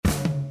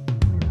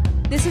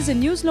This is a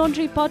News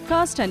Laundry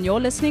podcast and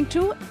you're listening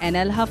to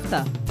NL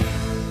Hafta.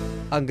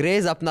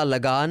 अंग्रेज अपना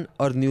लगान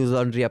और न्यूज़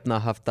लॉन्ड्री अपना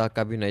हफ्ता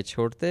कभी नहीं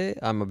छोड़ते.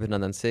 I'm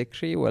Abhinandan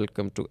Sekhri.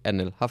 Welcome to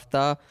NL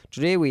Hafta.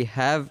 Today we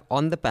have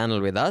on the panel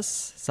with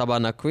us Saba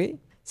Naqvi.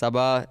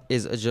 Saba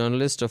is a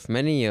journalist of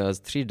many years,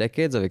 3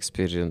 decades of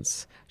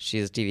experience. She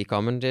is a TV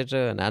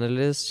commentator, an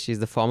analyst. She's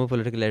the former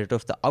political editor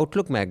of the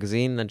Outlook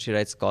magazine, and she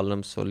writes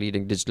columns for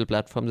leading digital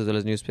platforms as well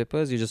as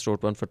newspapers. You just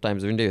wrote one for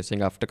Times of India, you're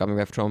saying, after coming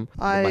back from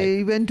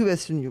Mumbai. I went to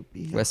Western UP.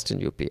 Yeah.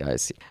 Western UP, I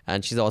see.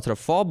 And she's the author of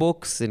 4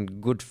 books: In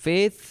Good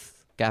Faith,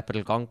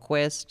 Capital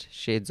Conquest,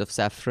 Shades of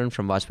Saffron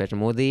from Vajpayee to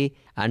Modi,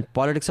 and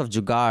Politics of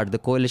Jugaad, the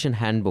Coalition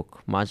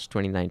Handbook, March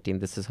 2019.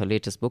 This is her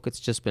latest book. It's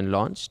just been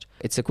launched.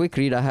 It's a quick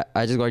read.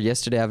 I just got it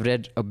yesterday. I've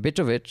read a bit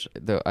of it.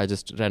 I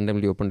just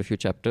randomly opened a few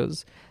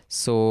chapters.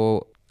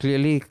 So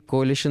clearly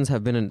coalitions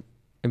have been an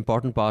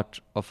important part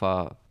of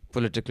our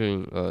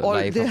political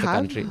life of the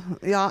country.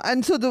 Yeah,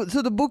 and so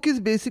the book is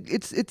basic.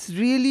 It's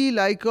really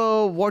like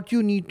what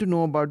you need to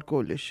know about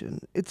coalition.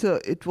 It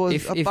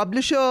was a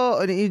publisher,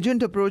 an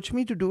agent approached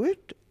me to do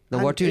it.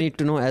 Now, what you need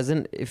to know, as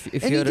in if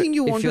you're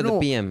the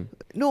PM.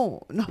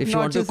 No, if you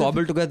want to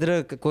cobble together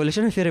a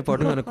coalition, if you're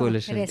reporting on a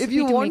coalition. If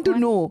you want to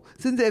know,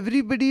 since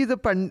everybody is a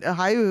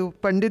high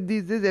pundit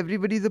these days,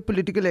 everybody is a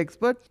political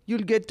expert,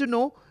 you'll get to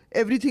know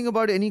everything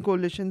about any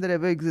coalition that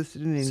ever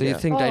existed in India. So you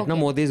think now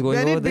Modi is going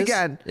when over it this?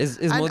 Began. Is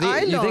Modi?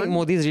 You think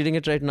Modi is reading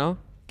it right now?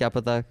 Kya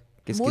pata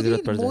kiski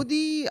zarurat pad jaye?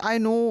 Modi, I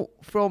know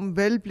from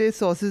well-placed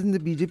sources in the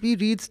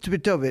BJP, reads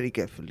Twitter very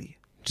carefully.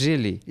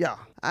 Really? Yeah.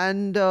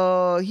 And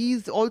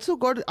he's also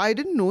got, I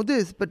didn't know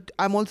this, but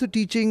I'm also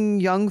teaching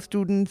young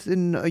students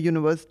in a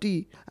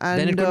university.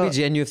 And then it could be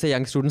JNU if they're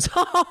young students.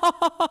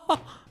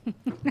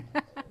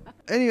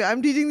 Anyway,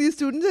 I'm teaching these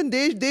students and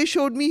they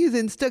showed me his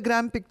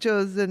Instagram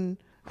pictures and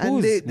one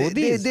of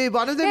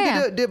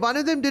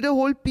them did a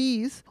whole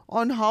piece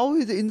on how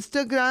his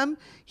Instagram,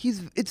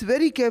 it's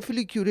very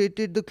carefully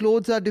curated. The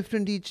clothes are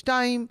different each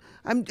time.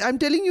 I'm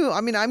telling you,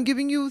 I'm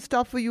giving you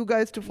stuff for you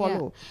guys to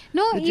follow. Yeah.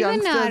 No,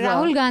 even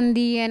Rahul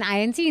Gandhi and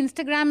INC,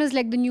 Instagram is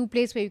like the new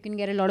place where you can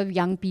get a lot of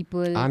young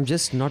people. I'm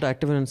just not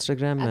active on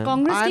Instagram, man.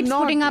 Congress keeps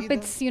putting up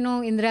its,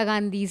 Indira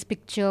Gandhi's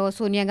picture,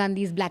 Sonia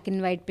Gandhi's black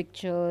and white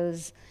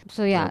pictures.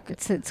 So yeah, okay.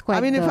 It's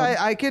quite. if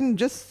I can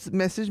just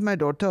message my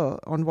daughter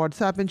on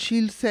WhatsApp and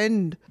she'll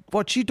send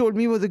what she told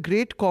me was a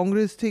great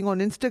Congress thing on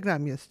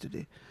Instagram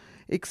yesterday.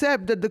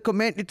 Except that the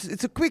comment,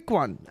 it's a quick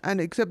one,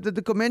 and except that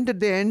the comment at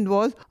the end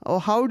was, oh,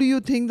 how do you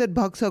think that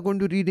Bhaks are going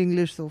to read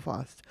English so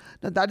fast?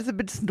 Now that is a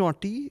bit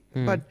snotty,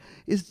 but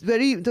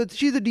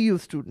she's a DU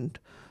student.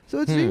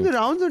 So it's doing the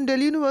rounds on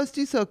Delhi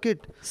University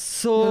circuit.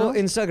 So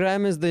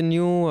Instagram is the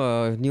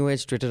new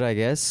age Twitter, I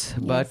guess.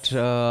 Yes. But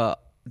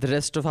the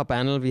rest of our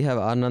panel, we have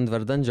Anand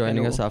Vardhan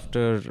joining us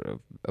after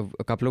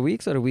a couple of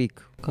weeks or a week?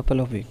 Couple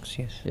of weeks,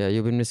 yes. Yeah,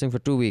 you've been missing for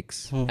 2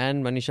 weeks.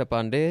 And Manisha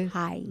Pandey,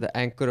 hi, the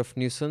anchor of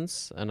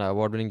Nuisance and our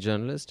award-winning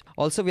journalist.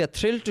 Also, we are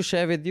thrilled to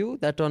share with you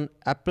that on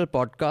Apple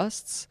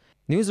Podcasts,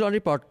 News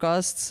Laundry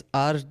podcasts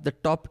are the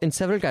top in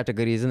several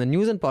categories. In the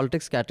news and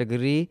politics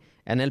category,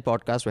 NL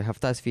Podcast, where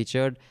Hafta is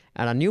featured,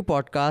 and our new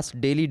podcast,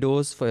 Daily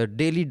Dose, for your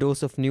daily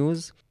dose of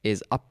news,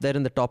 is up there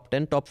in the top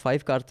 10, top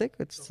 5, Karthik.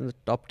 It's in the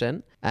top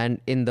 10. And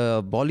in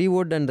the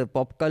Bollywood and the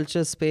pop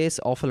culture space,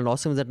 Awful and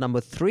Awesome is at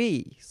number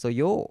 3. So,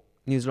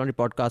 News Laundry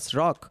podcasts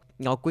rock.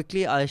 Now,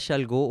 quickly, I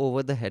shall go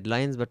over the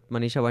headlines, but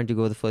Manisha, why don't you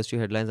go over the first few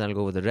headlines and I'll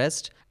go over the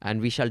rest. And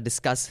we shall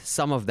discuss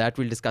some of that.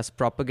 We'll discuss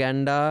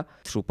propaganda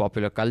through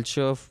popular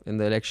culture in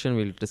the election.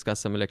 We'll discuss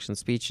some election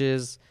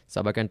speeches.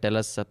 Saba can tell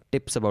us some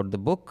tips about the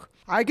book.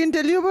 I can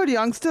tell you about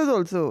youngsters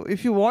also.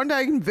 If you want,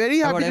 I'm very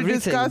happy to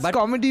discuss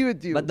comedy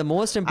with you. But the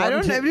most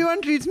important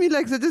everyone treats me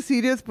like such a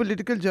serious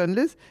political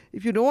journalist.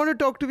 If you don't want to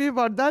talk to me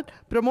about that,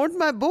 promote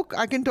my book.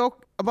 I can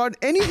talk about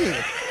anything.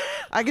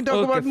 I can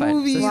talk about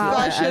movies,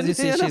 fashion. As you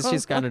see,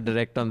 she's kind of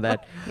direct on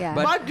that. Yeah.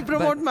 But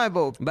promote my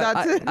book.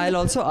 That's it. I'll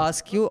also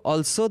ask you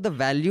the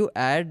value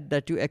add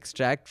that you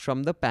extract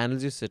from the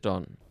panels you sit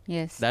on.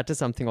 Yes. That is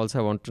something also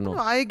I want to know. No,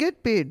 I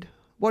get paid.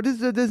 What is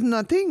there? There's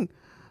nothing.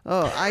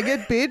 I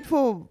get paid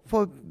for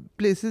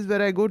places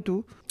where I go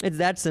to. It's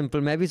that simple.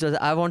 Maybe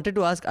I wanted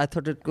to ask, I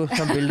thought it could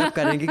some build up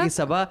karenge ki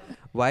Saba,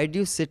 why do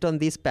you sit on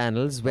these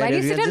panels where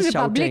everyone's just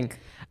shouting?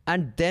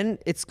 And then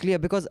it's clear,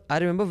 because I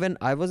remember when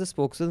I was a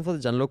spokesman for the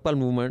Jan Lokpal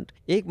movement,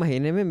 एक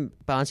महीने में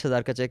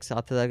 5,000 का check,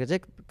 7,000 का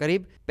check,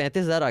 करीब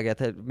 35,000 आ गया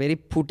था. मेरी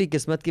फूटी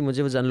किस्मत की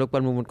मुझे वो जन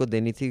लोकपाल मूवमेंट को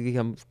देनी थी कि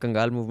हम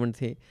कंगाल मूवमेंट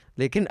थी.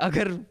 लेकिन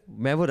अगर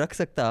मैं वो रख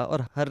सकता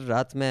और हर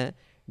रात मैं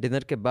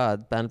डिनर के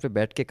बाद पैनल पे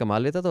बैठ के कमा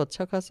लेता तो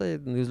अच्छा खासा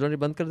न्यूज़ लॉन्ड्री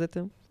बंद कर देते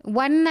हम.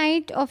 One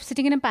night of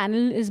sitting in a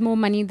panel is more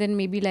money than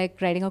maybe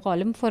like writing a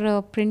column for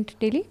a print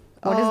daily?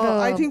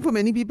 I think for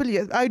many people,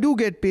 yes. I do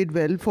get paid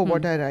well for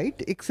what I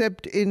write,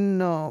 except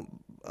in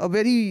a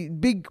very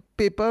big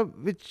paper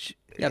which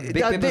Yeah,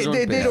 big papers don't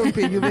they pay. don't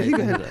pay you very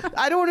well.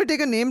 I don't want to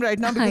take a name right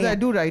now because Yeah. I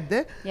do write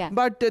there. Yeah.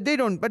 But they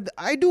don't. But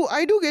I do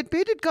get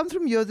paid. It comes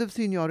from years of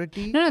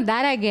seniority. No,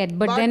 that I get.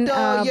 But then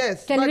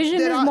yes, but television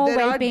there is are- more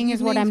there are well-paying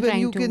is what evenings I'm when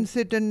trying you to... can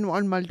sit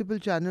on multiple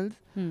channels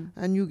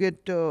and you get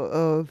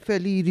a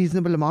fairly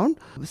reasonable amount.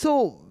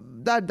 So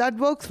that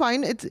works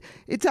fine.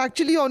 It's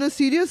actually, on a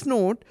serious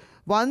note,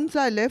 once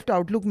I left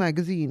Outlook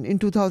magazine in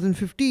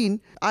 2015,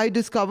 I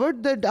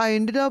discovered that I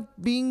ended up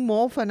being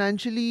more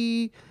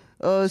financially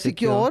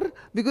secure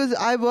because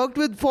I worked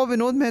for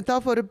Vinod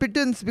Mehta for a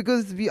pittance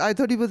because I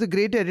thought he was a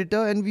great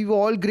editor and we were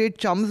all great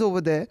chums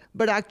over there.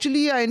 But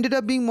actually, I ended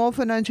up being more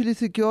financially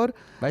secure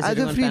By as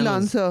sitting a on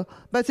freelancer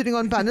by sitting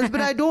on panels.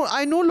 But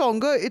I no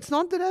longer, it's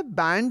not that I've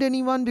banned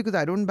anyone because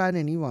I don't ban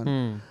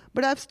anyone.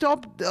 But I've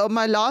stopped.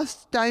 My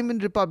last time in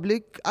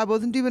Republic, I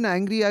wasn't even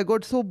angry. I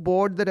got so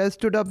bored that I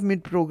stood up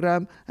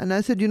mid-program and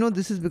I said,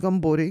 this has become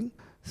boring.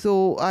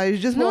 So I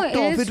just walked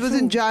off. It was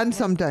in Jan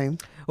sometime.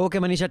 Okay,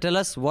 Manisha, tell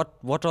us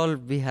what all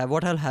we have.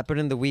 What all happened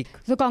in the week?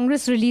 So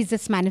Congress released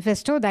its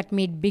manifesto that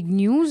made big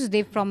news.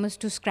 They've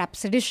promised to scrap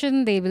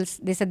sedition. They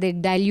said they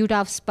dilute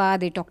AFSPA.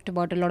 They talked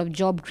about a lot of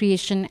job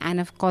creation and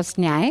of course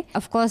Nyay.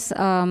 Of course,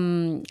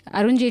 Arun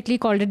Jaitley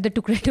called it the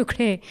Tukre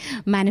Tukre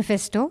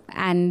manifesto,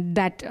 and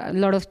that a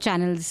lot of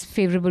channels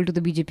favorable to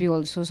the BJP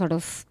also sort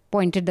of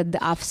pointed at the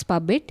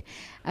AFSPA bit.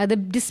 The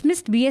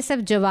dismissed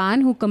BSF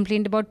Jawan who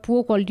complained about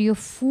poor quality of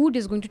food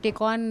is going to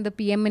take on the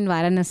PM in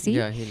Varanasi.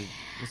 Yeah,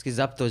 उसकी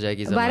जब्त हो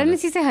जाएगी ज़मानत.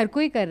 वाराणसी से हर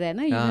कोई कर रहा है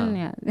ना.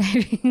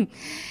 Even,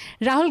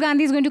 Rahul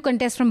Gandhi is going to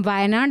contest from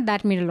Wayanad.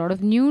 That made a lot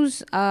of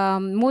news.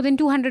 More than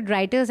 200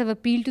 writers have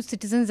appealed to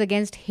citizens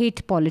against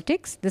hate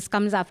politics. This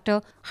comes after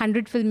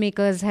 100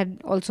 filmmakers had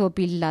also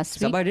appealed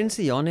last week. Sabha, I didn't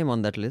see your name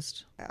on that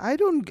list. You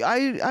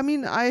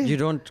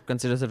don't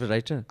consider yourself a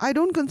writer? I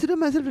don't consider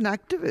myself an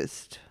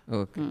activist.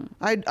 Okay.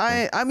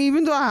 I mean,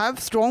 even though I have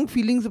strong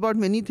feelings about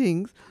many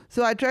things,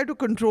 so I try to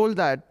control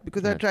that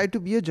because I try to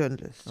be a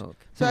journalist.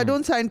 Okay. So I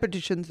don't sign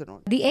petitions and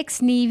all. The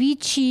ex-Navy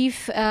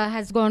chief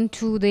has gone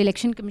to the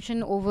Election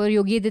Commission over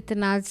Yogi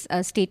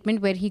Adityanath's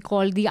statement where he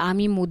called the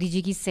army Modi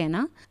ji ki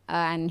Sena,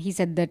 and he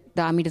said that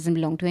the army doesn't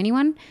belong to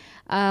anyone.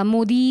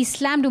 Modi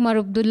slammed Umar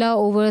Abdullah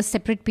over a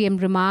separate PM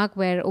remark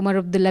where Umar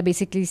Abdullah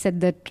basically said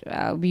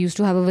that we used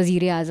to have a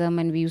Wazir-e-Azam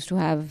and we used to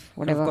have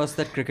whatever. Of course,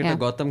 that cricketer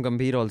Gautam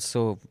Gambhir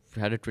also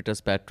had a Twitter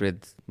spat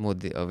with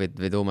Modi,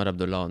 with Omar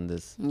Abdullah on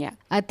this. Yeah.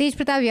 Tej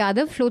Pratap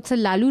Yadav floats a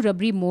Lalu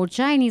Rabri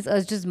Morcha and he's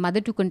urged his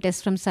mother to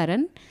contest from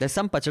Saran. There's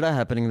some pachada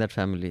happening in that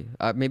family.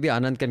 Maybe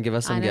Anand can give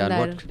us some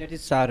gyan. That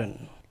is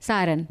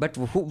Saran. But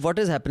what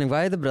is happening?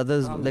 Why are the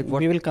brothers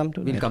We will come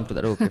to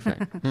that. Okay,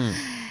 fine.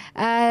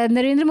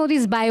 Narendra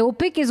Modi's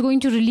biopic is going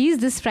to release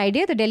this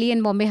Friday. The Delhi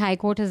and Bombay High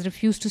Court has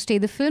refused to stay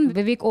the film.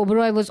 Vivek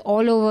Oberoi was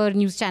all over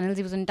news channels.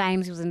 He was in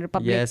Times, he was in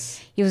Republic,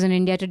 Yes. he was in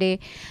India Today.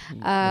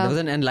 There was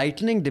an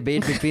enlightening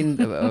debate between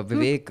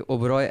Vivek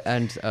Oberoi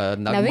and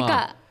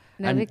Nagma.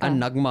 And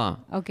Nagma,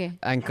 Okay.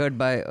 anchored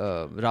by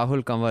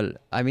Rahul Kanwal.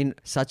 I mean,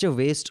 such a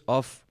waste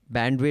of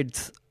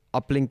bandwidth,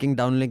 uplinking,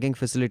 downlinking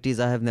facilities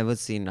I have never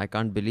seen. I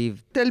can't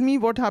believe. Tell me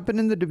what happened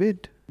in the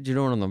debate. You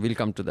don't know. We'll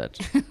come to that.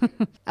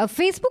 A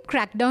Facebook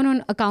crackdown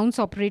on accounts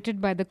operated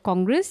by the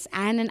Congress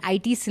and an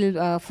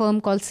IT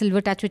firm called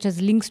Silver Touch, which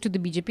has links to the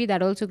BJP.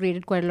 That also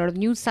created quite a lot of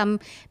news. Some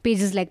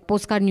pages like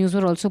Postcard News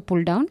were also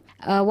pulled down.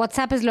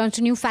 WhatsApp has launched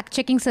a new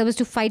fact-checking service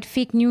to fight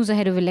fake news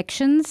ahead of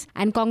elections.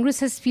 And Congress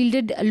has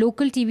fielded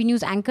local TV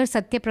news anchor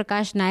Satya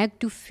Prakash Nayak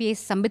to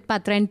face Sambit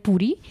Patra and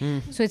Puri.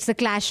 So it's the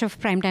clash of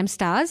primetime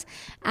stars.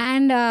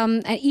 And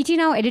ET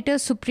Now editor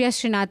Supriya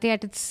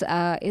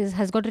Srinath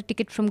has got a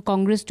ticket from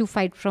Congress to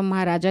fight from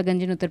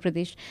Maharajaganj in Uttar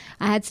Pradesh.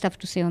 I had stuff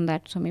to say on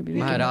that, so maybe we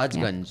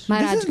Maharajganj.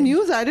 can... This is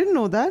news. I didn't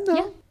know that. No?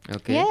 Yeah.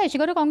 Okay. Yeah, she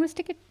got a Congress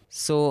ticket.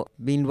 So,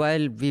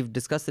 meanwhile, we've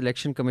discussed the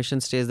Election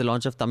Commission stays the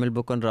launch of Tamil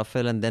book on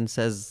Rafale and then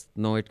says,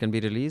 no, it can be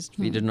released.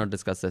 We did not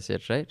discuss this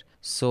yet, right?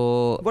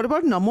 So, What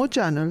about Namo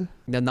channel?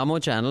 the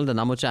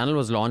Namo channel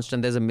was launched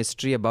and there's a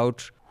mystery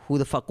about who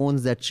the fuck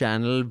owns that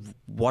channel,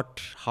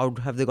 how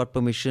have they got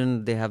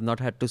permission? They have not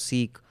had to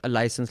seek a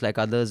license like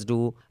others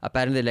do.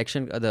 Apparently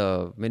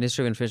the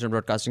Ministry of Information and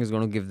Broadcasting is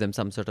going to give them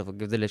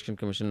give the Election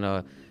Commission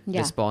a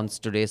response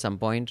today some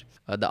point.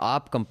 The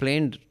AAP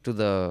complained to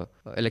the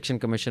Election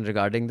Commission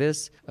regarding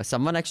this.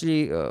 Someone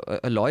actually,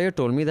 a lawyer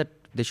told me that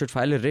they should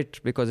file a writ,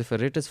 because if a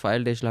writ is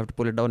filed, they shall have to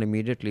pull it down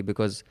immediately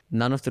because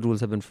none of the rules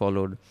have been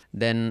followed.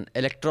 Then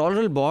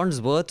electoral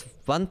bonds worth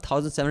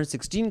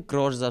 1,716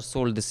 crores are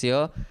sold this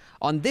year.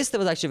 On this, there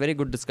was actually a very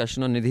good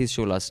discussion on Nidhi's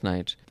show last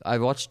night. I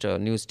watched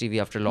News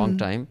TV after a long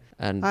time.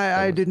 And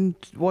I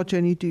didn't watch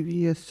any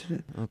TV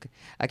yesterday. Okay.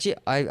 Actually,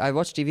 I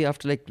watched TV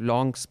after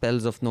long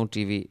spells of no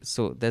TV.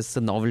 So there's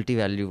a novelty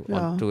value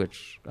to it.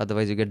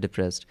 Otherwise, you get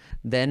depressed.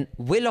 Then,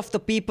 will of the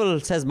people,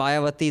 says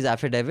Mayawati's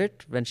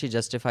affidavit when she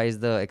justifies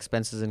the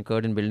expenses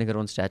incurred in building her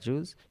own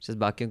statues. She says,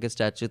 Bakiyon ke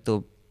statue,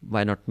 to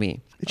why not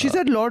me? She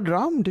said Lord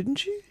Ram, didn't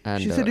she?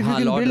 And, she said if you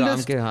can Lord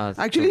build Ram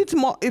Actually, it's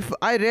more, if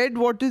I read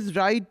what is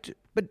right,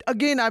 but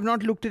again, I've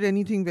not looked at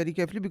anything very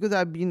carefully because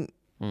I've been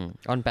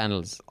On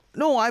panels.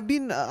 No, I've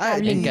been.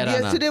 In Kerala.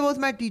 Yesterday was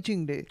my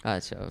teaching day.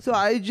 Achha, okay. So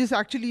I just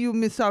actually, you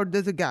miss out.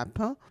 There's a gap,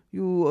 huh?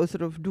 You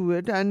sort of do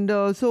it, and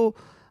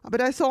but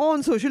I saw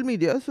on social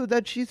media so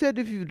that she said,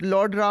 if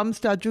Lord Ram's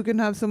statue can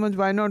have so much,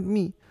 why not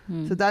me?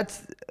 So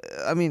that's,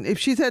 I mean, if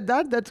she said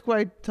that, that's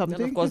quite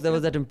something. And of course, there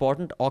was that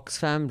important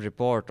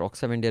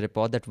Oxfam India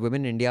report, that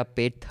women in India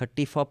paid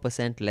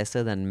 34%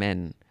 lesser than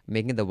men,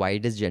 making it the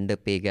widest gender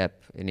pay gap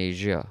in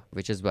Asia,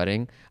 which is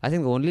worrying. I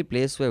think the only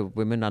place where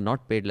women are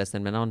not paid less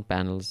than men are on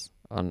panels.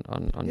 On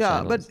yeah,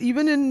 channels. but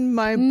even in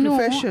my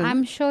profession. No,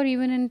 I'm sure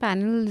even in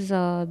panels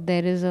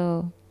there is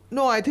a...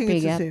 No, I think pay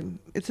it's gap. the same.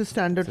 It's a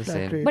standard It's the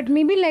flat same. rate. But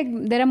maybe like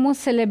there are more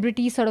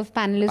celebrity sort of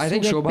panelists I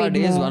think who get Shobha paid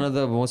Day is more. one of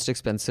the most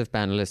expensive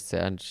panelists,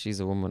 and she's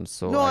a woman.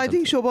 So No, I don't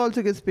think Shobha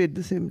also gets paid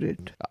the same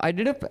rate. I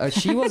did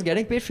she was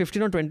getting paid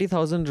 15 or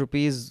 20,000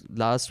 rupees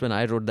last when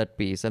I wrote that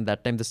piece, and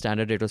that time the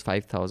standard rate was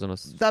 5,000 or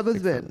That was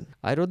 6,000. when?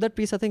 I wrote that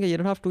piece, I think, a year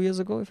and a half, 2 years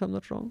ago, if I'm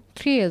not wrong.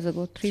 3 years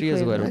ago. 3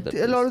 years ago I 4 wrote that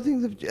A lot of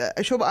things have,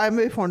 Shobha, I'm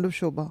very fond of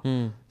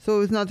Shobha.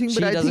 So it's nothing, She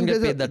but I doesn't think get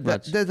there's paid that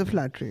much. there's a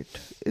flat rate.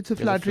 It's a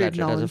There's flat rate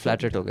now. There's a in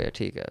flat fact. rate हो गया,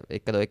 ठीक है.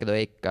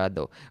 एक का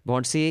दो.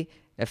 Bhonsai,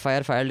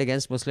 FIR filed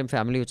against Muslim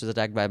family which was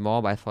attacked by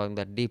mob. I found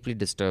that deeply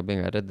disturbing.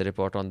 I read the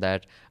report on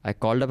that. I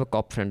called up a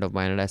cop friend of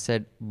mine and I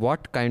said,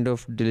 what kind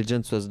of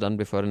diligence was done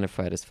before an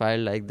FIR is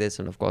filed like this?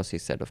 And of course he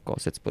said, of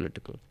course it's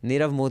political.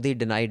 Nirav Modi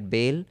denied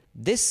bail.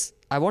 This,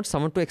 I want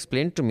someone to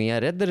explain to me. I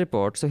read the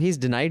report. So he's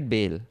denied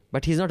bail,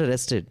 but he's not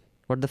arrested.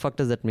 What the fuck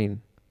does that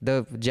mean?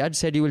 The judge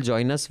said you will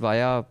join us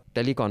via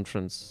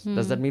teleconference.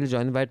 Does that mean you'll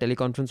join via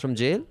teleconference from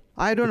jail?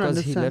 I don't Because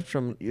understand. he left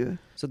from... Yeah.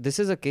 So this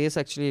is a case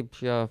actually,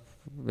 yeah,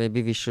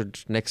 maybe we should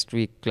next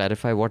week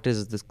clarify what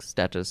is the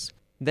status.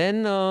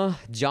 Then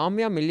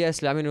Jamia Millia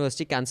Islam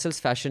University cancels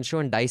fashion show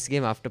and dice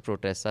game after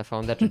protests. I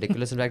found that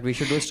ridiculous. In fact, we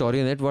should do a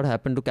story on it. What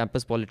happened to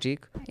Campus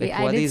Politique? Like,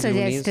 who I are did these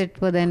suggest loonies? it,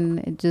 but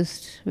then it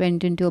just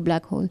went into a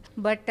black hole.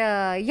 But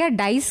yeah,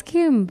 dice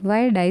game.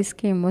 Why dice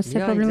game? What's the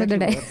problem with the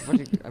dice? I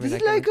mean, This I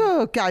is like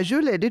a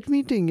casual edit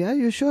meeting, yeah?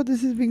 You sure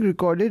this is being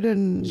recorded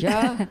and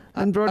yeah.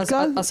 and broadcast?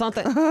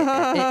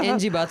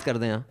 NG baat kar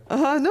dein.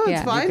 No, it's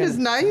Yeah. fine. You It's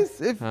nice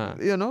if,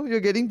 you're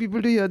getting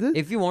people to hear this.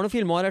 If you want to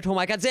feel more at home,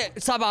 I can say,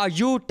 Sabah,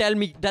 you tell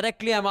me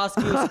directly. I'm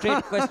asking you a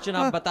straight question.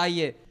 आप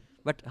बताइए.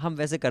 But हम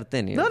वैसे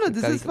करते नहीं. No,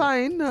 this is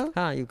fine.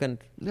 हाँ, you can.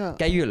 Yeah.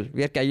 Casual.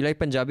 We are casual, like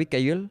Punjabi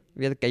casual.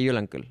 We are the casual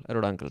uncle,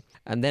 Arod uncle.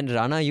 And then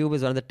Rana Ayub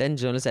is one of the 10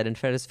 journalists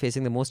identified as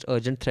facing the most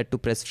urgent threat to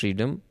press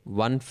freedom.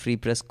 One Free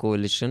Press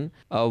Coalition.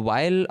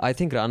 While I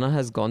think Rana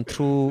has gone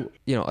through,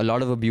 a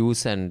lot of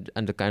abuse and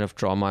the kind of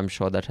trauma I'm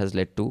sure that has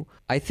led to,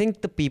 I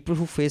think the people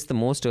who face the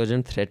most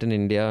urgent threat in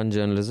India in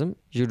journalism,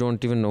 you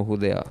don't even know who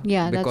they are.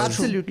 Yeah, that's Because-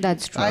 true. Absolutely.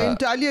 That's true. I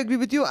entirely agree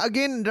with you.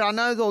 Again,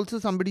 Rana is also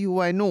somebody who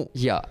I know.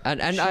 Yeah,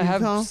 and I She's,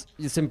 have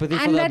sympathy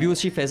for And the that- abuse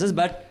she faces,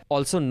 but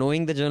also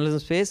knowing the journalism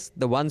space,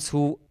 the ones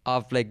who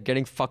are like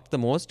getting fucked the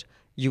most,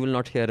 you will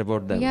not hear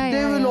about them. Yeah,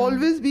 There will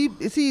always be,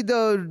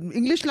 the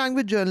English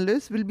language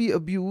journalists will be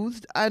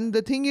abused. And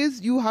the thing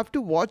is, you have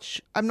to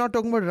watch. I'm not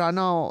talking about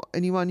Rana or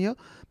anyone here.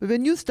 But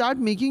when you start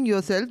making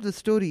yourself the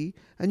story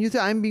and you say,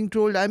 I'm being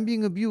trolled, I'm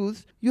being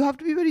abused, you have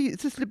to be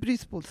it's a slippery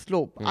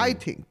slope, I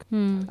think.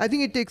 I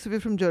think it takes away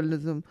from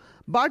journalism.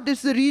 But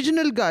it's the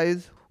regional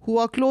guys who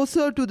are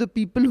closer to the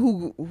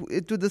people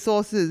to the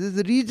sources. It's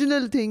the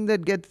regional thing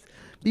that gets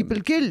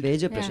people killed.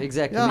 Major pressure,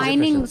 exactly. Yeah. major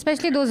Mining, pressure.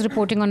 especially those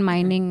reporting on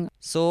mining.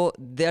 So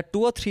there are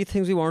 2 or 3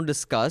 things we want to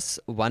discuss.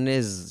 One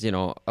is,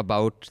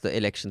 about the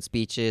election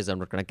speeches and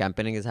what kind of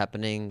campaigning is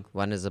happening.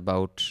 One is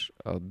about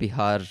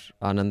Bihar.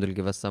 Anand will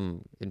give us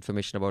some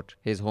information about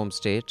his home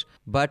state.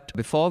 But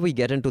before we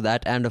get into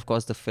that, and of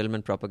course the film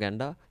and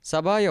propaganda,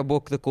 Sabah, your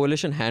book, The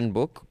Coalition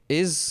Handbook,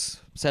 is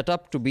set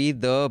up to be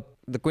the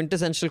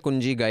quintessential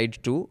Kunji guide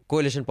to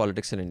coalition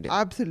politics in India.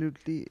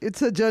 Absolutely.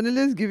 It's a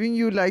journalist giving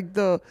you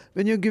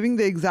when you're giving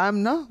the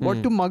exam,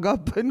 what to mug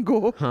up and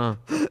go. Huh.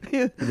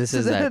 Yeah. This So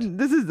is then that.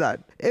 This is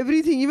that.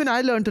 Everything, even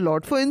I learnt a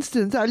lot. For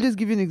instance, I'll just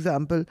give you an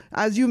example.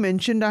 As you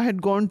mentioned, I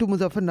had gone to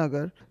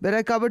Muzaffarnagar where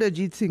I covered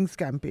Ajit Singh's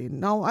campaign.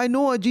 Now, I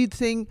know Ajit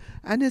Singh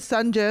and his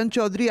son Jayant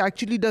Chaudhary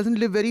actually doesn't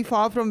live very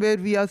far from where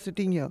we are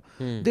sitting here.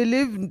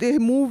 They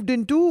moved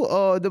into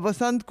the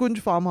Vasant Kunj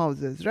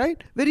farmhouses,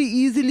 right? Very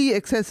easily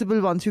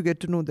accessible once you get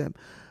to know them.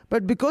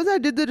 But because I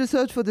did the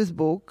research for this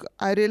book,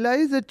 I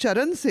realized that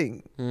Charan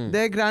Singh,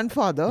 their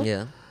grandfather,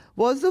 Yeah.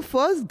 was the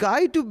first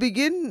guy to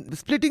begin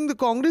splitting the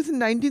Congress in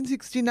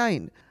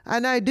 1969.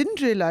 And I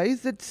didn't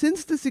realize that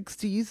since the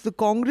 60s, the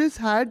Congress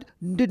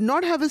did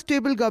not have a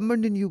stable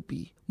government in UP.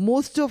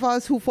 Most of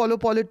us who follow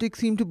politics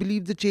seem to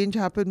believe the change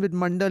happened with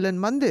Mandal and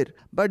Mandir.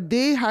 But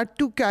they had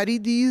to carry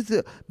these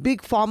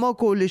big farmer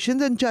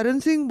coalitions, and Charan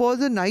Singh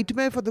was a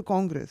nightmare for the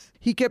Congress.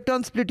 He kept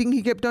on splitting,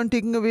 he kept on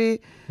taking away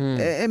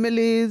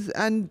MLAs.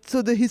 And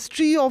so the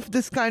history of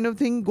this kind of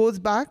thing goes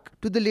back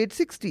to the late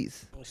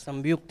 60s.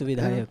 संयुक्त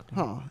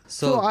विधायक.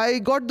 So I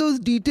got those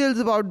details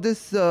about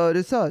this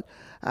research,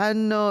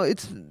 and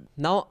it's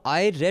Now,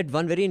 I read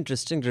one very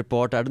interesting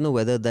report. I don't know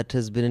whether that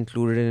has been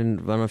included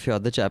in one of your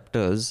other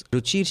chapters.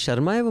 Ruchir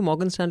Sharma है वो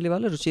Morgan Stanley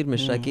वाला? Ruchir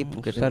Mishra की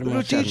Ruchir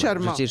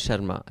Sharma. Ruchir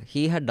Sharma.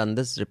 He had done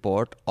this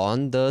report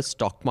on the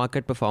stock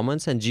market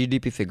performance and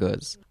GDP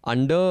figures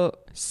under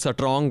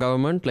strong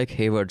government like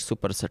Hayward,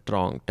 super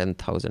strong,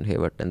 10,000,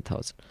 Hayward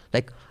 10,000.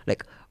 Like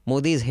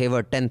Modi's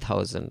Hayward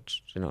 10,000,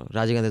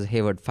 Rajiv Gandhi's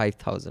Hayward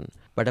 5,000.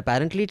 But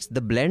apparently it's the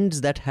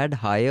blends that had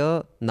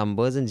higher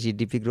numbers in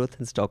GDP growth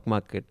and stock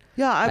market.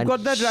 Yeah, I've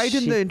got that right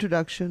in the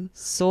introduction.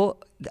 So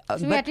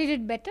we actually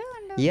did better?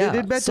 Yeah, they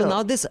did better. So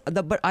now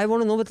but I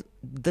want to know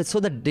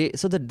so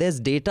that there's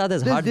data,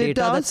 there's hard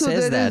data that so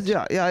says that.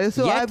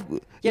 So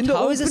yet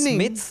how is this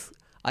myth?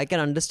 I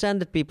can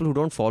understand that people who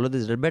don't follow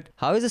this, but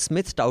how is this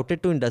myth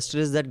touted to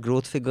industrialists that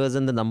growth figures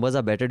and the numbers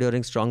are better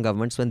during strong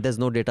governments when there's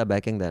no data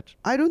backing that?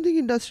 I don't think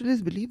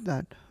industrialists believe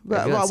that.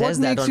 Everyone says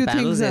that on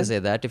panels. They say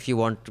that if you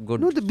want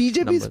good. No, the BJP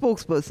numbers.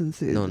 spokesperson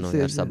says. No,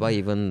 Sabha,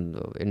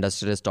 even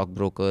industrialists,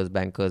 stockbrokers,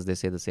 bankers, they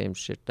say the same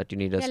shit that you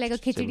need. Like a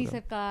khichdi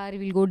sarkar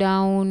will go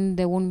down.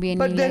 There won't be any.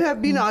 But there have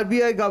been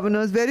RBI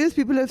governors. Various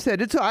people have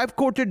said it. So I've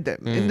quoted them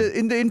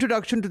in the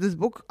introduction to this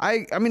book.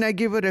 I mean, I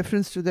gave a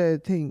reference to their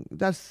thing.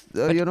 That's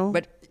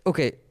But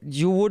okay,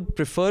 you would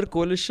prefer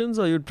coalitions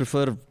or you'd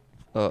prefer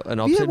an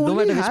opposite? No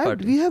matter which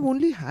party. We have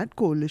only had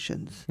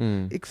coalitions,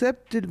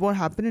 except what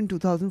happened in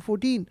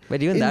 2014.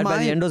 But even that by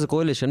the end was a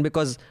coalition,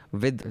 because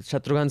with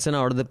Shatrughan Sinha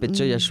out of the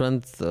picture,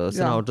 Yashwant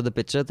Sinha out of the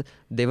picture,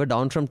 they were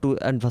down from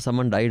and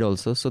someone died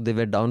also. So they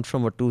were down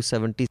from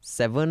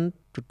 277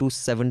 to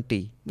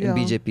 270 in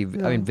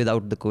BJP. I mean,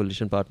 without the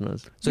coalition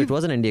partners. So it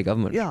was an NDA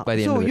government by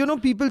the end of it. So,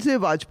 people say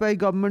Vajpayee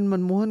government,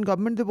 Manmohan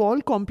government, they were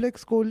all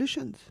complex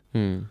coalitions.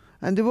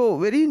 And they were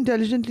very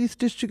intelligently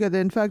stitched together.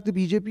 In fact, the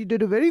BJP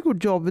did a very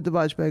good job with the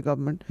Vajpayee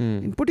government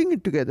in putting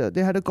it together.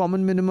 They had a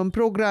common minimum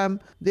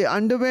program. They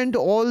underwent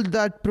all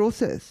that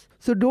process.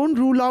 So don't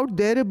rule out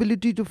their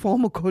ability to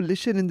form a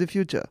coalition in the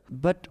future.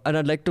 And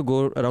I'd like to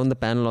go around the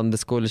panel on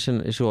this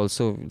coalition issue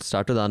also,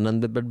 start with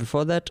Anand. But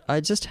before that, I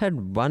just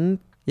had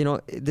one...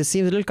 this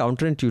seems a little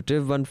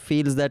counterintuitive. One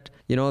feels that,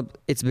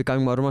 it's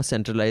becoming more and more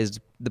centralized.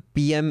 The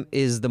PM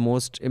is the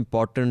most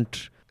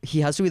important... He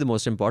has to be the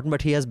most important,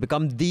 but he has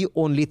become the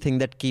only thing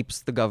that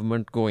keeps the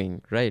government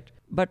going, right?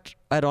 But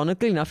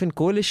ironically enough, in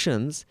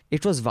coalitions,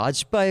 it was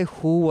Vajpayee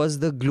who was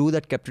the glue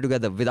that kept it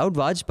together. Without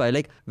Vajpayee,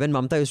 like when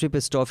Mamta used to be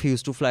pissed off, he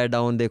used to fly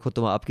down, dekho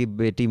tum aapki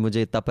beti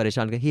mujhe itna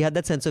pareshan kar. He had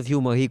that sense of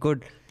humor. He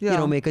could,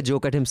 make a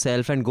joke at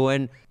himself and go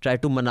and try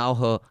to manao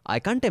her. I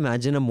can't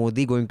imagine a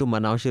Modi going to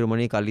manao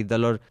Shiromani Akali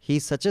Dal, or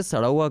he's such a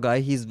sadawa guy.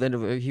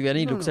 When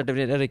he looks at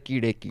everyone,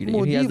 keede.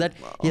 He has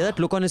that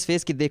look on his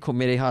face ki dekho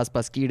mere aas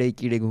pas keede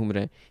ghum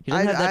rahe. He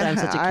doesn't have that I'm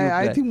such a cute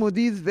guy. I think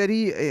Modi is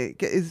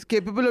is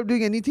capable of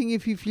doing anything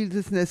if he feels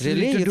it's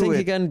necessary. Really? You think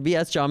he can be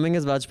as charming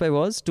as Vajpayee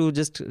was, to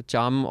just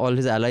charm all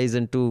his allies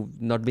into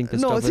not being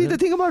pissed off? No, see, the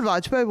thing about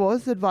Vajpayee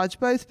was that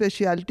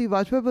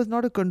Vajpayee was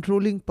not a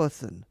controlling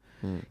person.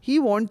 He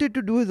wanted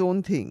to do his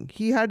own thing.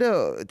 He had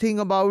a thing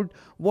about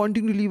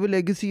wanting to leave a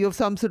legacy of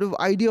some sort of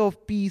idea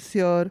of peace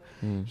here.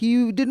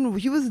 He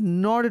was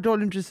not at all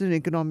interested in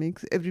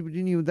economics.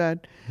 Everybody knew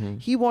that.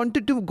 He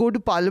wanted to go to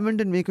parliament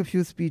and make a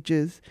few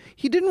speeches.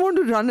 He didn't want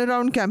to run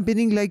around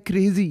campaigning like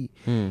crazy.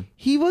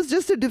 He was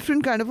just a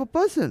different kind of a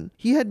person.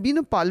 He had been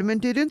a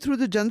parliamentarian through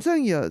the Jan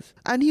Sangh years,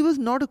 and he was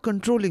not a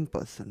controlling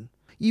person.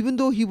 Even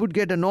though he would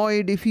get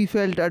annoyed if he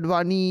felt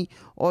Advani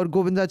or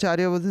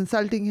Govindacharya was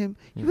insulting him,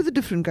 he was a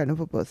different kind of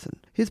a person.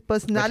 His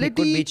personality,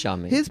 but he could be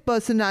charming. His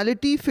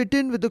personality fit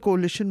in with the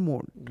coalition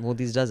mode.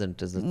 Modi's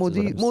doesn't.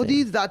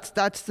 Modi's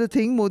that's the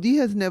thing. Modi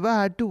has never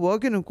had to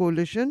work in a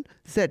coalition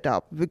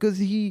setup because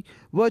he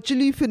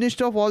virtually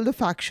finished off all the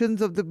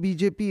factions of the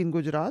BJP in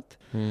Gujarat.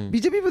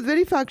 BJP was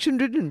very faction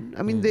ridden.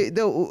 I mean,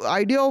 the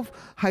idea of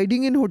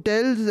hiding in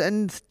hotels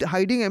and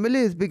hiding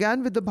MLAs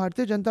began with the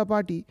Bharatiya Janata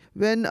Party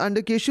when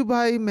under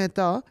Keshubhai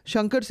Mehta,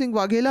 Shankar Singh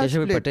Waghela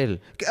split. Patel.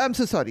 I'm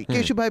so sorry.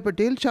 Keshubhai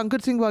Patel, Shankar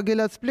Singh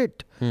Waghela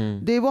split.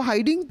 They were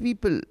hiding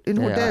people in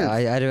hotels.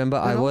 I remember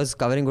I was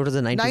covering what was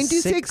the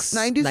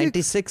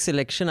 96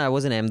 election. I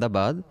was in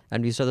Ahmedabad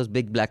and we saw those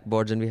big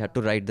blackboards and we had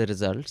to write the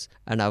results.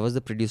 And I was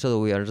the producer of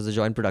OER. It was a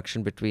joint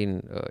production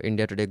between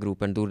India Today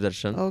Group and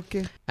Doordarshan.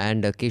 Okay.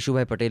 And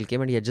Keshubhai Patel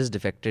came and he had just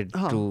defected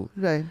to...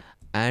 Right.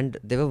 And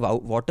there were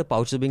water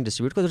pouches being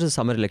distributed because it was a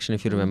summer election,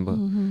 if you remember.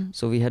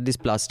 So we had these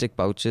plastic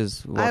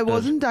pouches. Water. I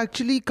wasn't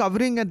actually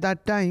covering at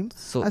that time.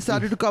 So I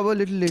started to cover a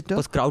little later.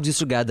 Because crowds used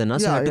to gather,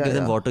 so you had to give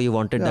them water. You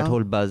wanted that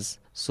whole buzz.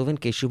 So when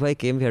Keshubhai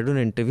came, we had to do an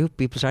interview.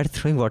 People started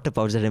throwing water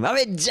pouches at him.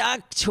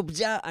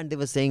 And they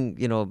were saying,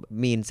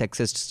 mean,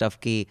 sexist stuff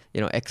ki,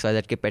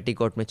 XYZ ke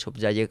petticoat mein chup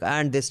jaiye.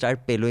 And they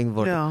started peeling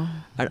water. Yeah.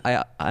 And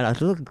I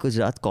told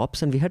Gujarat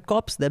cops, and we had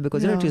cops there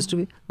because it used to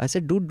be. I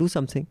said, dude, do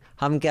something.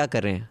 Hum kya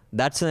kar rahe hain?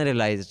 That's when I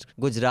realized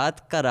Gujarat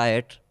का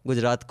riot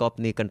Gujarat cop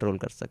नहीं control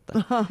कर सकता.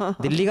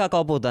 दिल्ली का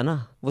corp होता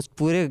ना, वो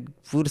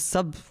पूरे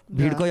सब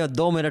भीड़ को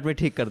 2 मिनट में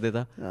ठीक कर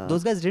देता.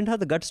 Those guys didn't have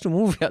the guts to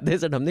move. They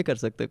said हम नहीं कर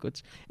सकते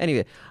कुछ.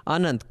 Anyway,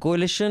 Anand,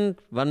 coalition,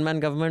 one man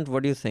government,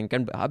 what do you think?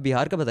 And आप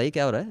बिहार का बताइए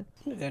क्या हो रहा है?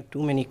 There are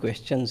too many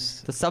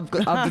questions. तो सब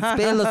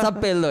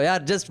पेल दो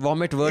यार. Just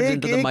vomit words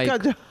into the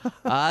mic.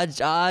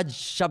 आज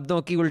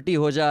शब्दों की उल्टी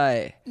हो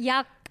जाए.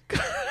 या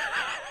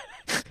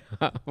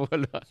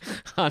बोलो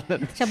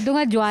आनंद. शब्दों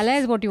का ज्वाला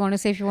is what you want to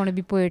say if you want to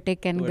be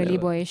poetic and gully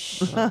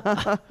boyish.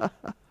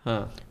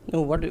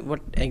 No,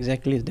 what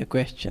exactly is the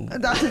question?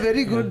 That's a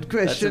very good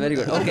question. That's very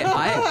good. Okay,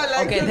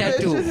 like okay, your there are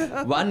two.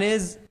 question. One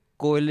is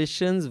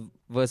coalitions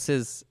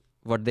versus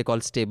what they call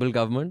stable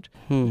government.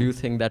 Do you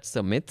think that's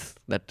a myth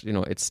that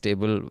it's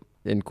stable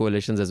in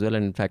coalitions as well,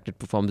 and in fact it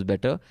performs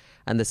better?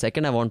 And the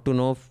second, I want to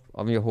know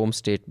of your home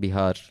state,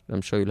 Bihar.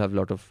 I'm sure you'll have a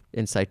lot of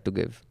insight to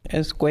give.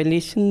 As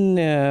coalition,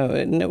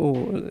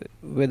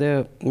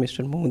 whether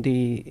Mr.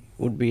 Modi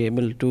would be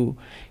able to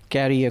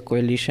carry a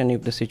coalition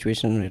if the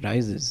situation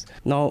arises.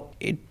 Now,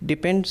 it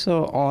depends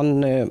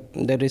on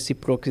the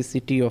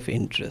reciprocity of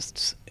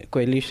interests.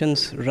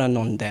 Coalitions run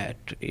on that.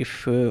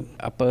 If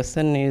a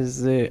person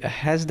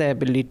has the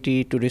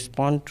ability to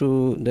respond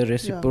to the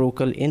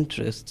reciprocal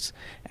interests,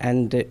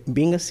 and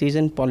being a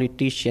seasoned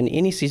politician,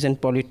 any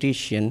seasoned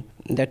politician,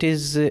 that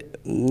is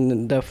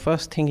the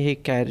first thing he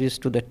carries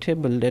to the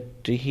table, that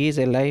he is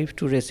alive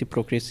to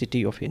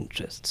reciprocity of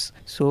interests.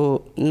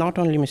 So not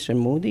only Mr.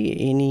 Modi,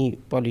 any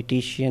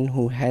politician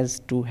who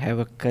has to have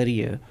a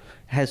career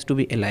has to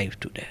be alive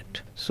to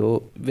that.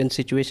 So when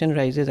situation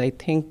rises, I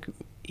think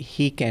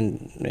he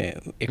can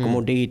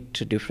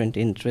accommodate different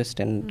interests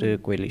and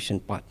coalition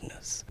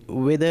partners.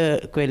 Whether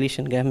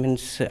coalition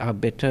governments are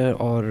better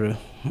or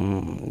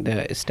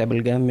the stable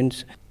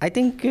governments, I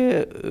think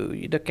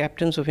the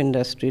captains of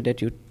industry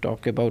that you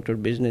talk about, or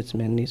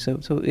businessmen,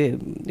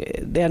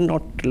 they are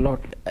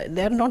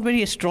not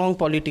very strong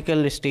political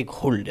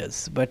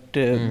stakeholders, but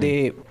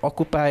they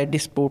occupy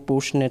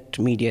disproportionate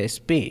media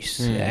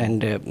space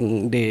and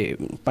they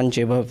punch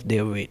above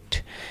their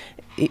weight.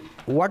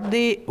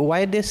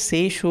 Why they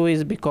say so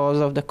is because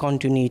of the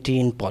continuity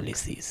in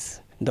policies.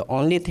 The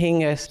only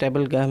thing a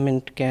stable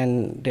government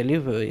can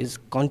deliver is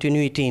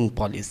continuity in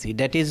policy.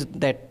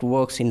 That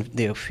works in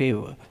their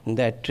favor.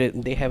 That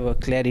they have a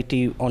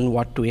clarity on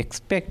what to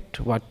expect,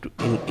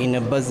 in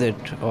a budget,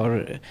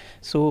 or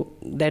so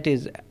that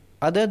is.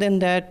 Other than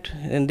that,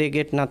 they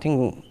get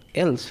nothing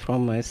else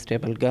from a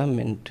stable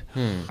government.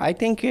 I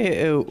think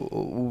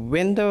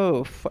when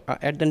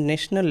at the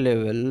national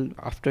level,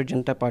 after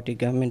Janata Party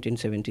government in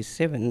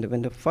 77,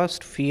 when the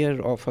first fear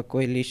of a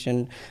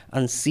coalition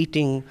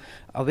unseating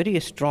a very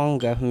strong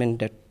government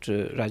that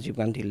Rajiv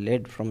Gandhi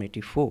led from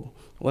 84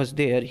 was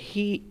there,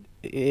 he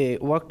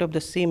worked up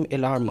the same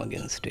alarm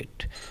against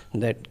it,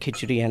 that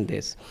khichdi and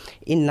this.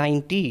 In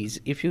 90s,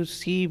 if you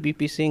see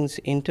BP Singh's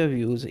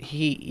interviews,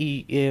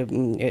 he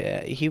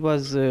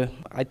was,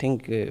 I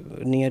think,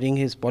 nearing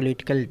his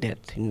political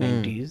death in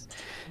 90s.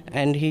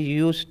 And he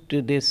used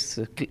this,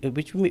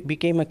 which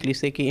became a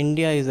cliché, ki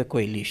India is a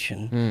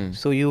coalition.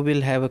 So you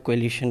will have a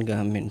coalition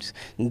governments.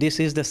 This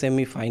is the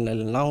semi-final.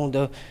 Now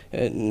the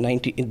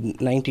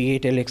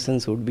 98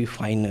 elections would be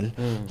final.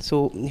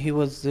 So he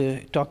was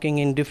talking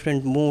in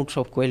different modes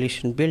of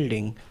coalition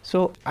building.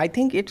 So I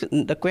think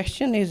the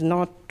question is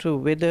not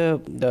whether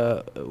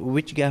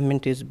which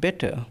government is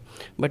better,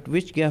 but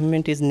which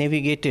government is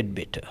navigated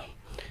better.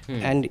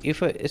 And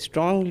if a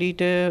strong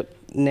leader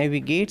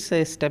navigates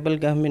a stable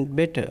government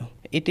better,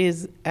 it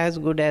is as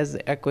good as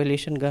a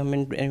coalition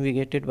government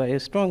navigated by a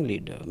strong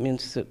leader.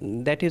 Means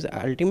that is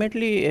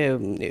ultimately a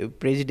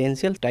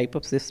presidential type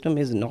of system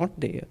is not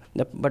there.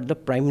 But the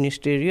prime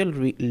ministerial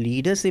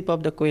leadership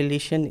of the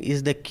coalition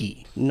is the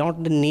key,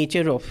 not the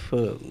nature of...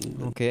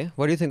 Okay.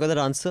 What do you think of that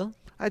answer?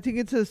 I think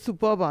it's a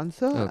superb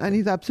answer, and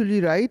he's absolutely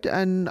right.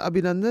 And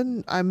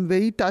Abhinandan, I'm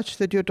very touched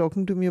that you're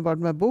talking to me about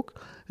my book.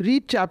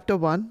 Read chapter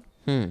 1.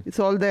 It's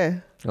all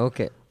there.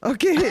 Okay.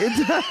 Okay.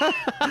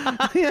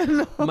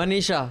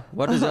 Manisha,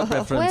 what is your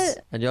preference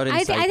and your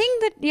insight? I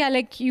think that,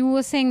 like you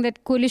were saying,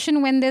 that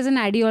coalition, when there's an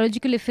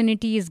ideological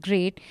affinity, is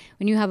great,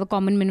 when you have a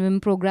common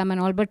minimum program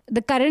and all. But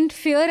the current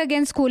fear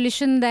against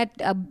coalition that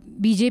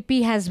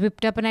BJP has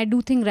whipped up, and I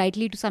do think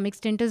rightly to some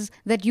extent, is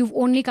that you've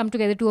only come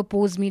together to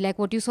oppose me. Like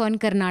what you saw in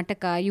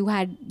Karnataka, you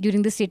had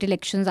during the state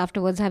elections,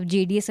 afterwards have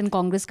JDS and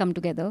Congress come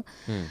together.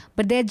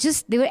 But they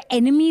were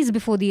enemies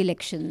before the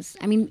elections.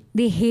 I mean,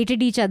 they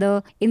hated each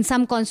other in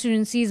some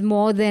constituencies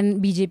more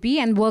than BJP,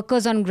 and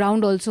workers on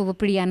ground also were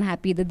pretty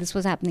unhappy that this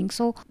was happening.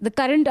 So the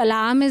current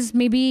alarm is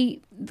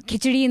maybe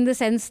khichdi in the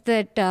sense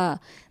that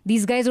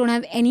these guys don't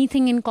have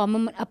anything in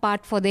common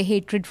apart for their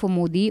hatred for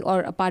Modi,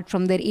 or apart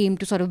from their aim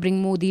to sort of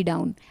bring Modi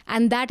down.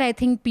 And that I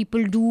think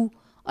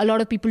a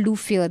lot of people do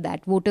fear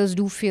that. Voters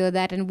do fear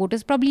that, and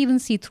voters probably even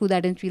see through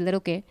that and feel that,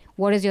 okay,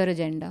 what is your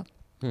agenda?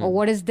 Or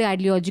what is the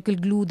ideological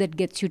glue that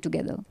gets you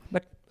together?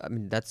 But I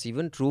mean, that's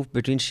even true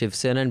between Shiv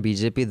Sena and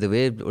BJP. The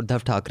way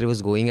Uddhav Thackeray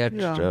was going at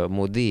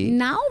Modi.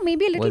 Now,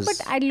 maybe a little, but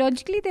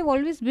ideologically, they've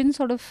always been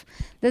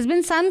there's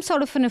been some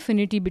sort of an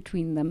affinity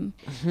between them.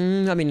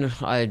 I mean,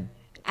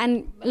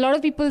 And a lot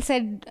of people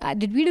said,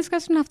 did we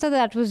discuss in Hafta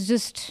that was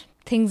just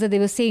things that they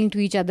were saying to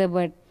each other,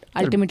 but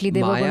ultimately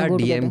they were going to go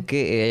together?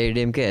 DMK,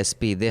 AIDMK,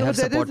 SP, they have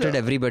supported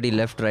everybody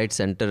left, right,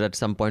 center at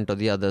some point or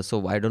the other.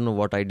 So I don't know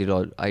what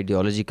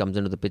ideology comes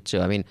into the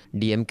picture. I mean,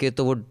 DMK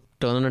to would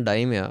turn on a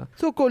dime, yeah.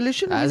 So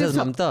coalition... As is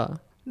Mamata.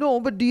 No,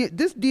 but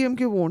this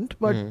DMK won't,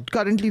 but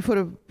currently for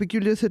a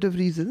peculiar set of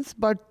reasons.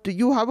 But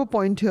you have a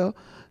point here.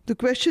 The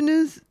question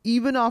is,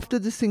 even after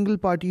the single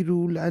party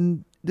rule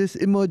and this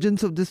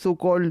emergence of this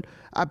so-called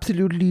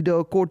absolute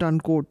leader, quote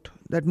unquote,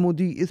 that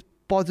Modi is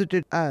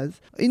posited as,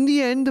 in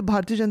the end, the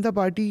Bharatiya Janata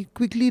Party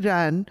quickly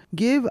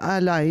gave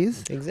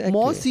allies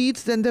more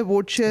seats than their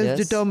vote shares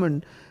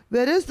determined.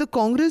 Whereas the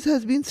Congress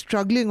has been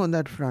struggling on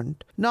that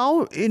front.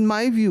 Now, in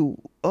my view,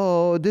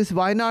 this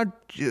why not?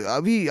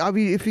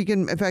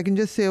 If I can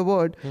just say a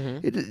word,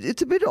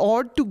 it's a bit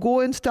odd to go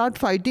and start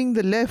fighting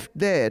the left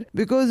there,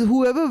 because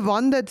whoever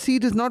won that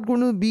seat is not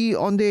going to be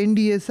on the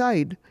NDA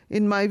side,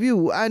 in my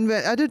view. And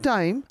at a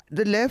time,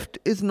 the left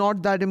is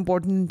not that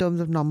important in terms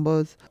of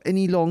numbers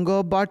any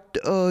longer. But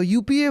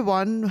UPA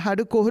 1 had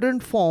a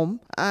coherent form,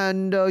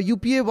 and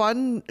UPA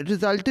 1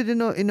 resulted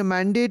in a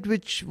mandate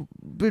which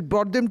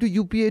brought them to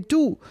UPA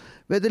 2,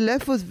 where the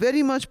left was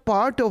very much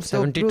part of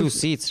 72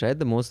 seats, right?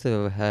 The most they've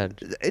ever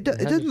had. It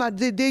doesn't matter.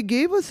 They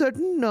gave a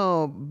certain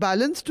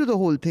balance to the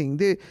whole thing.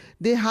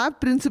 They have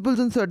principles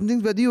on certain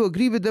things, whether you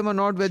agree with them or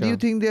not, whether you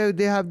think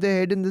they have their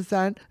head in the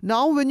sand.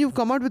 Now, when you've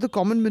come out with a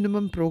common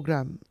minimum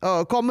program,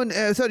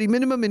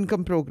 minimum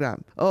income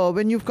program,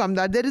 when you've come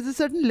that, there is a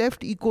certain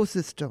left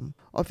ecosystem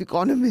of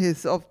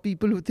economists, of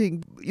people who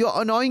think you're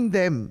annoying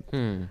them.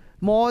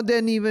 More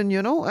than even,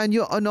 and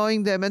you're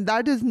annoying them. And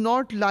that is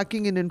not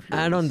lacking in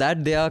influence. And on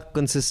that, they are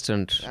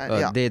consistent.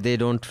 They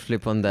don't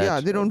flip on that.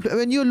 Yeah, they don't.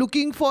 When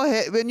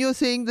you're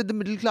saying that the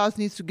middle class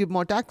needs to give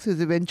more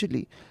taxes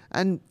eventually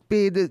and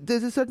pay,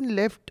 there's a certain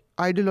left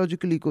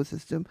ideological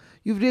ecosystem.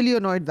 You've really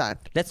annoyed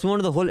that. Let's move on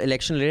to the whole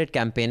election-related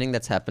campaigning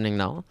that's happening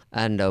now.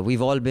 And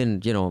we've all been,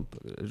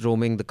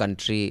 roaming the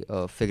country,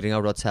 figuring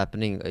out what's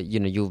happening.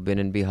 You've been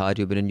in Bihar,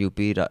 you've been in UP.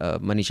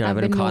 Manisha and I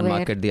were in Khan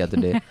Market the other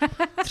day.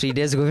 3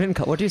 days ago,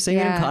 what are you saying?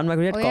 In Khan Market,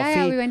 we had coffee.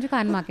 Yeah, we went to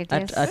Khan Market,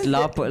 yes. At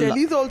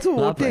Delhi's also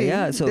voting.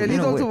 Delhi's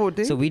also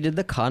voting. So we did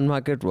the Khan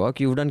Market walk.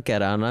 You've done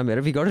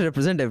Kirana. We got to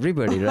represent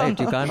everybody, right?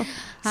 You can't...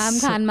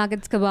 हम Khan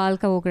Market's Kabal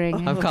का वो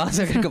करेंगे. हम Khan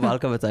Market Kabal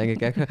का बताएंगे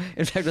क्या?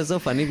 In fact, it was so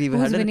funny.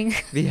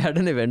 We had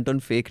an event on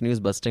fake news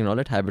busting and all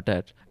at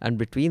Habitat. And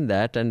between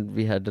that and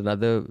we had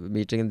another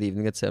meeting in the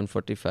evening at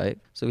 7:45.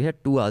 So we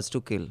had 2 hours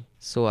to kill.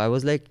 So I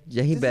was like,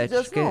 yahi baith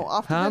just now,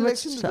 after the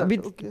election result.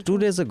 Okay. 2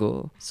 days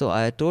ago. So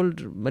I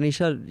told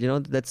Manisha,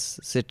 let's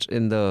sit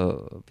in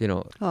the,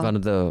 one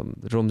of the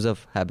rooms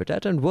of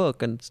Habitat and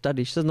work and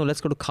study. She says, no,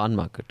 let's go to Khan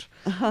Market.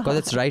 Because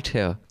it's right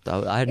here.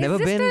 I had never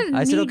been.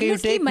 I said, okay, you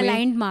take me. It's a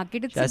maligned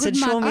market. It's a good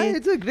market.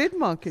 It's a great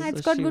market.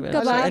 It's got good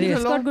kebab.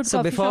 It's got good coffee.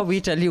 So before we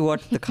tell you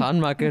what the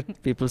Khan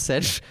Market people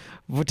said,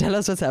 tell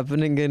us what's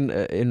happening in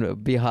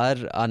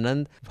Bihar,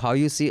 Anand, how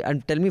you see,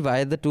 and tell me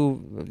why the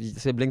 2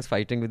 siblings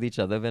fighting with each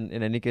other when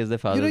in any case their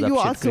fathers you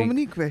ask so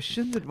many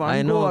questions at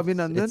one go,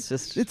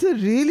 Abhinandan. It's a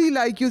really,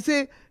 like you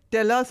say,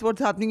 tell us what's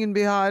happening in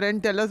Bihar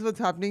and tell us what's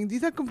happening.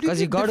 These are completely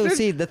because you got to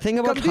see the thing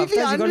about completely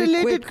Hafta,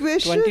 unrelated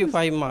questions.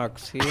 25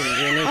 marks.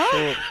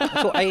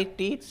 So I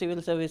teach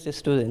civil service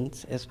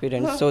students,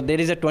 aspirants. So there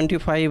is a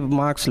 25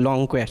 marks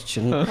long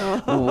question.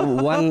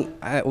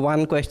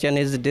 One question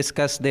is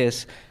discuss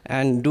this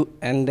and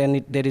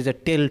then there is a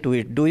tell to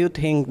it. Do you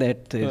think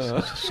that this?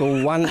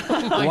 So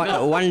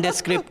one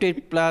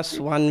descriptive plus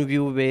one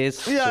view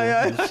based. So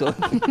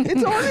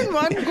it's all in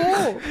one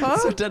go. Huh?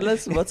 So tell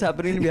us what's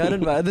happening in Bihar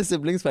and why are the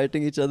siblings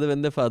fighting each other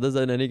when their fathers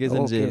are in any case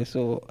in jail.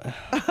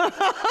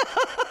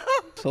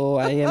 So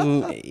I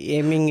am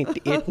aiming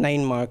at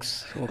 8-9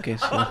 marks. Okay,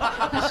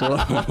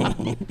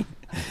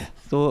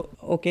 so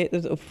okay,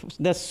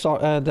 the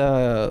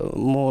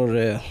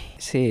more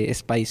say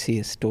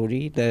spicy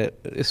story, the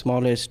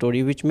smaller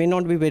story, which may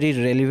not be very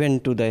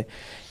relevant to the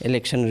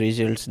election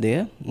results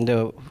there,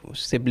 the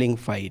sibling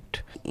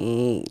fight.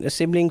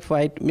 Mr.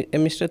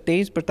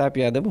 Tej Pratap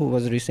Yadav, who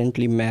was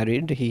recently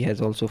married, he has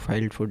also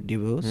filed for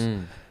divorce.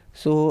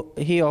 So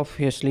he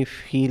obviously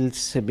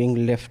feels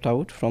being left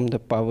out from the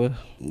power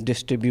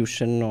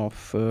distribution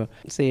of,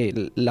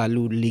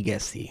 Lalu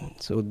legacy.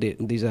 So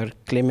these are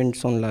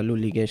claimants on Lalu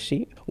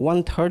legacy.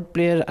 One third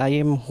player I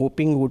am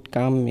hoping would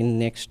come in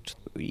next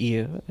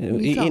year,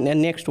 in the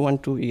next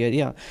 1-2 years.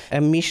 Yeah,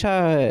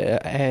 Misha,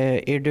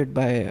 aided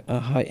by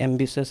her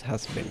ambitious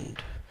husband.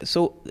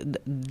 So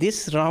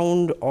this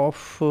round of,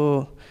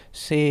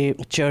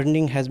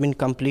 churning has been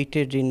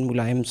completed in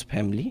Mulayam's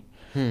family.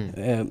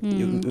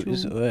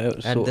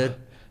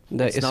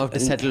 It's now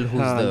settled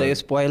who's the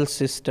spoil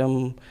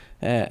system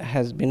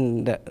has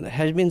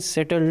been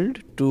settled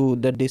to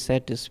the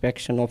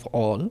dissatisfaction of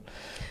all,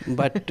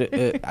 but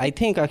I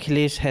think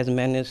Akhilesh has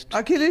managed.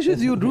 Akhilesh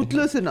is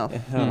ruthless enough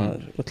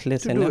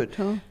Ruthless to enough. do it,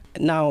 huh?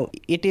 Now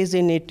it is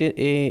in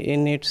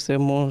its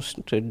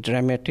most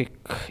dramatic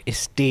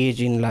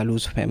stage in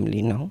Lalu's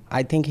family now.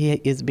 I think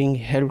he is being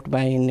helped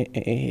by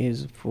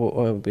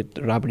with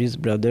Rabri's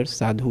brothers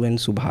Sadhu and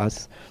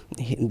Subhas.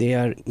 They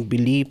are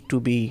believed to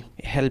be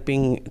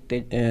helping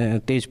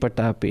Tej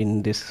Pratap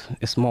in this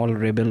small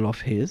rebel of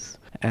his.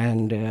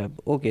 And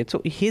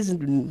so his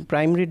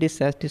primary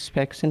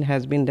dissatisfaction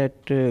has been that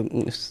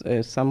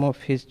some of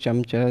his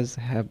chamchas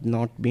have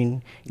not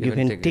been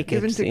given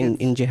tickets in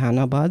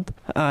Jehanabad.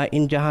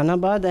 In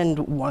Jehanabad and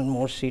one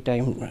more seat,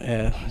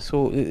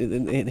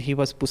 he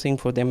was pushing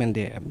for them and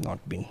they have not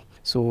been.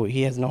 So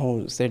he has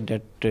now said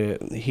that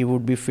he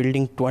would be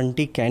fielding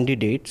 20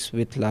 candidates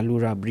with Lalu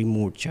Rabri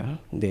Morcha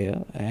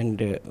there.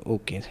 And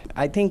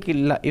I think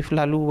if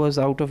Lalu was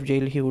out of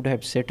jail, he would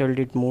have settled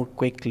it more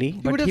quickly.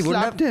 He would have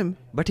slapped him.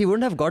 But he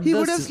wouldn't have got He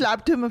would have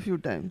slapped him a few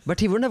times.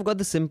 But he wouldn't have got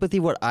the sympathy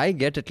what I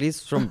get, at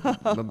least from...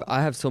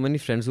 I have so many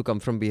friends who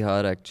come from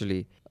Bihar,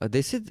 actually.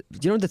 They said,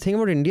 the thing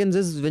about Indians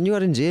is when you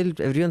are in jail,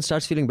 everyone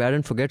starts feeling bad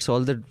and forgets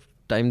all the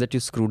time that you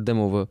screwed them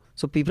over.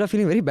 So people are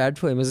feeling very bad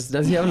for him. Does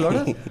he have a lot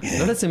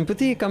of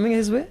sympathy coming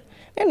his way?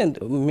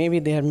 And maybe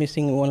they are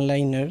missing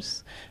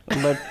one-liners,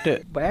 but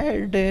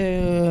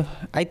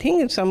I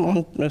think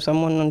someone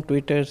on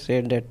Twitter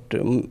said that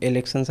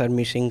elections are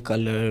missing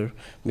color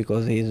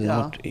because he is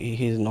not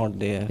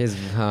there.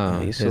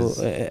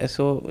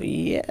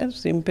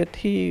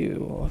 Sympathy.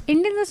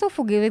 Indians are so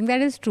forgiving.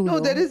 That is true. No,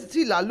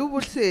 Lalu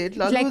would say it.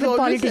 Lalu like has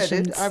always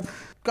said it.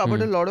 I've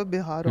covered a lot of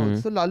Bihar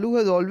also. Lalu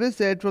has always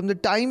said from the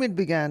time it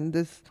began,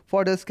 this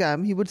fodder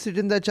scam, he would sit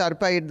in the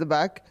charpai at the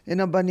back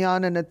in a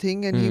banyan and a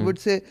thing, and he would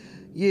say,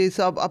 "Ye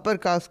sab upper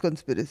caste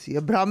conspiracy,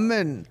 a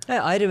Brahmin."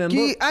 I remember.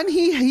 And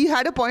he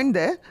had a point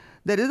there.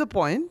 There is a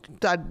point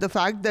that the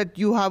fact that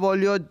you have all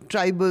your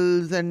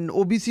tribals and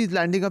OBCs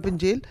landing up in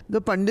jail,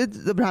 the Pandits,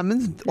 the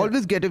Brahmins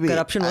always get away.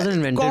 Corruption wasn't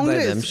invented by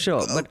them,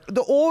 sure. But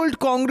the old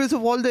Congress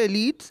of all the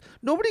elites,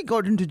 nobody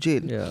got into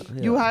jail.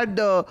 You had,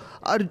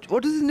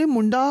 what is his name?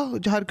 Munda,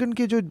 Jharkhand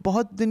ke jo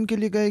bahut din ke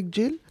liye gaye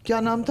jail. क्या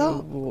नाम था?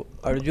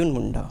 Arjun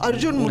Munda.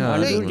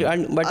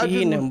 But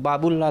he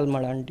Babulal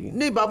Marandi.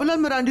 नहीं, बाबूलाल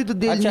मरांडी तो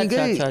jail नहीं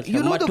गए.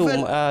 You know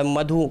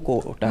Madhu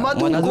Koda.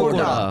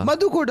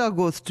 Madhu Koda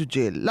goes to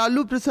jail.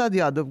 Lalu Prasad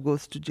Yadav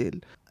goes to jail.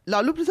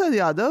 Lalu Prasad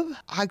Yadav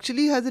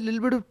actually has a little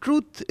bit of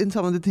truth in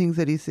some of the things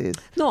that he says.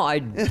 No,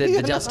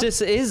 the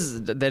justice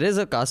is, there is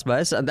a caste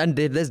bias and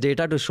there's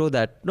data to show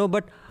that. No,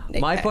 but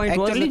my point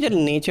was... Actually, the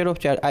nature of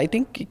charge, I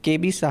think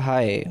KB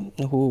Sahai,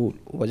 who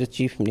was a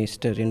chief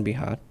minister in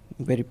Bihar,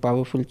 very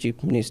powerful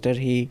chief minister,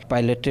 he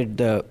piloted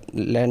the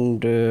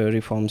land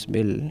reforms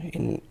bill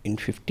in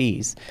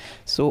 50s.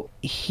 So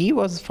he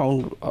was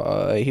found,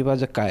 he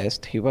was a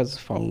caste, he was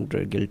found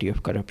guilty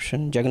of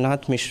corruption.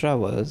 Jagannath Mishra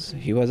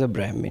he was a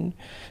Brahmin.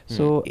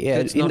 So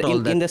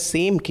in the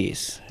same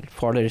case,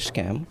 fodder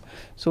scam.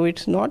 So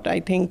it's not, I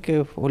think,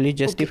 wholly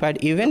justified.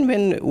 Okay. Even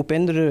when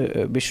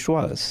Upendra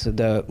Bishwas,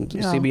 the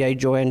CBI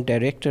joint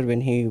director,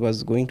 when he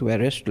was going to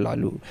arrest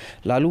Lalu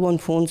on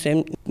phone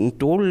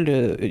told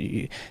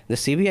the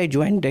CBI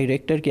joint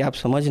director कि आप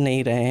समझ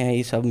नहीं रहे हैं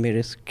ये सब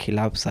मेरे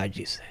खिलाफ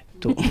साजिश है.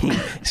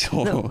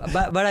 No,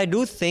 but I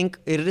do think,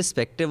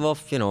 irrespective of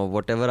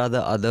whatever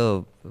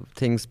other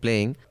things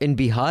playing, in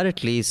Bihar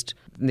at least,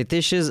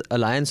 Nitish's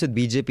alliance with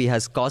BJP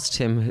has cost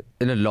him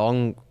in a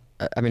long...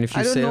 I mean, if you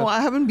I don't know. I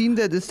haven't been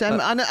there this time.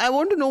 And I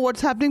want to know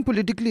what's happening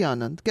politically,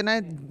 Anand. Can I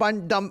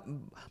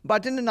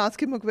button and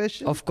ask him a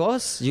question? Of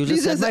course. You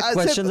just said my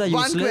questions are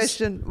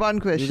useless. One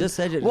question. You just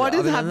said it. What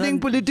is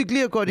happening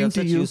politically according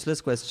to you? Useless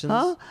questions.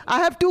 Huh? I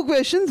have two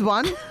questions.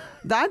 One,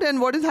 that,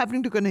 and what is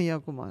happening to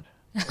Kanhaiya Kumar?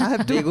 I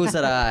have to.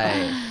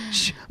 Begusarai.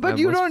 But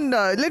you don't.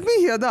 Let me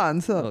hear the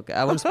answer. Okay,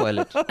 I won't spoil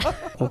it.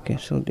 Okay,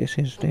 so this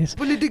is this.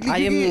 Politically, I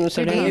am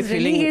suddenly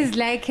feeling.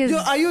 Like his.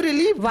 Are you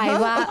relieved?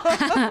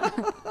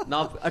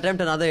 Now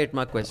attempt another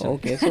 8-mark question.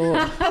 Okay, so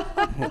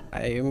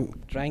I am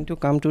trying to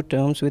come to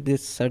terms with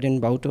this sudden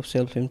bout of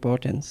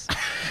self-importance.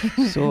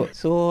 So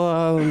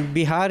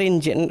Bihar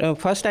in general.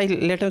 First,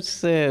 let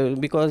us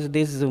because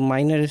these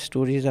minor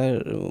stories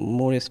are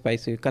more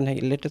spicy.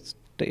 Let us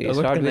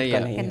start with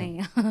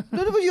Kanhaiya.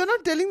 No, but you're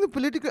not telling the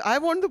political. I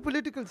want the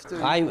political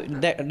story.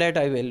 That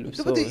I will.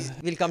 So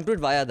we'll come to it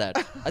via that.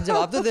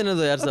 जवाब तो देने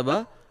दो यार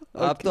सब.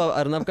 आप तो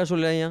अर्नब का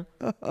सुन रहे हैं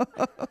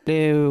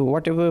यहाँ.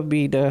 Whatever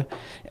be the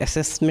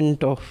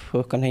assessment of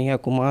Kanhaiya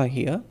Kumar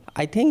here,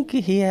 I think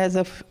he has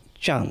a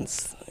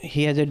chance.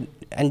 He has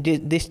and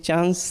this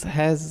chance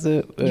has.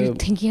 You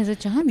think he has a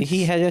chance?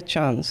 He has a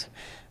chance.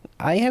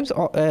 I have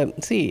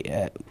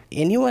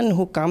anyone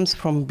who comes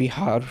from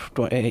Bihar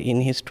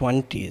in his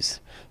 20s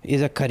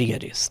is a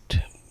careerist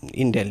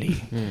in Delhi.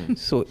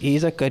 So he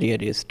is a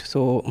careerist.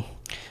 So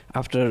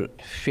after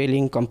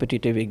failing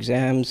competitive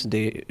exams,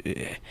 they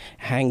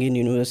hang in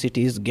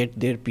universities, get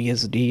their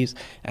PhDs,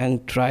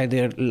 and try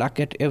their luck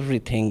at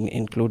everything,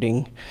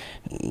 including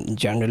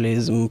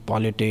journalism,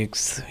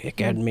 politics,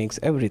 academics,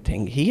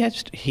 everything. He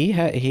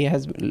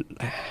has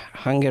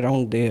hung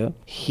around there.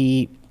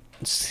 He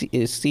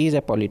sees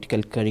a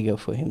political career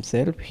for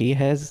himself. He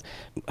has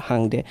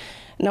hung there.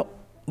 Now,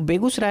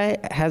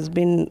 Begusrai has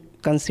been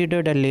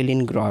considered a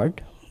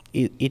Leningrad.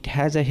 It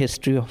has a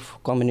history of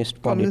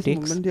communist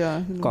politics,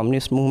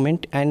 communist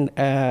movement, and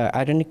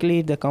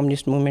ironically, the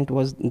communist movement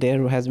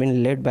has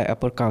been led by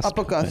upper caste.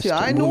 Upper caste, yeah,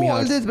 I know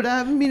all this, but I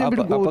haven't been able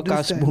to go upper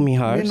caste this time.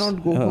 Bhumihars. May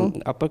not go,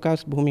 upper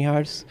caste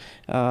Bhumihars.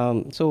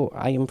 So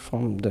I am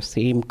from the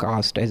same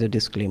caste, as a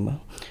disclaimer.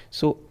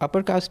 So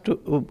upper caste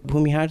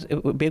Bhumihars.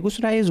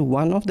 Begusrai is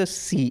one of the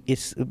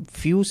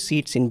few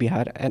seats in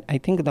Bihar, and I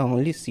think the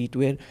only seat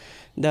where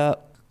the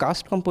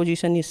caste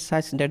composition is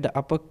such that the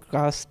upper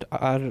caste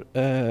are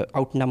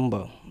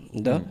outnumber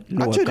the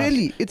lower Achha, caste.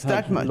 really? It's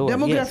that much? Lower,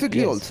 Demographically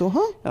yes. also,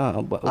 huh?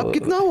 Ab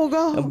kitna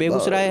hoga?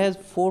 Begusrai has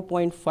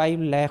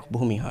 4.5 lakh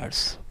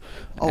Bhumihars.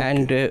 Okay.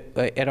 And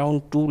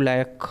around 2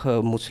 lakh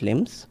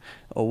Muslims,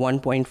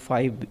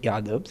 1.5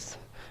 Yadavs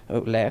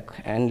lakh,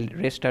 and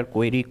rest are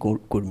Koiri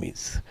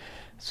Kurmis.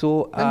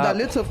 So, and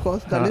Dalits, of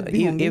course.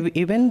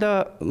 Even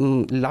the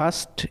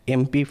last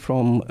MP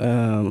from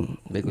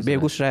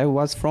Begusrai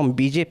was from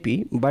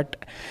BJP,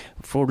 but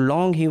for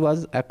long he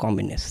was a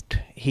communist.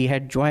 He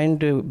had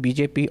joined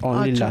BJP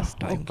only last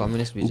time.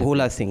 Communist BJP.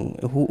 Bhola Singh,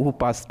 who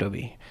passed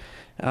away.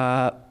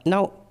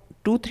 Now,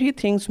 2-3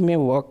 things may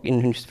work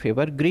in his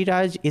favor.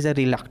 Giriraj is a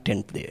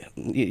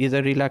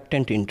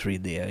reluctant entry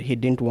there. He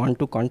didn't want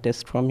to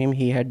contest from him.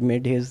 He had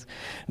made his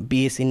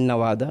base in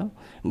Nevada,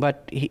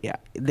 but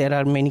there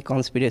are many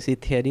conspiracy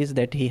theories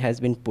that he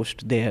has been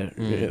pushed there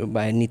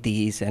by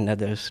Nitish and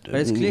others. But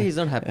it's clear he's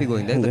not happy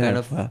going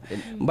there.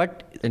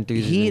 But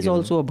he is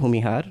also a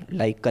Bhumihar,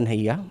 like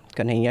Kanhaiya.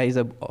 Kanhaiya is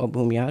a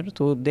Bhumihar,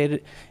 so there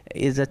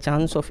is a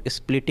chance of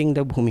splitting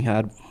the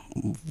Bhumihar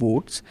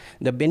votes.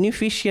 The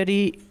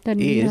beneficiary can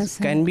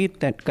be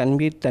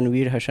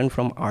Tanveer Hassan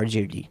from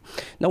RJD.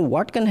 Now,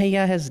 what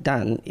Kanhaiya has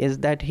done is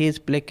that he is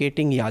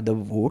placating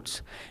Yadav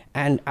votes,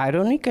 and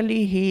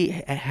ironically, he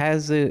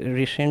has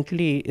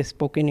recently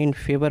spoken in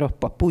favor of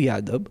Pappu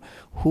Yadav,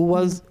 who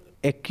was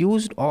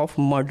accused of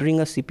murdering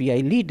a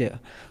CPI leader,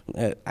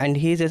 and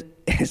he is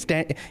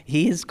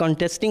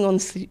contesting on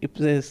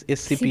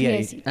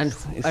CPI. And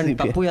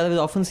Pappu Yadav is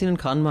often seen in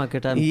Khan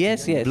Market. I'm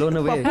yes. blown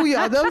away. Pappu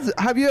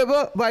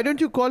Yadav, why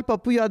don't you call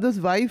Pappu Yadav's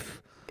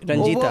wife?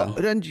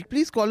 Ranjita.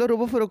 Please call her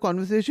over for a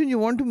conversation. You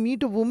want to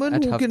meet a woman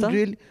At who Hafta? can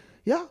really...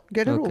 Yeah,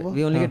 get her over.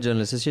 We only get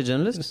journalists. Is she a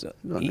journalist?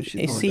 No,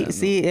 she's She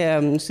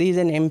is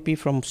an MP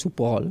from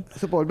Supal.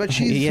 But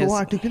she's so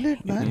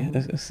articulate, man.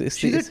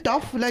 She's a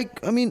tough,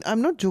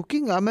 I'm not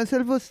joking. I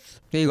myself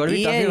was... Yeah, you got to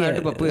be tough. You had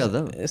to Pappu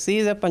Yadav. She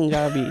is a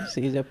Punjabi.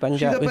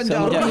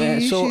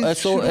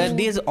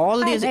 So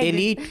all these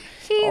elite...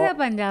 She is a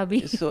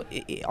Punjabi. So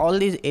all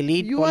these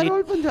elite... You are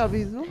all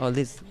Punjabis, no? All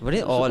these... What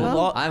is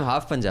all? I'm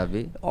half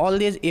Punjabi. All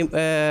these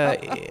I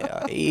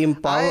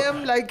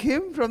am like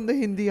him from the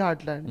Hindi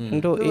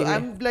heartland. So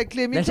I'm like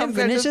claiming Let some him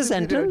kind of finish his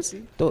sentence.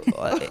 superiority. So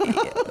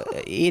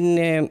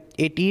in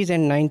 80s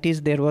and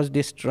 90s, there was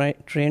this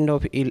trend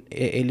of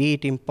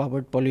elite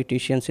empowered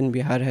politicians in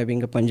Bihar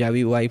having a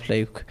Punjabi wife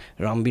like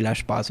Ram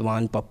Vilas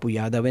Paswan, Pappu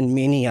Yadav, and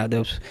many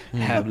Yadavs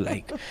have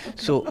like.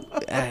 So,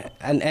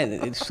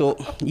 and so,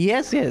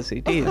 yes,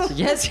 it is.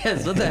 Yes.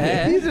 What the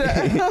heck?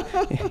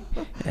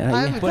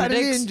 I'm thoroughly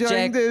Politics, enjoying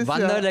check. this.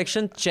 Won the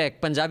election,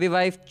 check. Punjabi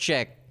wife,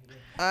 check.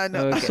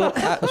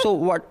 So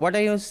what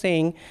are you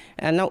saying?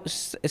 And now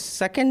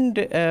second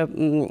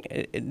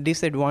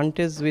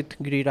disadvantage with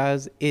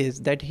Giriraj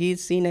is that he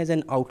is seen as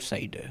an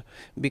outsider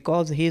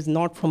because he is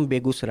not from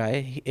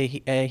Begusrai.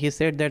 He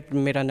said that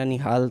mera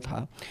Nanihal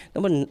tha.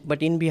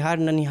 But in Bihar,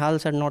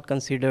 Nanihals are not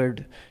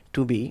considered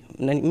to be.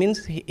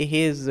 Means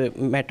his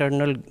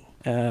maternal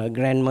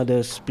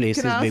grandmother's place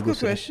is Begusrai. Can I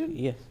ask a question?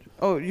 Yes.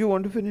 Oh, you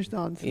want to finish the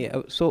answer?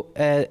 Yeah. So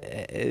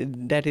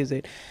that is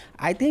it.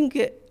 I think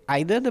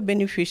either the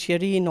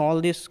beneficiary in all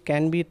this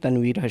can be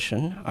Tanveer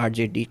Hassan,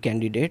 RJD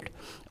candidate,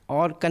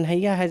 or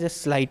Kanhaiya has a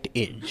slight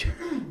edge.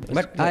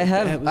 But I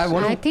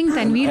think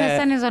Tanveer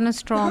Hassan is on a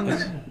strong...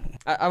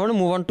 I want to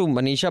move on to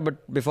Manisha,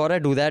 but before I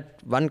do that,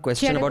 one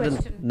question about the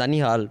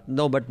Nanihal.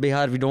 No, but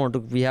Bihar, we don't want to.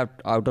 We have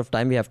out of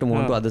time. We have to move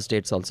on to other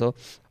states also.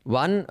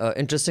 One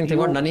interesting thing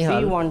about Nanihal.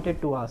 He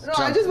wanted to ask. No,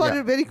 I just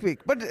wanted very quick,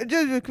 but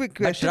just a quick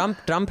question.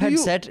 But Trump had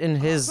said in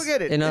his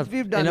in a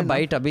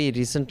bite abhi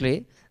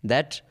recently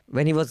that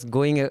when he was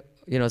going,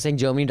 saying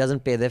Germany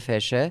doesn't pay their fair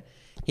share,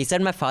 he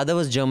said my father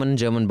was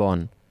German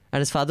born,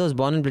 and his father was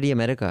born in bloody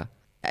America.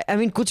 I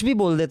mean, कुछ भी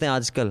बोल देते हैं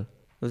आजकल.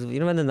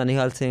 When the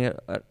Nanihal thing,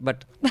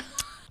 but.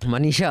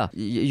 Manisha,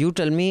 you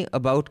tell me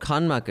about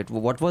Khan Market.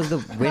 What was the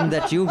win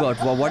that you got?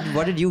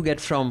 What did you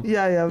get from the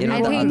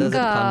others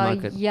at Khan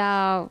Market?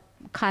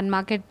 Khan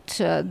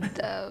Market,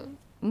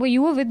 Well,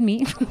 you were with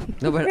me.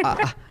 No, but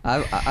I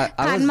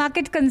Khan was...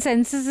 market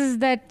consensus is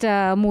that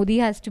Modi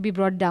has to be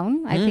brought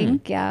down. I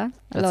think, yeah.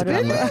 That's a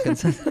Khan market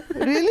consensus.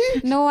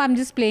 Really? No, I'm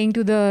just playing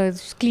to the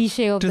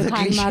cliche of the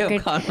Khan cliche of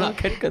market. Khan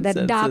market consensus.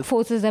 That dark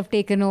forces have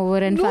taken over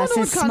and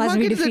fascists Khan must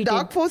be market is the defeated.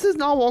 dark forces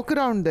now walk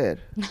around there.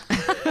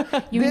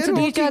 You mean They're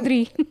Sudhir working-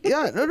 Chaudhary?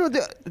 Yeah, no,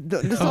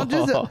 it's not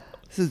just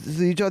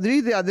Sudhir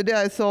Chaudhary. The other day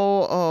I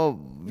saw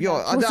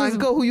your other Forces-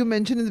 anchor who you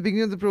mentioned in the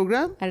beginning of the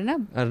program.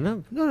 Arnab?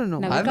 Arnab? No.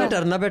 No. I've met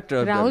Arnab at...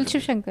 Rahul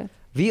Shivshankar.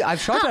 I've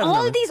shot Arnab.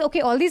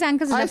 All these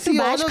anchors I love to see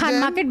all bash of Khan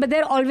them. market, but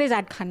they're always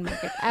at Khan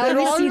market. I They're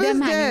always see always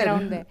them hanging there.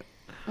 around there.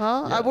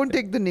 I won't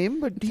take the name,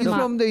 but he's Ma-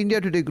 from the India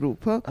Today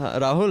group.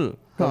 Rahul.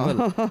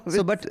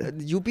 So, but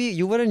UP,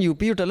 you were in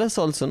UP. You tell us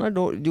also,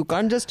 no? You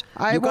can't just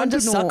I want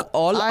to suck know.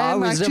 all I our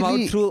am wisdom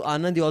actually- out through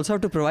Anand. You also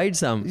have to provide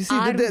some. You see,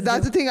 Our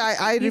that's the thing.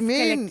 I He's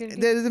remain.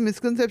 collectively- There is a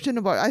misconception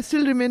about. I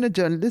still remain a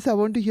journalist. I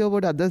want to hear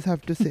what others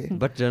have to say.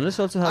 But journalists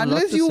also have a lot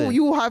Unless to say.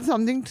 you have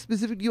something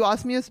specific, you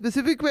ask me a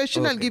specific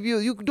question. I'll Okay. give you.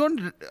 You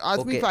don't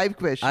ask me 5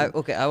 questions.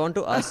 I want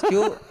to ask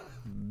you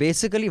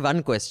basically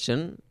one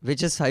question,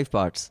 which is 5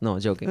 parts. No,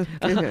 joking.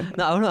 Okay.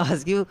 No, I want to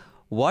ask you,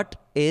 what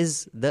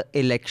is the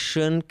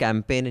election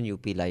campaign in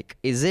UP like?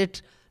 Is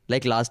it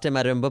like last time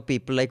I remember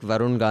people like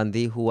Varun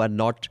Gandhi who are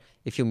not,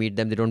 if you meet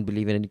them, they don't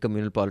believe in any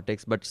communal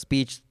politics, but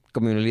speech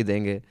communally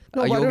denge.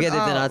 No, Yogi Varun,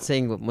 Adityanath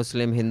saying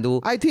Muslim,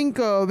 Hindu. I think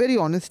very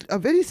honest, a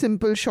very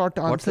simple short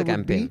answer What's the would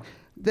campaign? be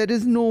there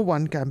is no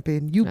one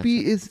campaign. UP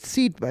is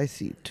seat by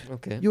seat.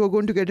 Okay. You are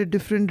going to get a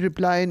different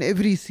reply in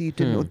every seat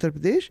in Uttar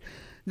Pradesh.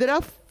 There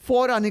are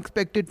 4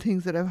 unexpected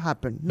things that have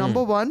happened.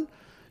 Number 1,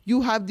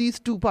 you have these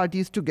 2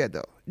 parties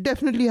together.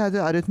 Definitely has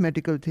an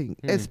arithmetical thing,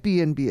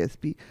 SP and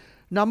BSP.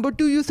 Number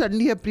 2, you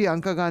suddenly have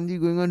Priyanka Gandhi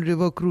going on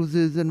river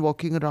cruises and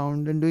walking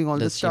around and doing all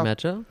Does this she stuff.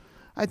 matter?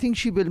 I think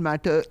she will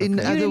matter in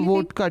Okay. as You a really vote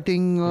think?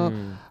 cutting.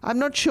 I'm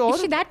not sure.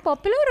 Is she that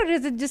popular, or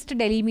is it just a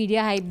Delhi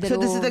media hype? That, So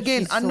this is oh,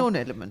 again she's so- unknown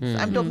elements.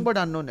 I'm talking about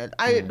unknown elements.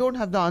 I don't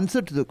have the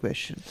answer to the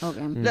question.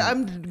 Okay.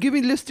 I'm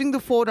listing the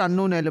 4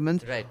 unknown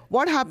elements. Right.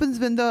 What happens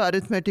when the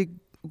arithmetic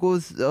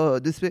goes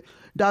this way?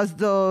 Does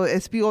the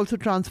SP also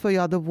transfer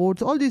Yadav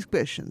votes? All these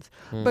questions.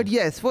 But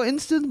yes, for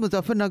instance,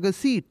 Muzaffarnagar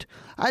seat.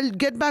 I'll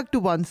get back to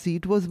one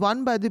seat. Was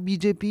won by the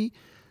BJP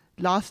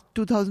last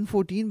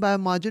 2014 by a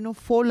margin of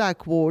 4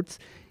 lakh votes,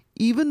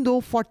 even though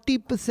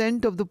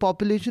 40% of the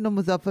population of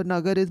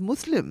Muzaffarnagar is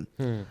Muslim.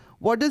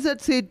 What does that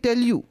tell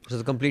you? So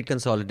the complete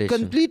consolidation.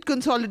 Complete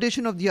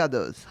consolidation of the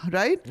others,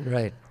 right?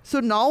 Right. So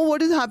now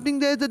what is happening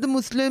there is that the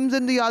Muslims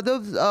and the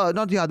Yadavs,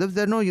 not Yadavs,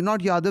 you're not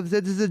Yadavs,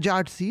 this is a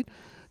Jat seat.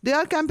 They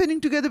are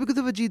campaigning together because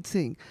of Ajit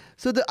Singh.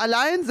 So the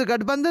alliance, the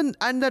Gadbandhan,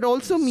 and that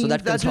also means So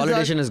that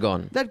consolidation is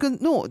gone.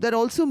 That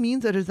also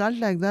means a result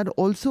like that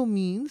also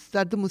means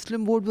that the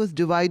Muslim vote was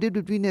divided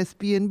between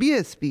SP and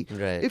BSP.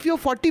 Right. If you're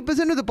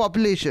 40% of the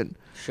population,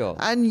 Sure.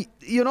 and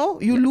you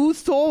lose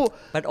so.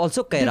 But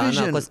also Kairana,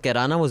 division. because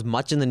Kairana was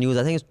much in the news.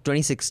 I think it's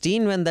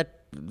 2016 when that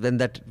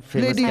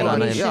famous Lady Kairana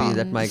Rani, MP,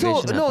 that migration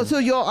happened. So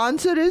your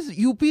answer is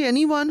UP.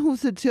 Anyone who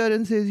sits here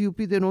and says UP,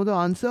 they know the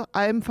answer.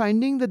 I am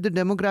finding that the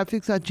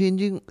demographics are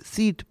changing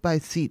seat by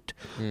seat.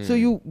 So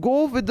you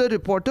go with the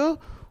reporter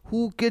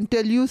who can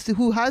tell you,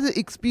 who has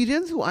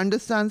experience, who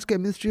understands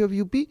chemistry of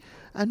UP,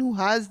 and who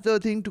has the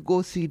thing to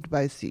go seat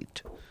by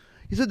seat.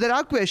 So there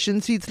are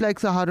questions, seats like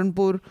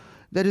Saharanpur,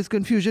 there is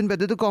confusion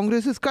whether the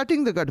Congress is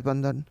cutting the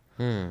Gadbandhan.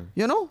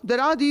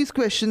 There are these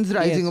questions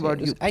rising about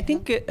yes. UP. I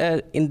think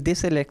in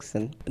this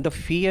election, the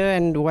fear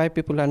and why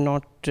people are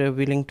not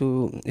willing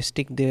to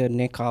stick their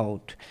neck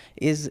out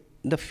is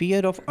the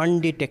fear of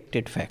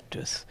undetected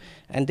factors.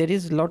 And there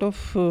is a lot of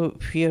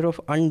fear of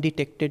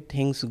undetected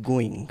things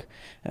going,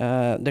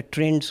 the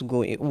trends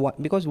going.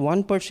 Because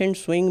 1%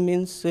 swing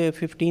means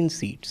 15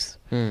 seats.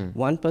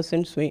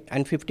 1% swing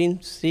and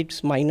 15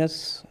 seats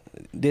minus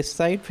this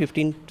side,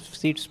 15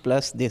 seats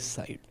plus this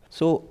side.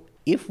 So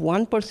if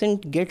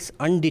 1% gets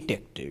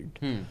undetected,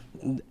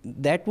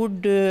 that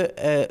would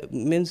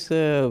means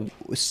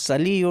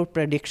sully your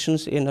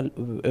predictions in a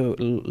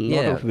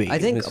lot of ways. I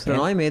think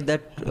Pranoy made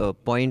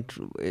that point.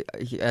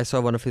 I saw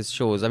one of his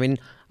shows. I mean,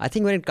 I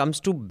think when it comes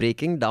to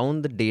breaking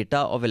down the data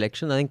of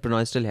elections, I think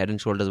Pranoy is still head and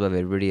shoulders above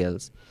everybody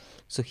else.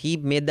 So he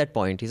made that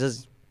point. He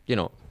says, this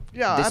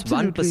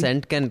absolutely.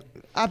 1% can...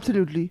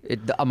 Absolutely.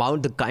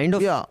 The kind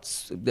of Yeah.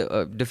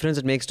 difference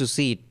it makes to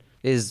seat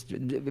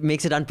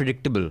makes it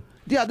unpredictable.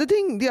 The other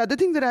thing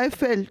that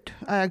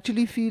I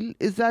actually feel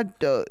is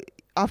that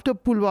after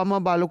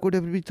Pulwama, Balakot,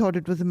 everybody thought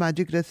it was a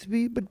magic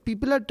recipe, but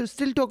people are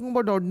still talking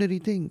about ordinary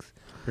things.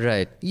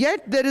 Right.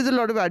 Yet there is a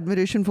lot of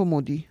admiration for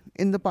Modi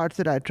in the parts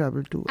that I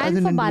travel to. as And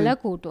an for individual.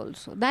 Balakot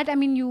also. That,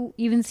 you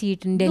even see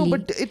it in Delhi. No,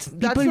 but that's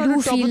people not do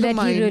a top feel of the that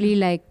mind. he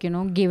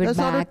really gave it That's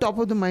back. not a top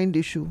of the mind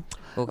issue.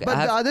 Okay,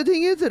 But the other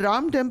thing is, the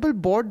Ram Temple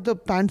bought the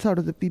pants out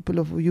of the people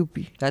of UP.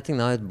 I think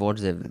now it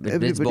boards it's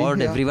Everybody, bored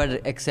yeah. everyone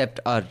except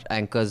our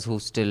anchors who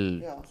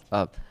still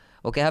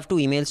okay, I have 2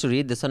 emails to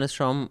read. This one is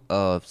from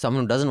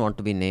someone who doesn't want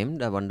to be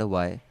named. I wonder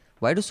why.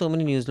 Why do so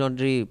many News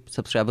Laundry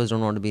subscribers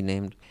don't want to be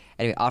named?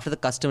 Anyway, after the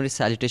customary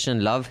salutation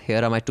and love,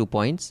 here are my 2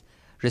 points.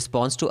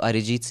 response to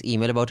Arijit's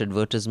email about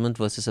advertisement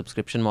versus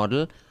subscription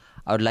model,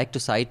 I would like to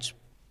cite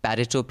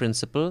Pareto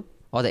principle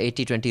or the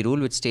 80-20 rule,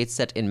 which states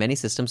that in many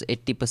systems,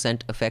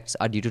 80% effects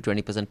are due to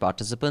 20%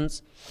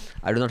 participants.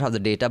 I do not have the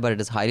data, but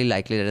it is highly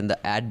likely that in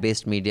the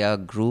ad-based media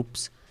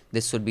groups,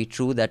 this would be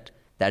true, that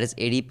is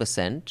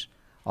 80%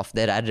 of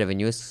their ad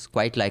revenue is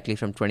quite likely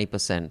from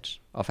 20%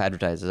 of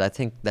advertisers. I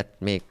think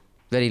that may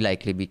very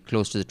likely be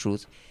close to the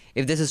truth.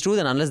 If this is true,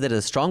 then unless there is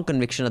a strong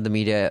conviction of the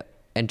media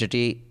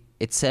entity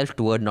itself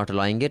toward not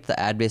allowing it, the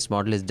ad-based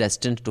model is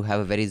destined to have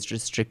a very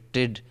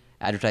restricted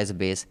advertiser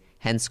base,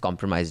 hence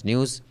compromised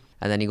news.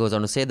 And then he goes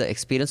on to say, the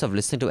experience of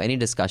listening to any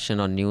discussion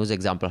on news,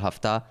 example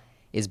Hafta,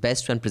 is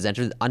best when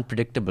presented with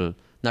unpredictable,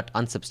 not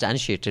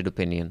unsubstantiated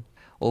opinion.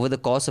 Over the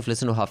course of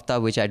Listen to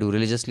Hafta, which I do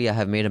religiously, I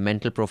have made a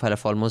mental profile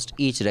of almost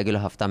each regular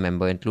Hafta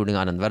member, including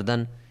Anand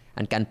Vardhan,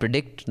 and can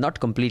predict,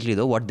 not completely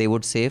though, what they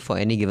would say for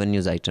any given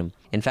news item.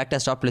 In fact, I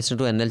stopped listening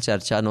to NL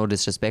Charcha, no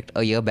disrespect,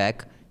 a year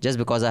back, just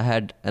because I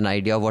had an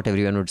idea of what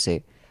everyone would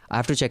say. I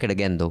have to check it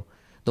again though.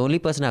 The only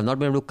person I have not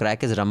been able to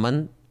crack is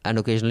Raman and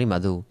occasionally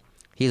Madhu.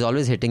 He is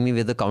always hitting me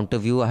with a counter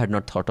view I had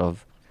not thought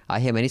of. I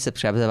hear many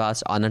subscribers have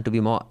asked Anand to be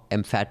more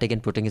emphatic in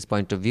putting his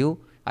point of view.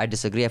 I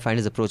disagree. I find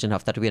his approach in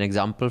Hafta to be an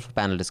example for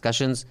panel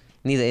discussions.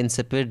 Neither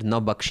insipid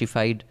nor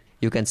bakshified.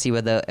 You can see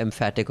whether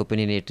emphatic,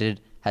 opinionated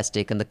has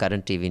taken the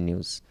current TV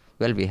news.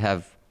 Well, we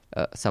have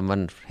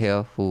someone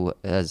here who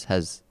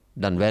has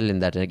done well in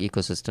that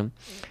ecosystem.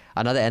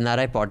 Another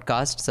NRI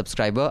podcast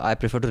subscriber, I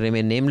prefer to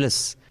remain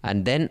nameless.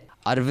 And then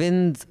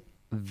Arvind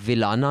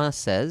Villana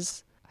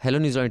says, hello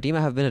Newslaundry team,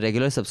 I have been a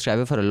regular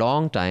subscriber for a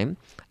long time.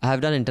 I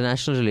have done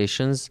international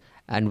relations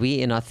and we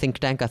in our think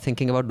tank are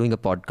thinking about doing a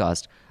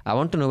podcast. I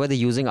want to know whether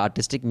using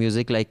artistic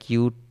music like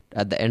you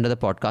at the end of the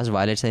podcast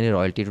violates any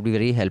royalty. It would be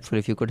very helpful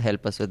if you could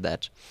help us with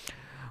that.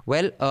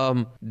 Well,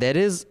 there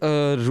is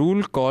a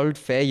rule called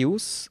fair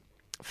use.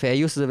 Fair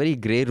use is a very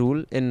grey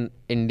rule in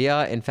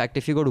India. In fact,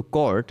 if you go to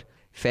court,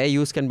 fair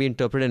use can be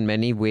interpreted in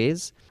many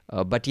ways.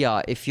 But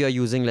yeah, if you're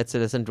using, let's say,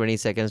 less than 20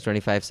 seconds,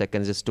 25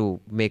 seconds just to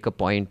make a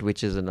point,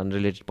 which is an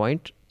unrelated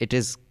point,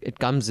 it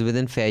comes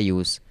within fair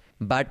use.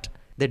 But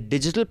the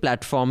digital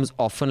platforms,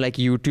 often like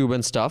YouTube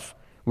and stuff,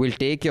 will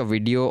take your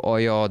video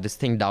or this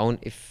thing down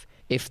if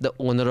the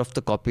owner of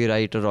the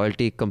copyright or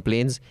royalty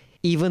complains,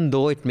 even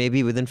though it may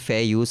be within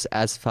fair use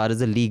as far as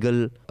the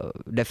legal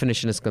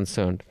definition is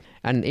concerned.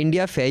 And in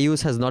India, fair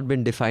use has not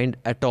been defined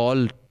at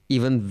all,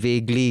 even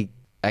vaguely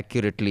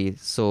accurately.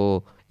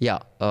 So yeah,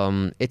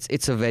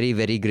 it's a very,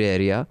 very grey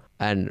area.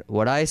 And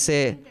what I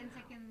say,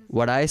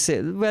 well,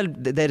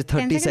 there are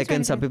 30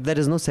 seconds. Some people, there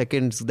is no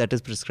seconds that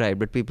is prescribed,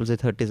 but people say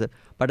 30 seconds.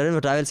 But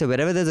what I will say,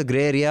 wherever there's a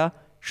grey area,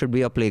 should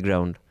be a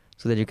playground.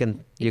 So that you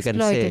can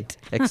say,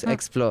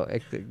 explore,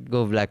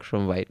 go black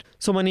from white.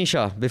 So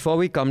Manisha, before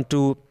we come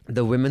to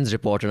the women's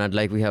report, and I'd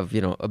like we have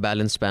a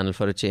balanced panel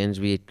for a change.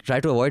 We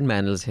try to avoid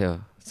manals here,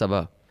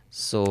 Sabha.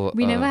 So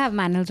we never have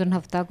manals on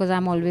Hafta because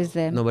I'm always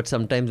there. No, but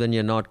sometimes when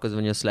you're not, because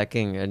when you're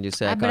slacking and you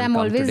say I but can't I'm come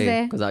always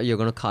today because you're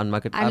going to Khan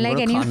Market. I'm like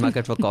going to Khan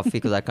Market for coffee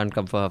because I can't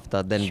come for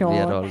Hafta. Then sure. We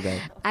are all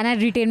guys. And I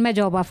retain my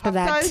job after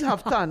that. Hafta is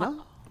Hafta,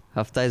 no?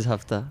 Hafta is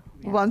Hafta.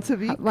 Yeah. Once a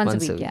week?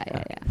 Once a week,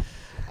 yeah.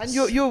 And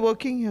you're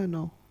working here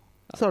now?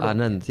 Sort of.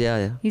 Anand,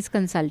 yeah. He's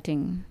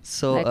consulting,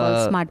 so, like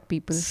all smart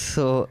people.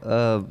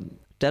 So,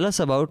 tell us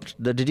about,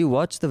 did you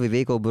watch the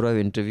Vivek Oberoi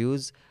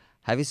interviews?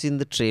 Have you seen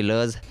the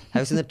trailers?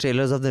 Have you seen the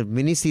trailers of the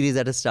mini-series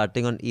that is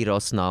starting on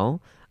Eros Now?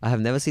 I have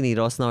never seen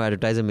Eros Now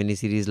advertise a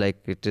mini-series like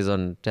it is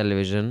on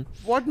television.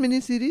 What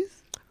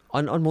mini-series?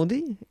 On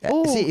Modi?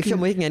 Oh, See, okay. if you're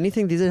making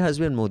anything, these days has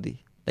been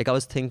Modi. Like I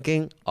was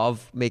thinking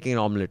of making an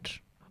omelette,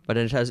 but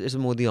then it's a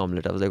Modi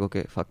omelette. I was like,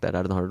 okay, fuck that.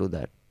 I don't know how to do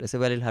that. I said,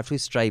 well, it'll have to be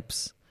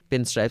stripes.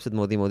 Pinstripes with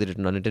Modi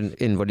written on it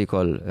in what do you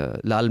call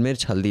Lal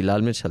Mirch Haldi,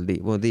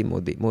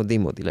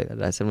 Modi, like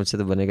that. I said, mujhse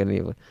to banega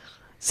nahi.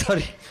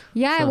 Sorry.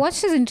 Yeah, I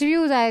watched his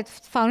interviews. I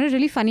found it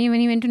really funny when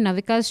he went to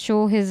Navika's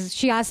show.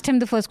 She asked him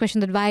the first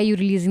question that why are you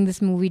releasing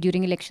this movie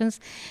during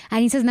elections?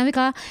 And he says,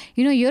 Navika,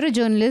 you're a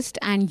journalist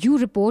and you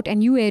report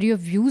and you air your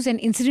views and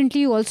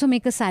incidentally you also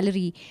make a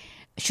salary.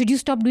 Should you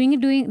stop doing it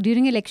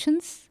during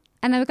elections?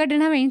 And Navika didn't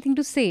have anything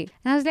to say.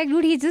 And I was like,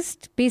 dude, he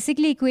just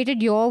basically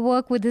equated your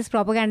work with this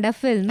propaganda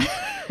film.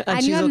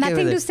 and you have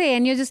nothing to say.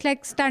 And you're just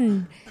like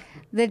stunned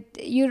that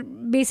you're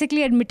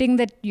basically admitting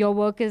that your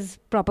work is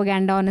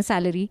propaganda on a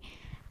salary.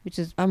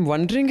 I'm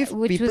wondering if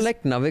people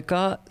like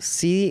Navika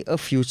see a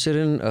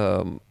future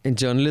in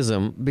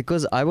journalism,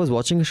 because I was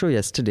watching a show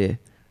yesterday.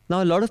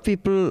 Now, a lot of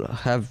people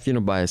have,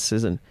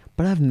 biases,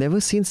 but I've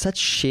never seen such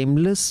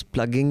shameless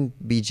plugging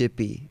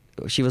BJP.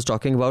 She was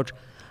talking about,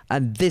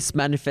 and this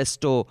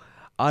manifesto,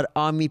 our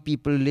army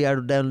people lay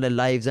down their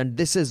lives, and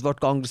this is what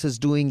Congress is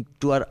doing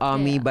to our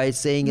army by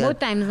saying, both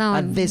times now.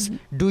 And this,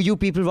 do you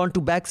people want to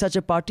back such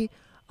a party?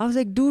 I was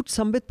like, dude,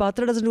 Sambit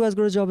Patra doesn't do as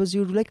good a job as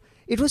you do. Like,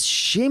 it was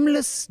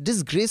shameless,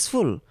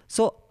 disgraceful.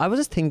 So I was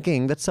just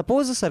thinking that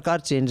suppose the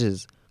Sarkar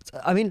changes.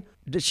 I mean,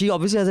 she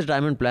obviously has a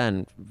retirement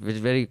plan, which is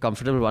a very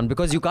comfortable one,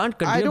 because you can't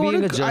continue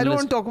being a journalist. I don't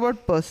want to talk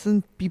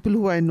about people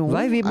who I know.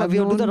 Why? We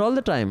do that all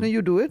the time. No,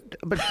 you do it.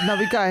 But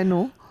Navika, I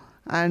know.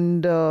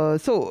 And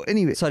so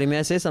anyway. Sorry, may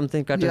I say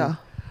something, Karan? Yeah.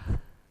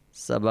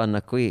 सबा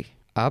नकवी,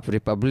 आप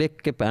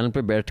Republic के panel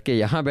पे बैठ के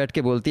यहाँ बैठ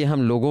के बोलती है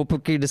हम लोगों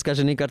की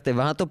डिस्कशन नहीं करते,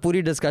 वहाँ तो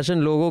पूरी डिस्कशन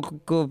लोगों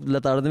को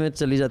लताड़ने में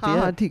चली जाती है.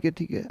 हाँ ठीक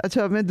है.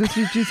 अच्छा मैं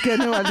दूसरी चीज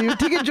कहने वाली हूँ.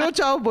 ठीक है, जो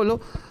चाहो बोलो.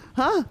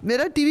 हाँ,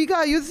 मेरा टीवी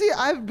का, you see,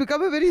 I've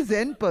become a very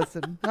zen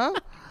person. हाँ,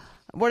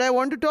 what I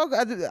want to talk,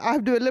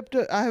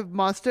 I have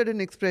mastered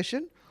an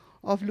expression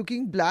of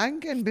looking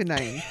blank and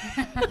benign.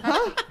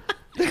 Huh?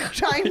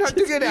 Trying not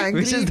to get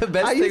angry. Which is the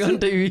best thing on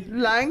TV.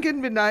 Blank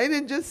and benign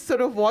and just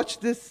sort of watch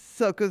this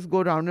circus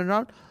go round and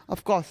round.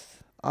 Of course,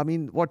 I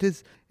mean, what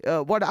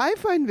I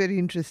find very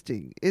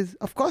interesting is,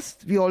 of course,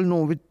 we all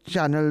know which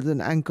channels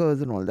and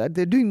anchors and all that.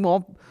 They're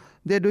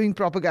doing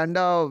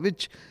propaganda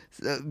which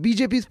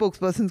BJP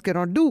spokespersons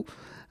cannot do.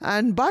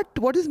 But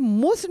what is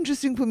most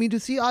interesting for me to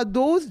see are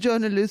those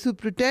journalists who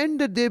pretend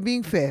that they're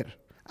being fair.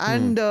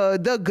 And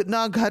the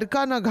na ghar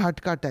ka na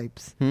ghat ka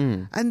types.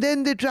 And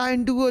then they try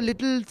and do a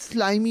little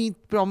slimy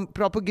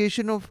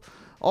propagation of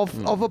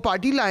a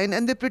party line,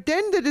 and they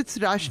pretend that it's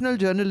rational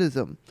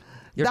journalism.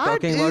 You're that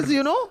talking is,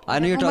 about, I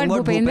know you're talking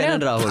about Bhupen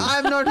and Rahul.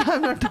 I'm not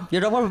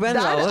You're talking about Bhupen and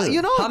Rahul.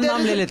 You know, हम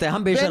नाम ले लेते हैं,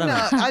 हम बेशरम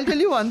हैं. I'll tell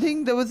you one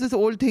thing. There was this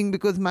old thing,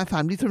 because my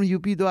family's from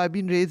UP, though I've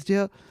been raised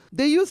here.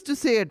 They used to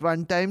say at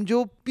one time,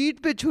 जो पीठ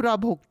पे छुरा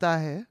भोगता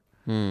है,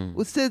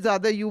 उससे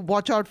ज़्यादा you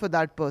watch out for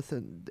that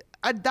person.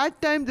 At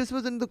that time, this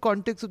was in the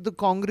context of the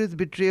Congress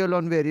betrayal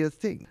on various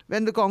things,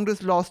 when the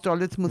Congress lost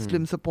all its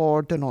Muslim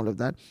support and all of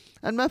that.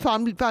 And my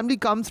family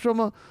comes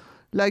from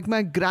like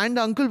my grand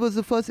uncle was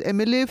the first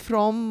MLA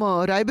from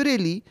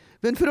Raebareli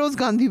when Feroz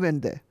Gandhi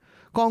went there.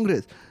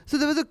 Congress. So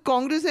there was a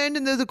Congress end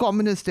and there's a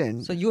communist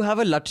end. So you have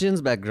a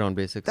Lutyens background,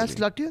 basically. That's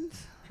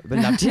Lutyens? But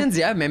Lutyens,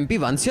 yeah, MP.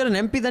 Once you're an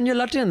MP, then you're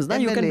Lutyens.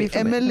 Then you can be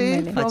from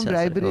MLA from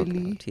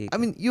Raebareli. Okay. I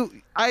mean,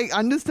 I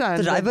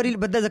understand. The Raebareli,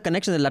 but there's a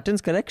connection, the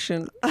Lutyens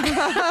connection.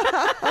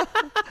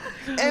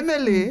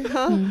 MLA.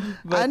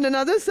 And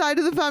another side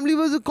of the family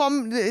was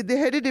they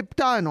headed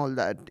IPTA and all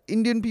that.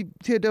 Indian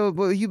theatre,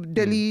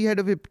 Delhi head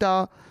of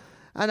IPTA.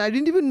 And I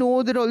didn't even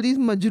know that all these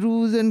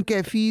Majroos and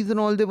Kefis and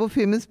all, they were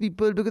famous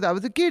people because I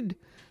was a kid.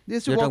 They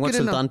used to You're walk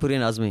talking about Sultanpuri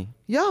and Azmi?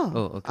 Yeah.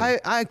 Oh, okay.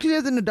 I actually,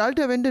 as an adult,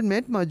 I went and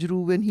met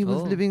Majroo when he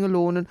was living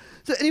alone. And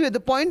so anyway,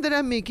 the point that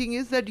I'm making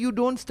is that you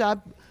don't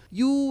stab.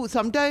 You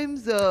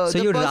sometimes... so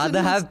you'd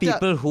rather have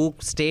people who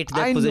state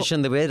their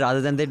position the way rather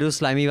than they do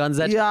slimy ones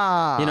that,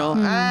 you know...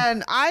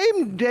 And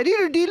I'm ready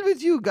to deal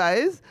with you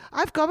guys.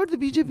 I've covered the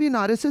BJP and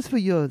RSS for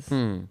years.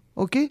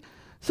 Okay?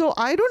 So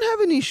I don't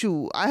have an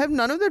issue. I have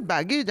none of that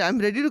baggage. I'm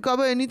ready to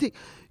cover anything.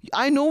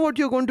 I know what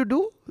you're going to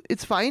do.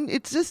 It's fine.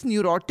 It's just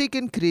neurotic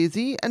and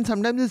crazy, and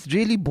sometimes it's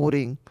really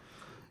boring.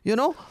 You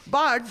know,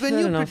 but when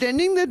you're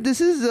pretending that this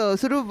is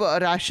sort of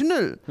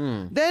rational,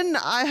 then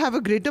I have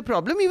a greater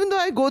problem, even though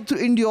I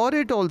endure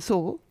it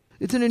also.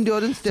 It's an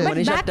endurance test. But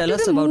Manisha, back tell to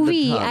us the about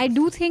movie, I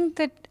do think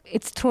that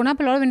it's thrown up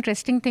a lot of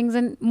interesting things,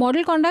 and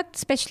model conduct,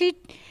 especially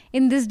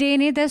in this day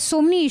and age, there's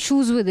so many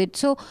issues with it.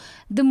 So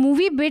the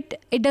movie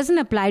bit, it doesn't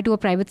apply to a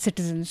private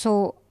citizen.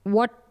 So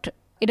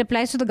it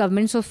applies to the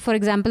government. So, for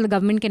example, the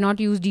government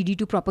cannot use DD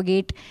to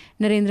propagate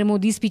Narendra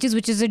Modi's speeches,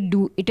 which is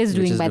it is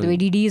doing, by the way.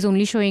 DD is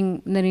only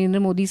showing Narendra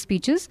Modi's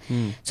speeches.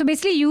 So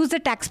basically use the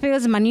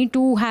taxpayers' money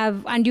to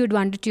have undue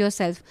advantage to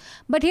yourself.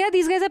 But here,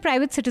 these guys are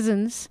private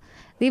citizens.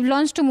 They've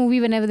launched a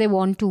movie whenever they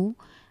want to.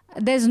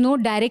 There's no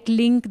direct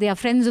link. They are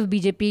friends of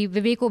BJP.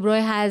 Vivek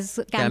Oberoi has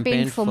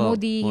campaigned for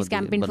Modi. He's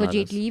campaigned for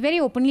Jaitley. He very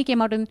openly came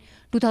out in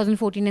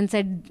 2014 and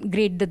said,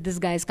 great that this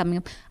guy is coming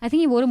up. I think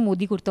he wore a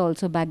Modi kurta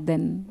also back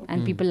then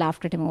and people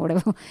laughed at him or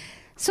whatever.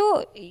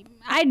 So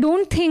I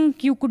don't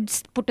think you could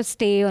put a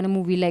stay on a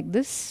movie like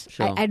this.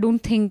 Sure. I don't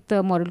think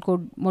the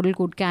model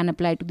code can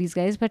apply to these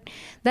guys. But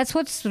that's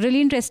what's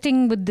really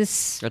interesting with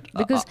this.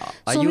 Because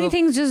so many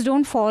things just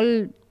don't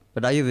fall.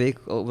 But are you Vivek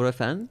Oberoi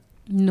fan?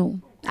 No.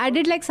 I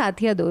did like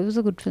Satya though. It was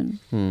a good film.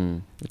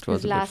 It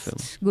was His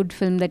last good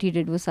film that he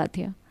did was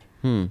Satya.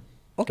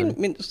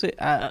 Okay,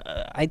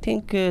 I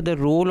think the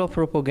role of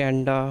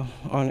propaganda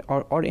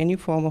or any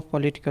form of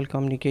political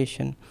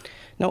communication,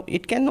 now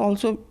it can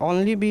also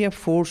only be a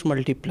force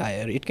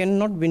multiplier. It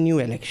cannot win you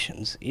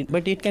elections,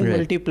 but it can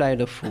multiply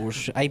the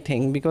force, I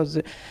think, because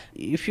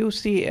if you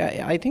see,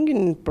 I think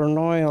in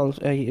Prannoy,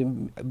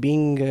 also,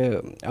 being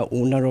an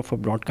owner of a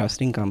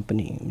broadcasting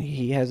company,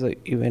 he has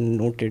even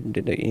noted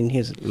that in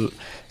his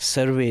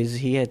surveys,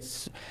 he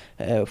has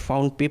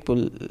found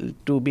people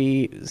to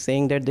be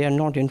saying that they are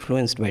not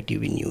influenced by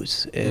TV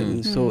news.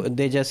 So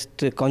they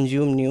just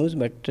consume news,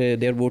 but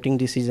their voting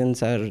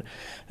decisions are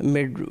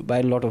made by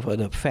a lot of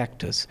other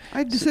factors.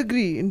 I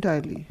disagree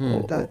entirely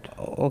with that.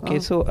 Okay,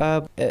 so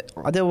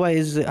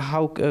otherwise,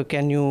 how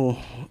can you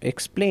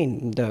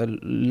explain the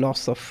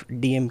loss of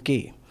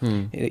DMK?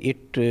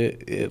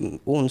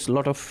 It owns a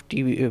lot of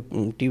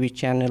TV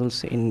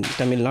channels in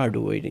Tamil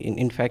Nadu.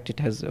 In fact, it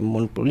has a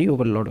monopoly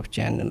over a lot of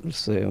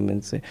channels.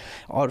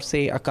 Or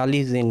say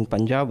Akalis in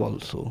Punjab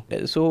also.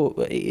 So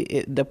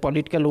the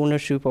political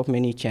ownership of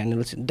many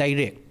channels,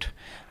 direct.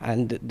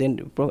 And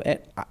then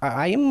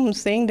I am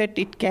saying that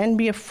it can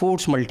be a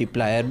force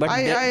multiplier. But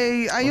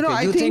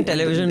you think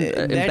television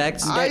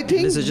impacts I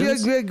think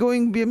decisions?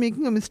 we are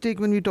making a mistake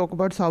when we talk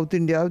about South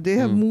India. They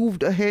have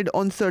moved ahead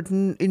on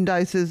certain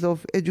indices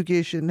of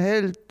education,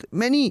 health.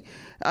 Many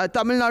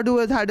Tamil Nadu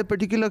has had a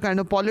particular kind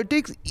of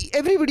politics.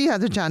 Everybody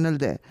has a channel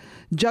there.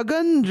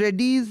 Jagan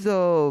Reddy's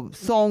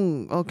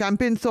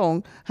campaign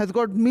song has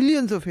got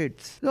millions of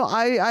hits. No,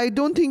 I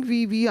don't think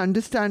we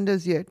understand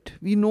as yet.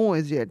 We know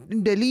as yet.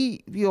 In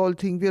Delhi, we all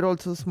think we are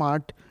also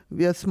smart.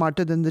 We are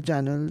smarter than the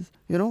channels.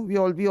 We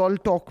all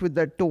talk with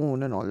that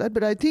tone and all that.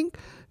 But I think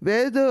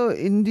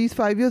in these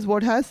 5 years,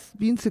 what has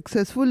been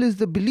successful is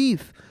the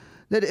belief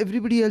that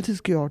everybody else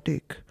is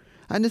chaotic.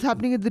 And it's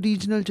happening at the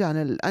regional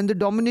channel and the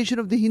domination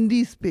of the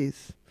Hindi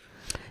space.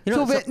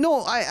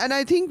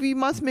 I think we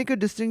must make a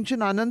distinction.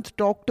 Anand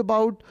talked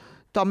about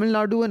Tamil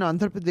Nadu and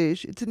Andhra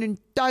Pradesh. It's an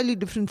entirely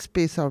different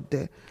space out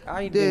there.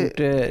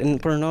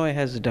 Pranoy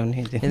has done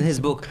it in his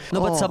book. No,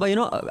 but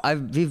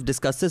Sabha, we've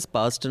discussed this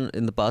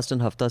in the past in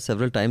Hafta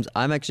several times.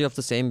 I'm actually of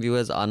the same view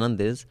as Anand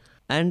is,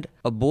 and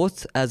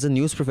both as a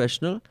news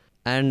professional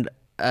and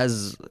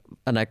as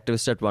an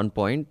activist at one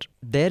point,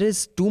 there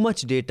is too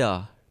much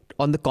data,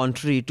 on the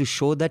contrary, to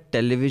show that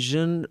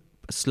television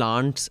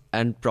slants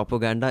and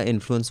propaganda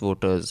influence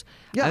voters.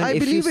 Yeah, and I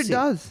believe it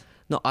does.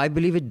 No, I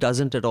believe it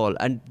doesn't at all.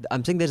 And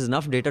I'm saying there's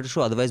enough data to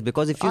show otherwise,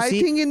 because if you I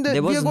think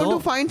we are going to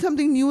find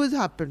something new has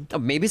happened.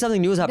 Maybe something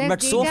new has happened,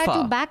 but so far... There's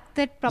data to back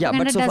that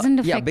propaganda doesn't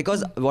affect... Yeah,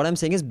 because what I'm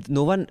saying is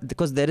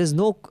because there is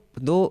no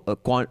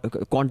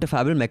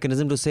quantifiable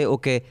mechanism to say,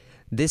 okay,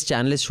 this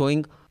channel is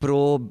showing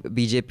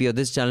pro-BJP or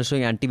this channel is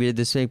showing anti-BJP,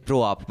 this is showing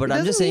pro-AAP. But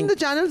I'm just saying... It doesn't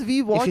mean the channels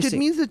we watch, it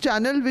means the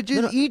channel which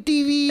is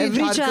ETV,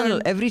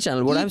 Every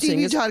channel. What I'm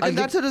saying is...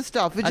 that sort of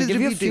stuff, which I'll is give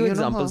you a few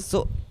examples.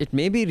 So it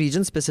may be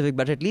region-specific,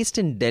 but at least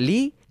in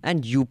Delhi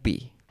and UP,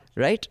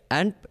 right?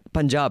 And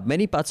Punjab,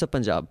 many parts of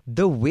Punjab,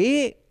 the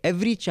way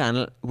every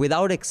channel,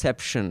 without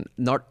exception,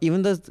 not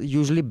even the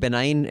usually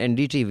benign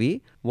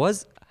NDTV,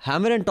 was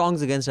hammer and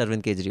tongs against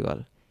Arvind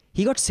Kejriwal.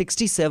 He got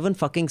 67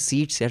 fucking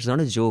seats. That's not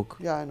a joke.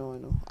 Yeah, I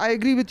know. I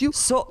agree with you.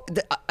 So,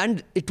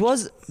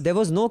 there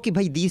was no ki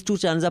bhai, these two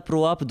channels are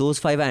pro-up, those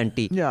 5 are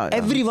anti. Yeah.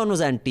 Everyone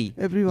was anti.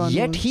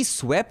 Yet he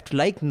swept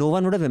like no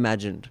one would have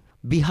imagined.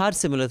 Bihar,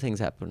 similar things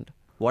happened.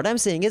 What I'm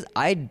saying is,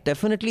 I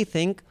definitely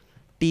think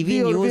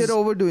TV news... We're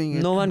overdoing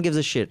it. No one gives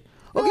a shit.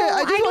 Okay,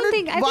 I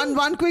wanted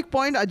one quick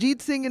point.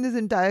 Ajit Singh in his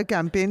entire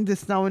campaign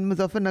just now in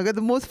Muzaffarnagar,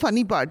 the most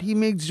funny part, he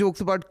makes jokes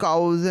about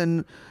cows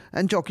and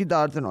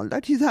chowkidars and all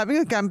that. He's having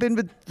a campaign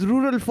with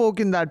rural folk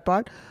in that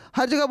part.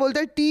 Har jagah bolta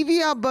hai, TV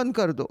aap ban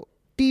kar do.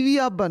 TV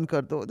aap ban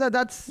kar do.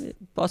 That's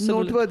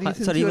noteworthy.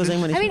 Sorry, you were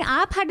saying Manish? I mean,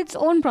 AAP had its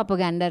own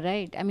propaganda,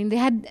 right? I mean,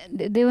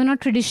 they were not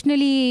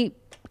traditionally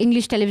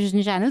English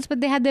television channels, but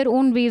they had their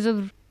own ways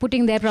of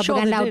putting their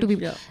propaganda out to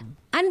people. Yeah.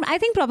 And I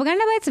think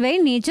propaganda by its very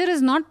nature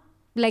is not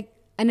like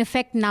an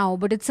effect now,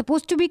 but it's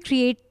supposed to be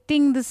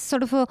creating this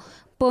sort of a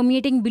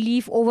permeating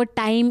belief over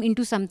time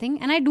into something.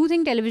 And I do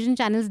think television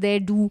channels there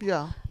do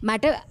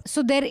matter.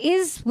 So there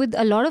is, with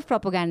a lot of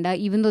propaganda,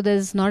 even though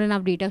there's not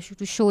enough data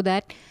to show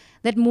that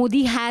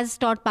Modi has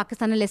taught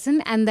Pakistan a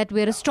lesson and that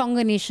we're a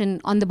stronger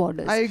nation on the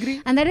borders. I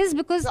agree. And that is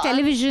because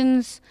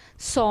televisions,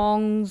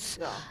 songs,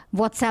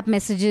 WhatsApp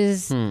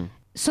messages.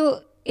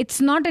 So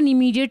it's not an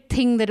immediate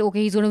thing that,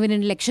 okay, he's going to win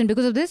an election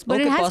because of this, but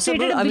it has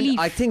created a belief.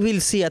 I think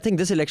we'll see. I think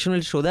this election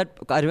will show that.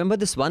 I remember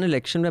this one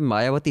election where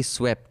Mayawati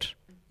swept.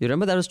 You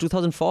remember that was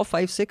 2004,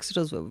 5, 6? It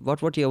was,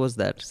 what year was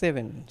that?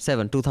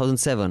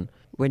 2007.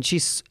 When she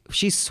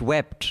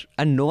swept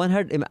and no one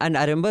had... And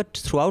I remember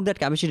throughout that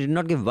campaign, she did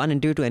not give one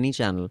interview to any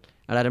channel.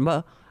 And I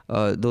remember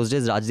those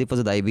days Rajdeep was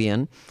with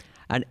IBN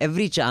and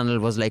every channel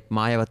was like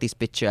Mayawati's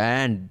picture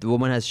and the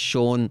woman has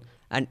shown...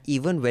 And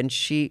even when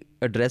she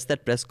addressed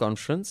that press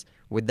conference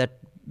with that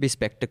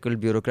bespectacled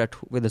bureaucrat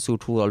with a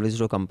suit who always used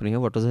to accompany her,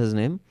 what was his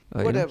name?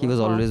 He was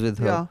always with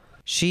her. Yeah.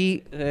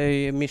 She...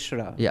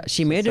 Mishra. Yeah,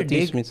 she made a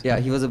dig. Mishra. Yeah,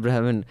 he was a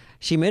Brahmin.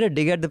 She made a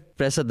dig at the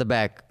press at the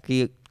back.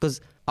 Because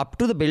up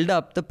to the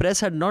build-up, the press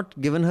had not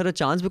given her a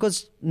chance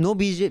because no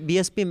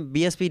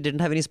BSP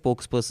didn't have any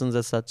spokespersons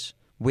as such.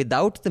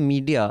 Without the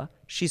media,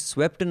 she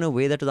swept in a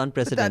way that was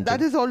unprecedented. That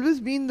has always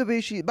been the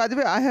way she... By the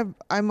way,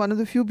 I'm one of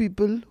the few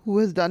people who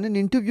has done an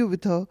interview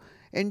with her,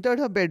 entered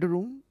her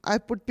bedroom. I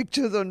put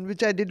pictures on,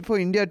 which I did for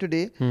India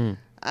Today.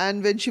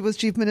 And when she was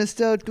chief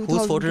minister, 2000...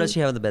 Whose photo does she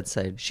have on the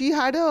bedside? She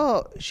had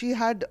a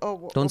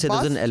Don't say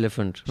bust. there's an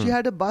elephant. She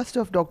had a bust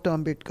of Dr.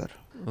 Ambedkar.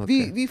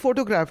 Okay. We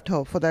photographed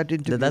her for that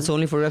interview. That's the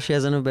only photograph she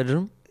has in her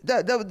bedroom?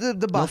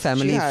 The bust. No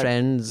family,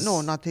 friends?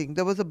 No, nothing.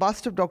 There was a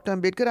bust of Dr.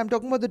 Ambedkar. I'm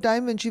talking about the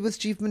time when she was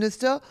chief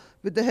minister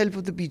with the help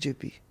of the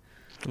BJP.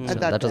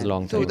 That was a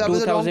long time. So that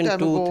was a long time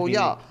ago. 2002,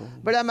 Yeah.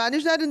 But I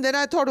managed that and then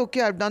I thought,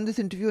 okay, I've done this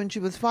interview and she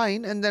was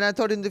fine. And then I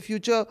thought in the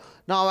future,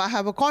 now I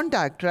have a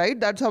contact, right?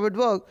 That's how it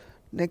works.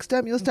 Next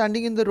time you're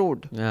standing in the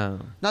road. Yeah.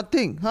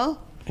 Nothing, huh?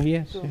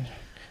 Yes.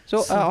 So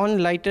on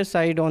lighter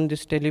side on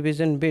this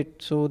television bit,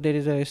 so there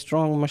is a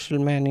strong muscle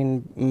man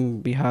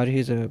in Bihar.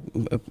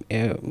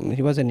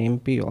 He was an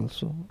MP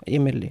also,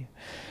 MLA.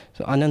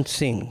 So Anand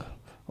Singh.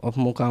 of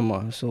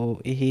Mukama.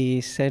 So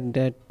he said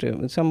that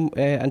some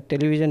a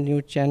television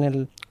news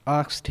channel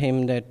asked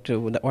him that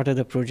what are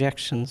the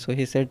projections. So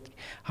he said,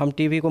 हम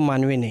TV को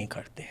मानवी नहीं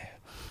करते हैं.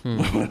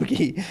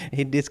 कि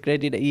he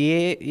discredited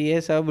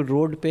ये सब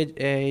road पे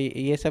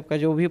ये सब का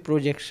जो भी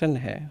प्रोजेक्शन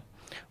है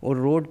वो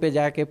रोड पे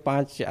जाके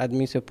 5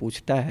 आदमी से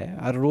पूछता है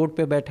और रोड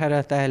पे बैठा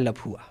रहता है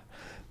लफुआ.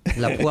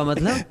 लफुआ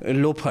मतलब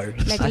लोफर.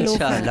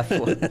 अच्छा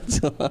लफुआ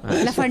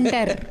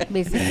लफंटर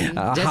बेसिकली.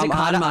 जैसे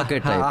खान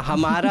मार्केट टाइप.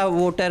 हमारा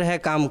वोटर है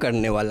काम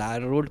करने वाला,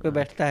 रोड पे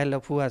बैठता है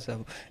लफुआ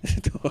सब.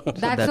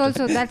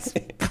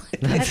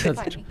 That's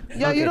funny.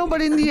 Yeah, you know,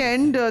 but in the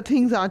end,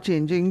 things are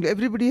changing.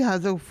 Everybody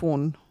has a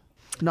phone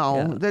now.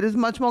 Yeah. There is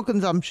much more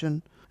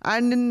consumption.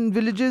 And in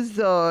villages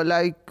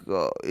like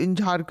in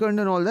Jharkhand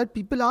and all that,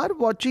 people are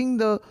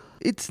watching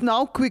it's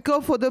now quicker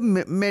for the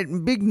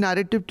big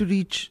narrative to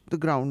reach the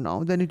ground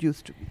now than it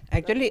used to be.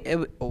 Actually,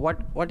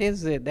 what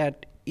is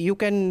that you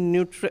can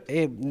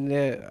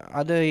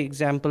other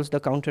examples, the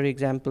counter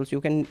examples,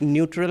 you can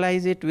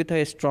neutralize it with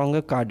a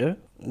stronger cadre.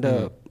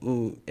 The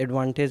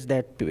advantage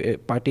that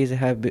parties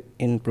have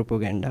in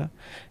propaganda,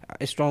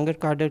 a stronger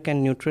cadre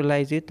can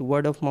neutralize it,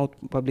 word of mouth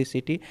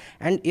publicity,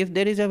 and if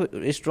there is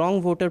a strong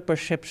voter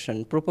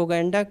perception,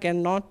 propaganda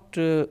cannot,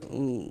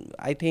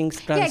 I think,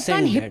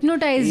 transcend it can't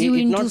hypnotize you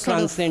into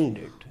sort of it.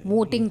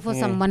 Voting for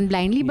someone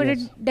blindly, but it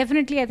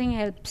definitely, I think,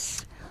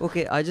 helps.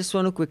 Okay, I just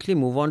want to quickly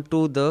move on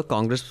to the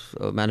Congress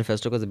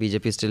manifesto because the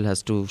BJP still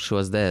has to show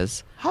us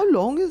theirs. How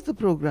long is the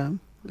program?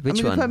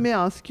 Which one? If I may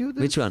ask you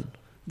this. Which one?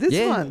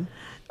 This one.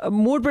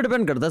 Mood पे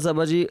depend करता है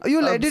Sabaji.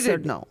 You'll edit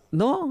it now.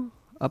 No,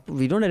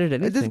 we don't edit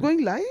anything. Is this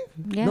going live?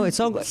 Yeah. No, it's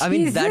not. I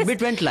mean, Jesus. that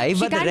bit went live,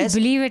 She but the can't rest,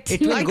 believe it.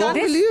 it will I go.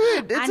 can't believe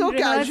it. It's so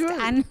Unrehearsed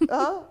casual. and-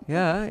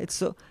 Yeah,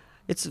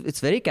 it's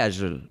very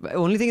casual.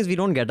 Only thing is we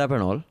don't get up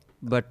and all.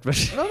 But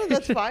No,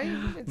 that's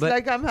fine. It's But-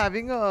 like I'm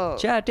having a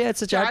chat. Yeah,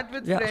 it's a chat.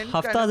 with Yeah, friends.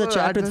 Hafta kind is of a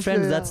chat with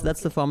friends. atmosphere,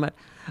 That's the format.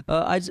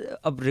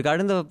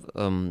 Regarding the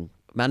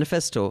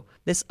manifesto,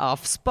 this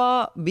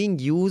AFSPA being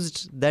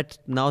used that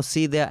now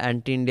see they're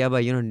anti-India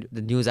by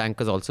the news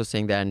anchors also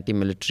saying they're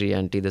anti-military,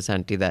 anti-this,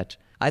 anti-that.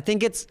 I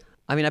think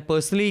I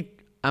personally,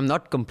 I'm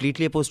not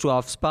completely opposed to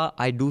AFSPA.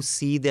 I do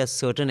see there are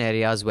certain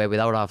areas where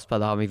without AFSPA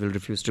the army will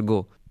refuse to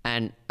go.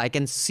 And I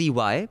can see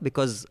why,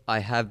 because I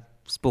have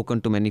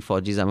spoken to many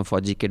Faujis. I'm a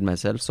Fauji kid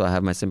myself, so I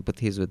have my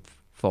sympathies with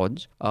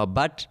Fauj.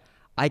 But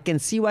I can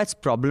see why it's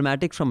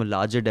problematic from a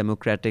larger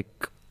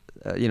democratic,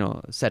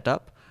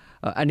 setup.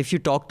 And if you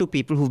talk to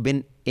people who've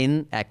been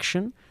in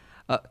action,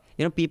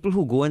 people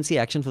who go and see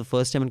action for the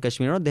first time in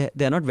Kashmir,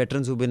 they're not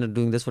veterans who've been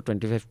doing this for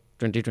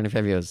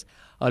 25 years.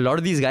 A lot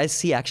of these guys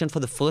see action for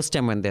the first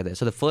time when they're there.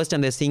 So the first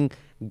time they're seeing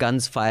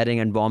guns firing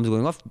and bombs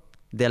going off,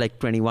 they're like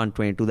 21,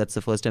 22. That's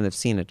the first time they've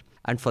seen it.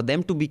 And for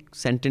them to be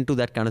sent into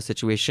that kind of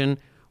situation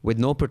with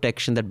no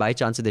protection, that by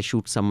chance if they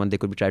shoot someone, they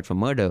could be tried for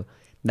murder,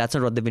 that's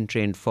not what they've been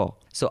trained for.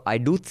 So I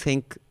do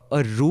think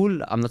a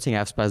rule, I'm not saying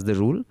AFSPA is the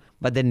rule,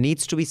 but there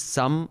needs to be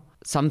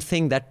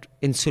something that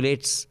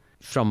insulates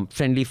from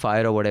friendly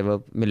fire or whatever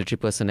military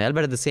personnel.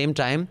 But at the same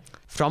time,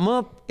 from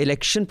a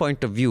election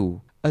point of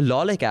view, a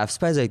law like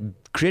AFSPA is a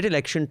great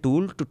election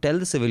tool to tell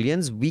the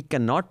civilians we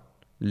cannot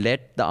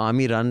let the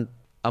army run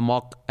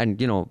amok and,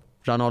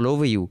 run all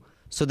over you.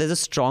 So there's a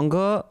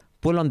stronger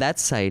pull on that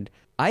side.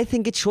 I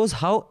think it shows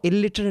how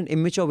illiterate and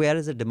immature we are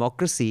as a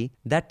democracy,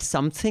 that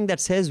something that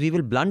says we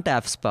will blunt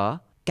AFSPA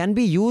can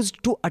be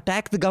used to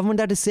attack the government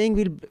that is saying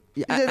we'll...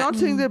 They're not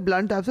saying they're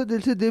blunt after,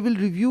 they'll say they will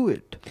review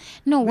it.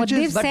 No, what Which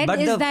is- they've said but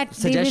is the that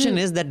suggestion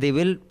they will, is that they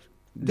will...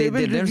 They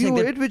will they're review saying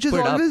they'll it, which is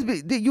put it up.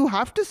 always... you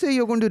have to say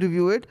you're going to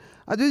review it.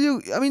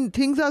 Otherwise,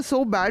 things are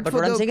so bad But for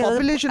what I'm the saying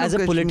population as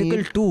of a Kashmir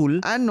political tool,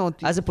 and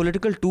North as a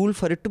political tool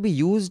for it to be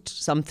used,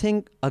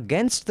 something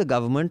against the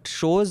government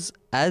shows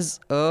as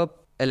a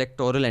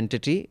electoral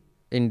entity,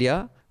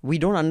 India, we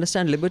don't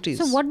understand liberties.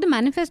 So what the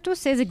manifesto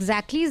says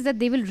exactly is that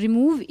they will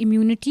remove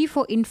immunity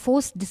for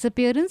enforced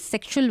disappearance,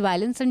 sexual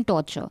violence and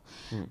torture.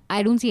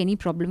 I don't see any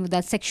problem with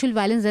that. Sexual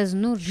violence, there's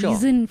no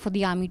reason for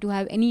the army to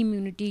have any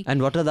immunity.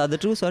 And what are the other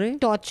two, sorry?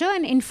 Torture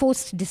and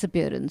enforced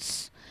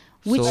disappearance.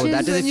 Which So is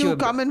that is when if you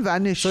come and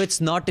vanish. So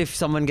it's not if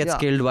someone gets Yeah.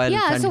 killed while...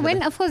 yeah, trying so to-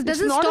 when, of course,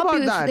 doesn't not stop about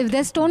you. that. If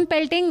there's stone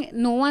pelting,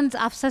 no one's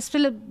AFSA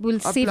still will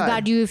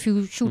safeguard you if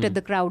you shoot at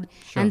the crowd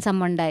and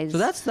someone dies. So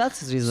that's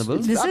reasonable.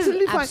 This is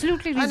absolutely fine.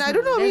 absolutely And I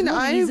don't know, reasonable.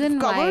 I've There's no reason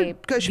why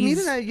covered Kashmir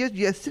these- and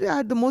yesterday I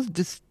had the most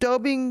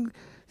disturbing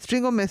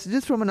string of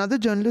messages from another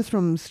journalist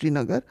from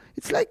Srinagar.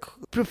 It's like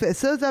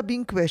professors are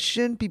being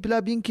questioned, people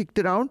are being kicked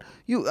around.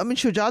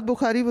 Shujat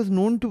Bukhari was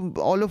known to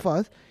all of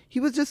us. He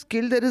was just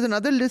killed. There is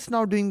another list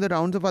now doing the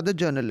rounds of other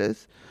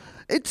journalists.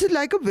 It's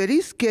like a very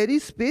scary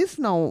space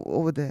now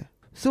over there.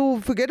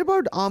 So forget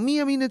about army.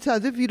 It's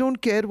as if we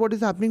don't care what is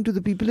happening to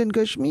the people in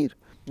Kashmir.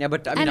 Yeah,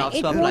 but And AFSPA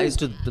it applies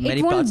to won't- the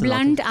many it won't parts of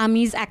blunt North.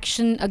 army's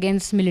action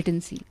against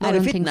militancy. No, I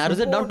don't if it think narrows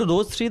so. it down to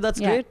those three, that's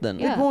Yeah. great then.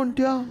 Yeah. It won't,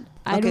 yeah.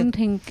 I Okay. don't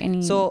think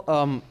any.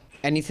 So,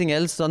 anything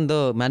else on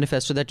the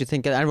manifesto that you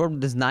think? And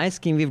what this nice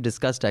scheme we've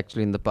discussed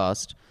actually in the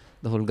past,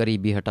 the whole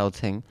Garibi Hatao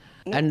thing.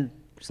 And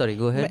Sorry,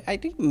 go ahead. I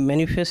think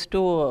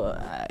manifesto,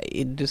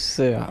 this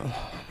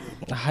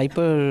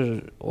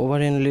hyper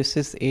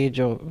overanalysis age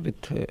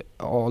with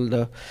all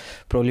the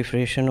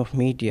proliferation of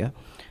media,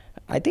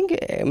 I think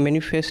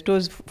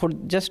manifestos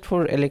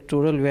for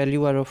electoral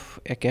value are of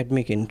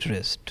academic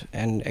interest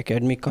and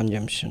academic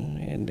consumption.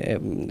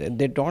 And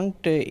they don't,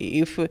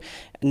 if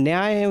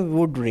Nyaya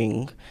would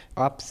ring,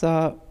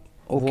 APSA,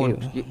 okay.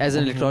 Won't. As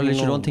an electoral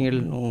issue, you don't think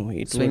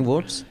it'll swing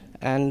votes?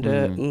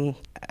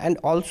 And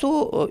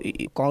also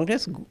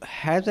Congress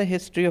has a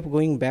history of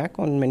going back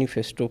on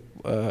manifesto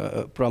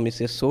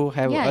promises. So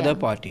have other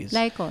parties.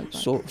 Like all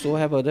parties. So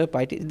have other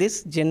parties.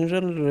 This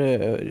general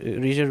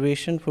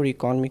reservation for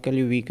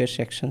economically weaker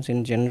sections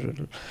in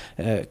general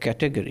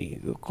category,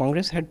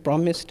 Congress had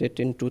promised it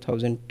in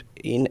 2000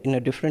 in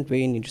a different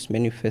way in its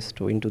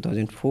manifesto in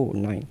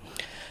 2004-9.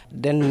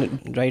 Then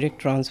direct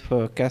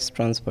transfer, caste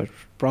transfer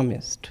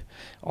promised.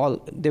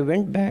 They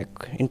went back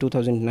in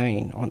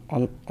 2009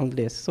 on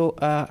this. So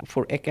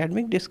for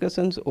academic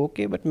discussions,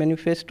 okay, but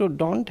manifesto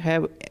don't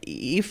have,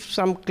 if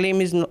some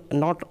claim is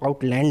not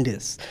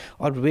outlandish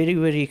or very,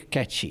 very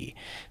catchy,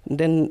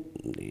 then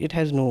it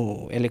has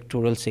no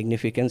electoral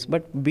significance.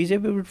 But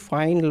BJP would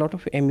find a lot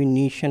of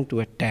ammunition to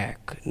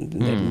attack.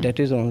 That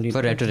is only...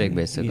 For rhetoric,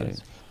 basically.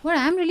 Yes. What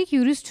I'm really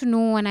curious to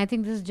know, and I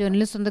think this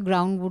journalist on the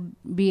ground would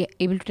be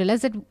able to tell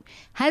us, that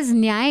has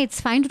Nyaya, it's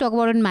fine to talk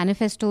about it in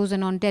manifestos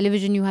and on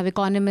television, you have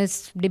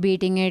economists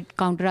debating it,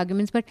 counter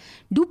arguments, but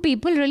do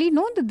people really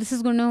know that this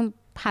is going to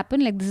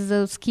happen? Like this is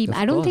a scheme?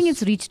 I don't think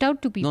it's reached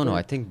out to people. No,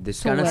 I think this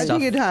so kind of well. stuff I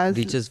think it has.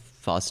 reaches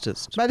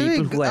fastest. By the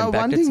People way, who are one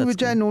impacted thing such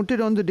which I noted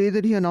on the day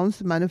that he announced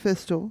the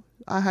manifesto,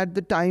 I had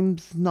the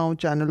Times Now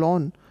channel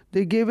on.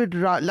 They gave it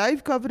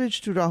live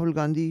coverage to Rahul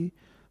Gandhi.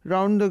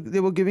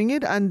 They were giving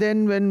it, and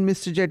then when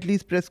Mr.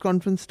 Jaitley's press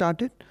conference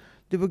started,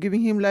 they were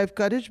giving him live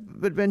coverage.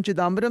 But when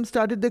Chidambaram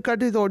started, they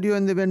cut his audio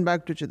and they went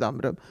back to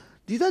Chidambaram.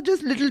 These are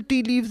just little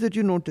tea leaves that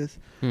you notice,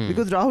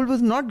 because Rahul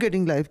was not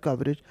getting live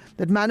coverage.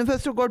 That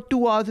manifesto got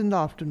 2 hours in the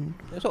afternoon.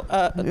 So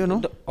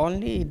the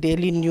only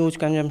daily news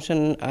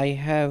consumption I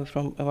have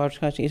from our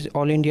is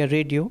All India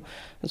Radio.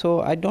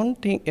 So I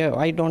don't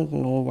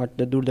know what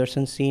the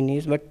Doordarshan scene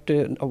is, but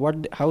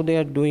how they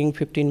are doing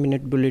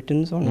 15-minute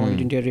bulletins on All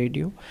India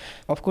Radio.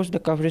 Of course, the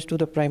coverage to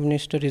the Prime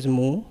Minister is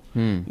more.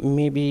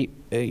 Maybe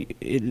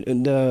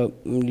the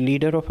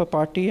leader of a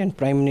party and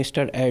Prime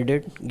Minister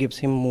added gives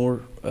him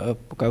more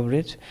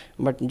coverage,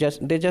 but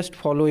they just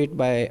follow it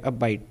by a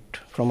bite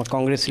from a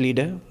Congress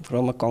leader,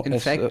 from a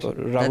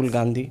Rahul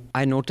Gandhi.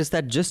 I noticed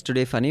that just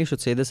today. Funny you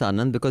should say this,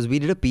 Anand, because we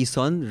did a piece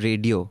on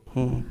radio.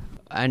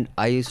 And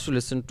I used to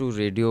listen to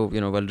radio,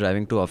 while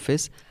driving to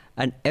office,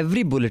 and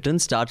every bulletin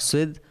starts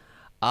with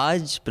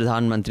 "Aaj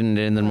Pradhan Mantri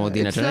Narendra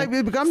Modi." It's like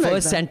we become like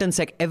First that. sentence,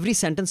 every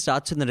sentence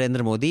starts with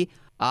Narendra Modi.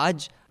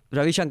 Aaj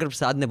Ravi Shankar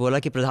Prasad ne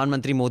bola ki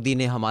Pradhanmantri Modi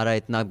ne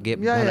hamara itna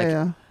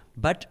Yeah.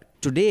 But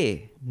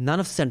today, none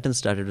of the sentence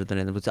started with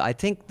Narendra Modi. So I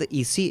think the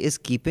EC is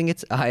keeping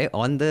its eye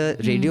on the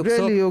radio.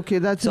 Really? Okay,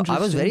 that's so I was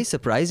interesting. very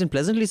surprised and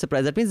pleasantly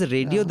surprised. That means the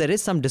radio, there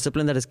is some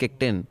discipline that has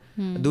kicked in.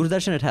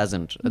 Doordarshan, it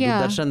hasn't.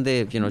 Yeah. Doordarshan,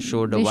 they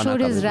showed a They one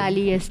showed his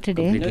rally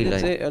yesterday.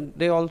 Completely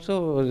They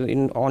also,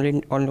 in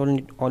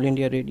All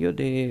India Radio,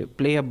 they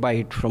play a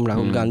bite from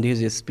Rahul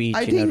Gandhi's speech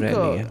I in think a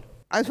rally.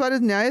 as far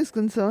as Nyaya is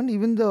concerned,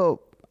 even the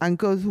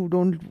anchors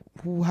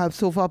who have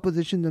so far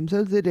positioned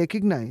themselves, they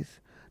recognize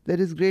there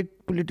is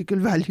great political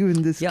value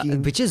in this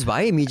scheme. Which is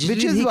why immediately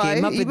Which is he why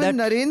came up with even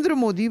that. Narendra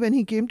Modi, when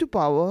he came to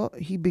power,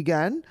 he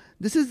began.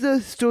 This is the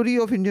story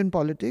of Indian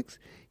politics.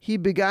 He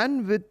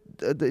began with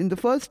in the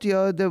first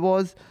year there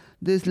was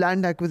this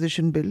land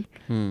acquisition bill.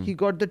 He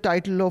got the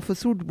title of a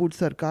Soot Boot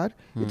Sarkar.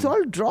 It's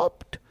all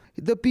dropped.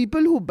 The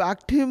people who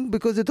backed him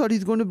because they thought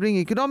he's going to bring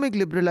economic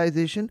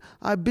liberalization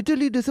are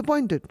bitterly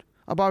disappointed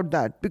about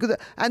that.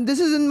 And this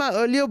is in my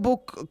earlier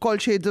book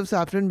called Shades of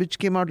Saffron, which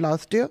came out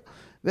last year,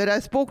 where I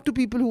spoke to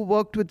people who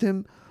worked with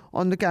him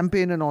on the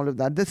campaign and all of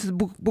that. This is a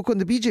book on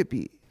the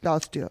BJP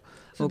last year.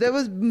 So there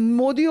was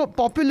Modi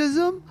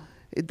populism.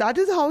 That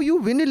is how you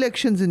win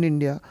elections in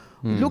India.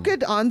 Look at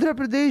Andhra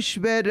Pradesh,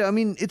 where,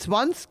 it's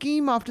one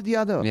scheme after the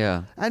other.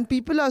 Yeah. And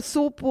people are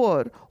so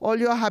poor. All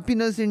your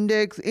happiness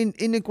index,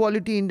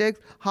 inequality index,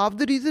 half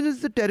the reason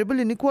is the terrible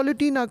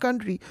inequality in our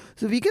country.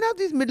 So we can have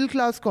these middle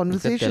class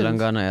conversations.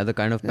 Telangana, the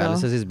kind of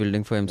palaces he's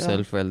building for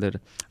himself.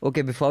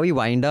 Okay, before we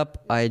wind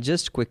up, I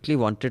just quickly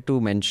wanted to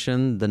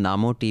mention the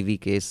Namo TV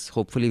case.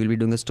 Hopefully we'll be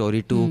doing a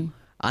story to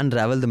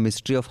unravel the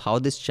mystery of how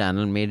this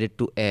channel made it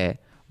to air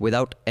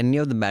without any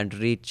of the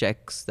mandatory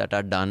checks that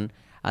are done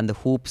and the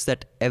hoops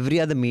that every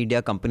other media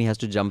company has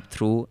to jump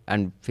through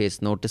and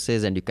face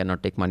notices, and you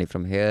cannot take money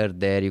from here,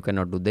 there, you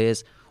cannot do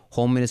this.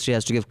 Home Ministry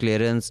has to give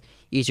clearance.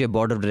 Each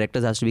board of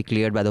directors has to be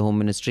cleared by the Home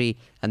Ministry,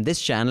 and this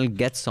channel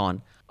gets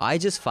on. I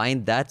just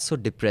find that so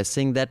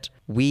depressing that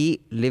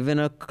we live in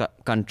a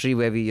country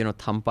where we,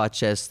 thump our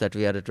chests that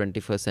we are a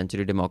 21st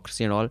century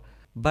democracy and all,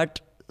 but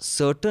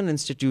certain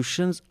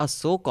institutions are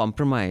so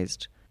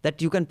compromised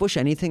that you can push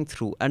anything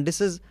through. And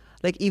this is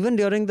like even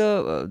during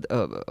the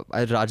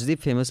Rajdeep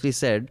famously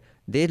said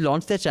They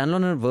launched their channel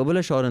on a verbal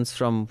assurance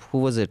from, who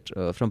was it?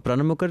 From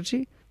Pranab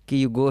Mukherjee. Ki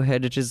you go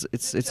ahead,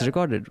 it's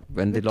recorded.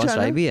 When they Which launched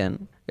channel?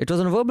 IBN, it was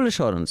on a verbal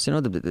assurance. You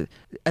know,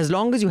 as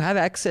long as you have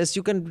access,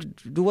 you can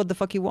do what the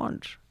fuck you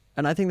want.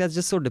 And I think that's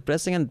just so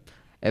depressing. And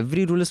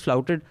every rule is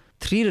flouted.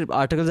 3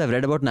 articles I've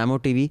read about Namo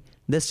TV.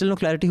 There's still no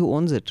clarity who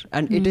owns it,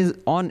 and it is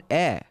on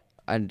air.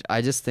 And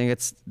I just think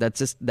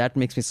that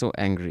makes me so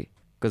angry,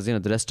 because you know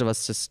the rest of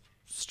us just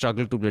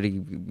struggle to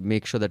really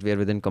make sure that we are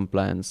within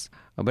compliance.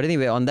 But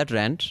anyway, on that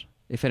rant,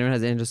 if anyone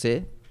has anything to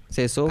say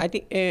so. I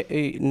think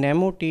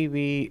Namo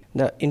TV,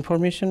 the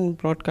Information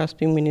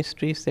Broadcasting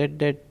Ministry said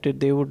that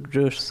they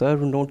would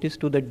serve notice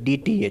to the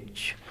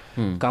DTH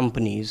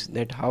companies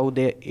that how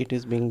it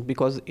is being,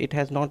 because it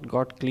has not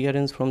got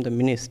clearance from the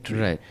ministry.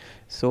 Right.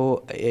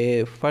 So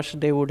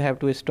first they would have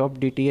to stop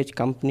DTH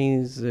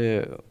companies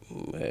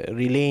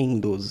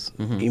relaying those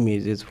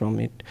images from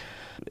it.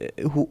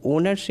 Who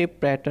ownership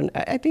pattern,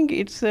 I think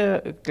it's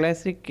a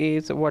classic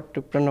case. What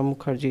Pranab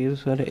Mukherjee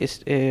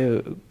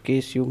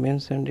case you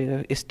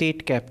mentioned,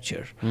 state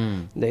capture,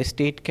 the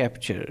state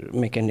capture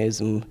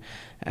mechanism.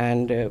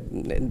 And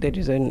there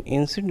is an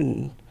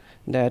incident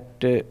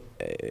that,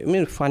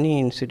 funny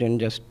incident,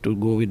 just to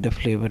go with the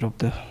flavor of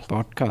the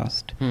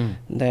podcast,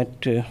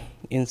 that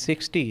in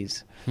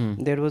 60s,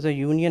 there was a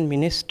union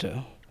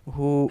minister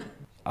who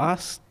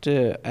asked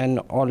an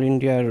All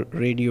India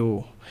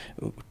Radio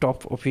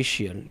top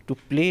official to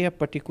play a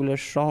particular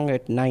song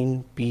at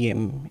 9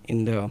 p.m.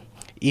 in the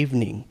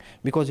evening,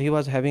 because he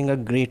was having a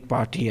great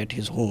party at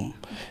his home.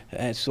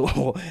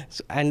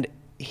 And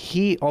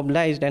he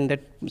obliged, and that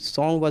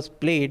song was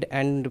played,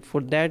 and for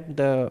that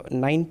the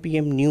 9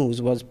 p.m.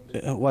 news was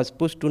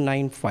pushed to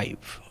 9:05.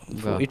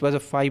 Wow. It was a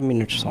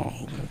 5-minute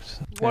song.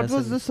 What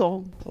was the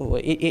song?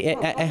 It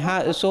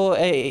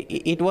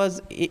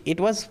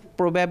was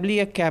probably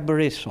a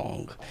cabaret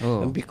song.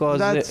 Oh. Because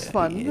That's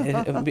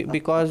fun.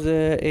 Because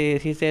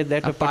he said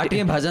that Ab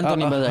party mein bhajan to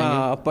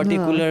nahi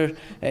bajayenge.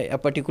 a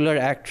particular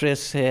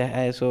actress,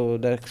 so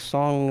the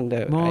song,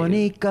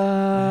 Monica,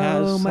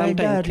 my something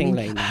darling.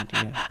 like that.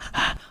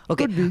 Yeah.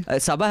 Okay,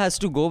 Sabha has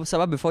to go.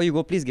 Sabha, before you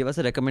go, please give us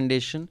a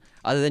recommendation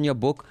other than your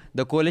book,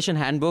 The Coalition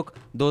Handbook.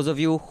 Those of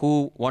you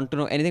who want to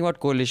know anything about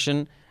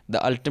coalition,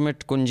 the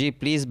ultimate kunji,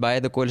 please buy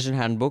The Coalition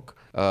Handbook.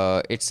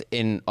 It's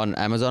on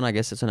Amazon. I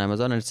guess it's on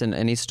Amazon, and it's in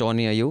any store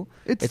near you.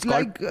 It's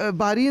like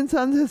Bari &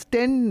 Sons has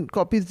 10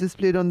 copies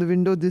displayed on the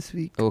window this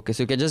week. Okay,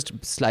 so you can just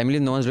slimily,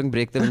 no one's doing,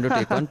 break the window,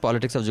 take one.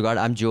 Politics of Jugaad.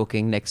 I'm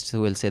joking. Next,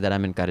 who will say that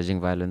I'm encouraging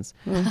violence.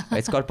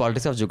 It's called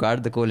Politics of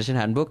Jugaad, The Coalition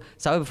Handbook.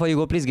 Sabha, before you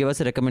go, please give us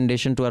a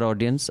recommendation to our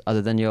audience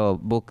other than your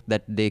book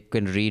that they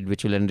can read,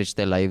 which will enrich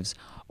their lives,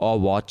 or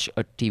watch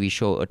a TV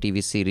show, a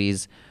TV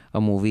series, a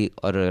movie,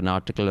 or an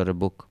article, or a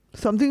book.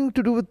 Something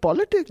to do with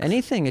politics?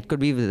 Anything. It could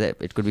be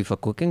for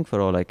cooking,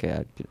 for all I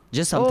care.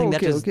 Just something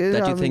that you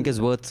think is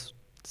worth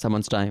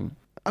someone's time.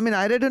 I mean,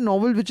 I read a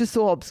novel which is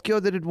so obscure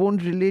that it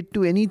won't relate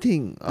to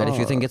anything. But if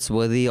you think it's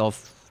worthy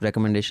of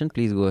recommendation,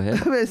 please go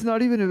ahead. It's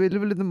not even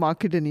available in the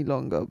market any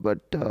longer.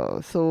 But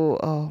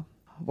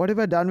what have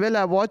I done? Well,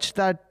 I watched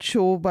that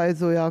show by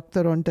Zoya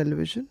Akhtar on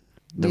television,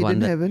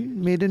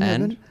 Made in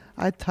Heaven.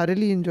 I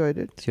thoroughly enjoyed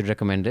it. So you'd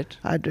recommend it?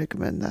 I'd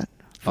recommend that.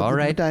 All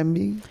right. Time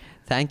being.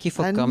 Thank you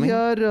for and coming.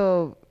 And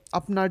here,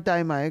 Apna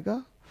Time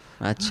Aayega.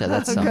 Acha,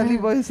 that's Gully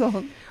Boy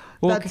song.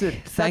 Okay. That's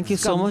it. Thank you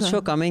so much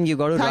for coming. You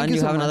got to run.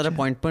 You have another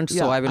appointment,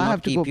 so I will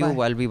not keep you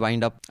while we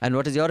wind up. And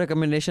what is your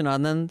recommendation,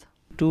 Anand?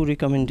 2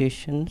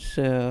 recommendations.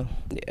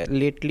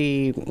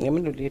 Lately,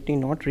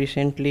 not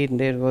recently,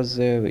 there was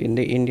in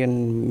the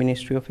Indian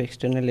Ministry of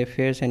External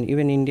Affairs, and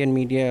even Indian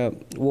media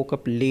woke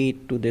up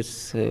late to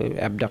this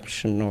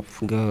abduction of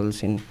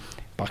girls in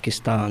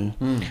Pakistan.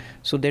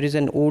 So there is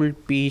an old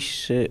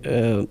piece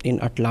in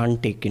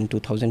Atlantic in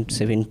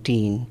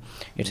 2017.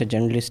 It's a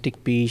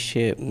journalistic piece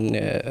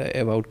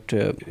about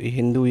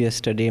Hindu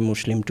yesterday,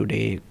 Muslim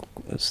today,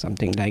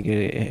 something like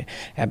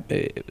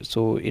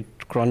so it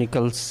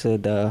chronicles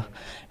the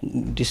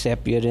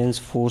disappearance,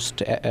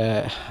 forced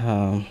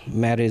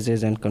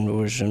marriages and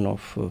conversion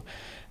of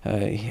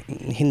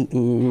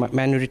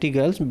minority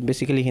girls,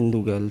 basically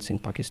Hindu girls in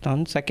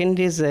Pakistan. Second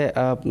is a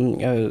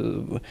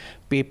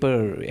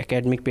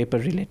academic paper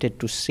related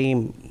to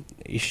same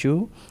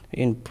issue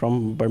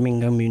from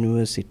Birmingham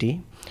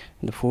University,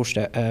 the forced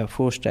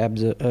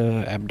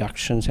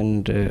abductions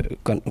and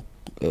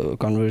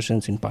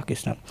conversions in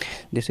Pakistan.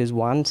 This is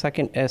one.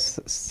 Second is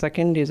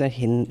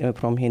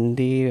from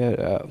Hindi,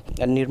 a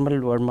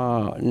Nirmal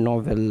Verma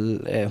novel,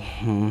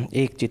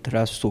 Ek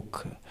Chitra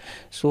Sukh.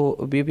 So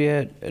we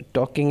were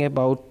talking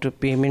about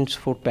payments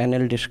for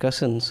panel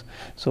discussions.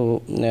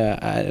 So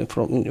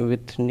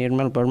with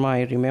Nirmal Verma,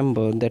 I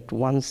remember that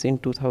once in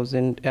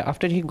 2000,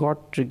 after he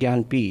got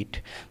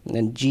Gyanpith,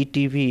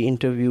 GTV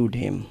interviewed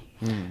him.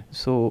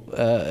 So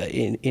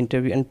in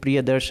interview, and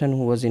Priyadarshan,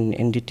 who was in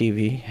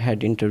NDTV,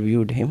 had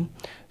interviewed him.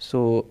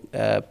 So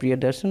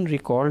Priyadarshan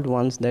recalled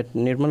once that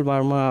Nirmal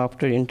Verma,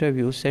 after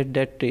interview, said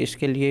that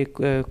इसके लिए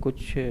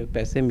कुछ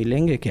पैसे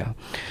मिलेंगे क्या?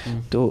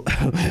 तो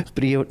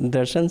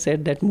Priyadarshan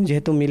said that मुझे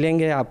तो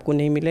मिलेंगे, आपको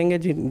नहीं मिलेंगे.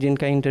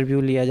 जिनका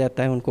इंटरव्यू लिया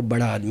जाता है उनको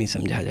बड़ा आदमी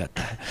समझा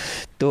जाता है.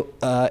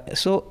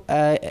 So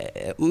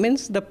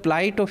means the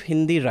plight of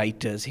Hindi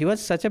writers. He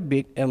was such a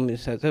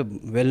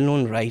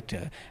well-known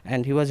writer,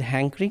 and he was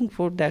hankering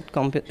for that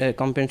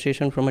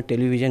compensation from a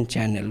television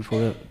channel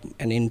for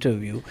an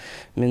interview.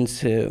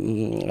 Means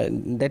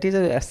that is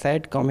a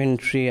sad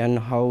commentary on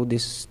how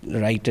these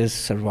writers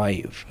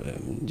survive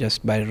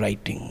just by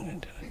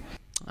writing.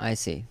 I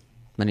see.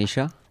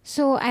 Manisha?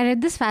 So I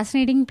read this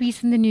fascinating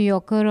piece in the New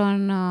Yorker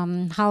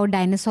on how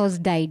dinosaurs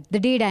died, the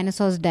day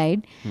dinosaurs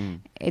died.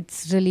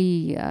 It's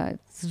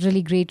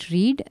really great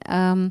read.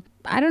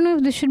 I don't know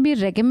if this should be a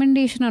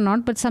recommendation or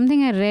not, but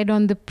something I read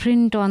on the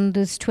print on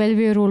this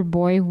 12-year-old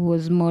boy who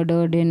was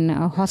murdered in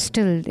a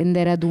hostel in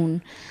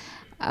Dehradun.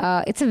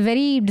 It's a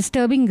very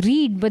disturbing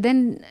read, but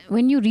then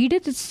when you read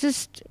it, it's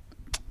just,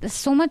 there's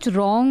so much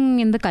wrong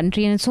in the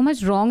country and so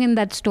much wrong in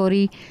that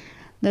story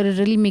that it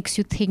really makes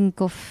you think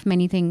of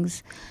many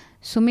things.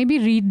 So maybe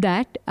read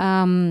that.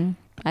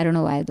 I don't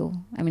know why though.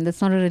 I mean,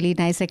 that's not a really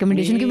nice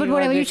recommendation. But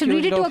whatever, you should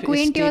read it to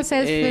acquaint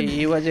yourself with.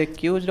 He was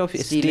accused of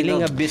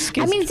stealing a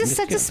biscuit. I mean, it's just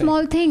such a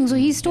small thing. So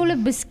he stole a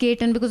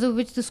biscuit, and because of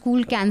which the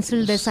school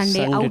cancelled their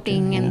Sunday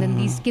outing, and then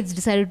these kids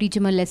decided to teach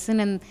him a lesson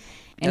and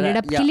ended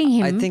up killing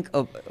him. I think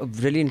a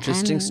really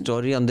interesting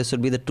story on this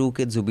would be the two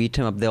kids who beat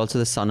him up. They're also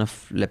the son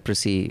of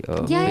leprosy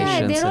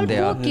patients.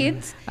 They're all poor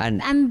kids.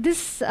 And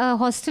this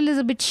hostel is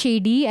a bit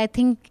shady. I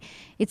think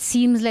it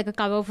seems like a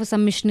cover for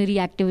some missionary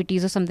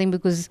activities or something,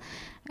 because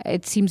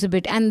it seems a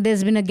bit. And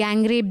there's been a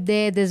gang rape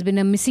there. There's been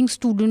a missing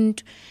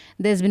student.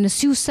 There's been a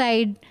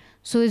suicide.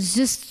 So it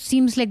just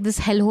seems like this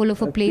hellhole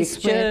of a place.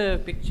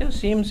 Picture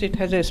seems it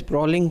has a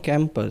sprawling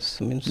campus.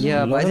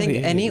 But I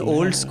think any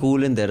old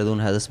school in Dehradun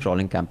has a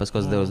sprawling campus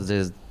because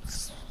there's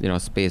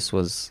space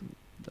was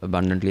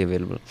abundantly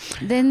available.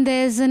 Then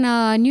there's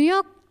a New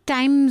York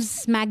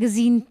Times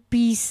magazine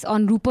piece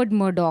on Rupert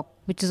Murdoch,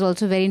 which is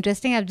also very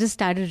interesting. I've just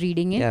started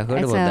reading it. Yeah, I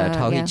heard about that.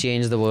 How he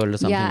changed the world or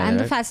something like that. Yeah, and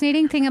the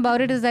fascinating thing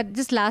about it is that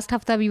just last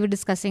hafta we were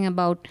discussing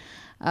about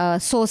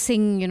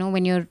sourcing,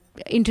 when you're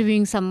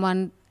interviewing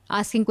someone,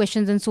 asking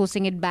questions and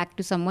sourcing it back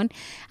to someone.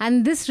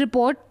 And this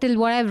report, till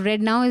what I've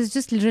read now, is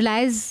just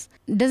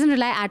doesn't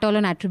rely at all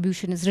on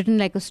attribution. It's written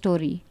like a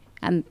story.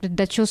 And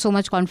that shows so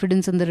much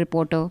confidence in the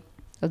reporter,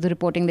 of the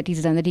reporting that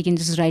he's done, that he can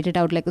just write it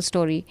out like a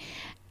story.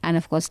 And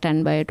of course,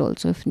 stand by it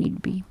also if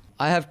need be.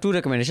 I have two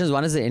recommendations.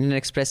 One is the Indian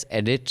Express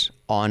edit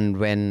on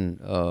when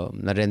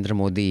Narendra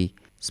Modi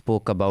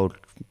spoke about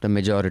the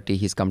majority.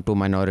 He's come to a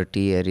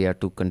minority area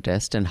to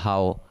contest, and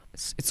how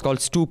it's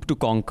called Stoop to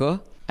Conquer.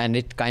 And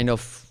it kind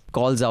of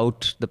calls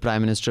out the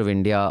Prime Minister of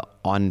India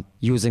on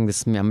using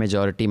this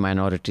majority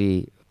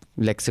minority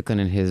lexicon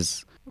in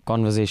his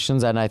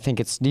conversations, and I think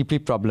it's deeply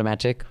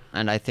problematic,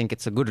 and I think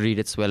it's a good read.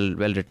 It's well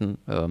written.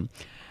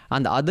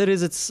 And the other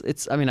is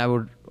it's I mean, I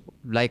would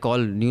like all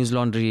News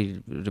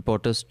Laundry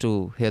reporters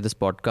to hear this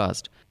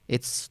podcast.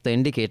 It's the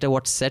indicator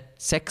what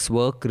sex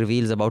work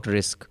reveals about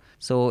risk.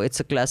 So it's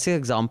a classic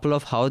example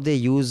of how they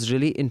use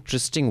really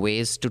interesting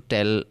ways to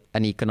tell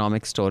an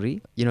economic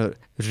story.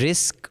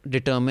 Risk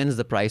determines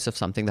the price of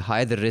something. The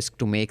higher the risk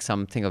to make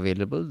something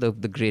available, the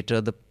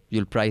greater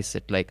you'll price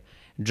it. Like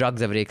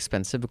drugs are very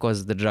expensive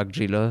because the drug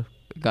dealer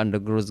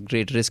undergoes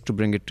great risk to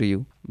bring it to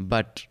you.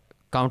 But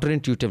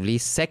counterintuitively,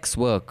 sex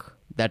work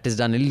that is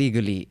done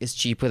illegally is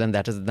cheaper than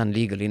that is done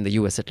legally, in the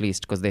US at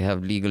least, because they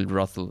have legal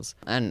brothels.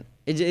 And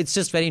it's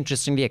just very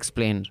interestingly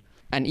explained.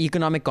 An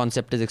economic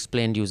concept is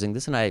explained using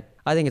this, and I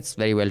think it's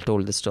very well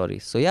told, this story.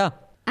 So yeah.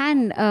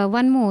 And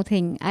one more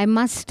thing. I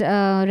must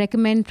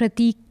recommend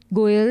Prateek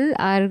Goyal,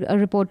 our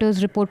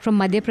reporter's report from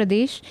Madhya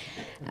Pradesh.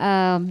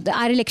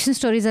 Our election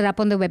stories are up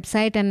on the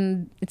website,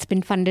 and it's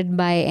been funded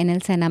by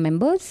NL Sena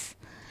members.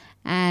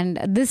 And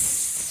this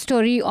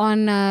story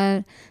on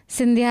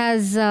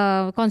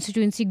Sindhya's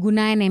constituency,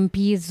 Guna and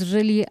MP, is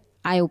really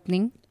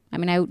eye-opening. I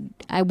mean,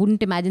 I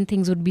wouldn't imagine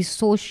things would be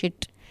so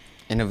shit.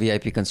 In a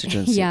VIP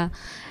constituency. Yeah.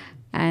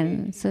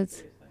 And so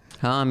it's...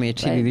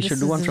 Maybe we should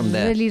do one from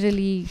there.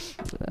 Really.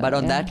 But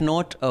on that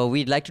note,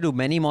 we'd like to do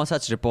many more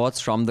such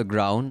reports from the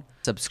ground.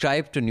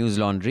 Subscribe to News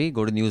Laundry.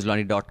 Go to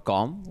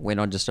newslaundry.com. We're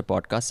not just a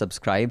podcast.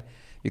 Subscribe.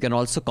 You can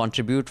also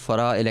contribute for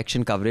our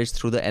election coverage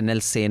through the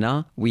NL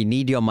Sena. We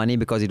need your money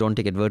because you don't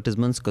take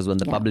advertisements, because when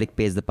the public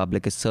pays, the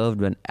public is served.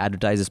 When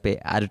advertisers pay,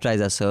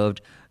 advertisers are served.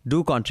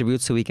 Do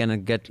contribute so we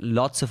can get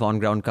lots of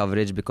on-ground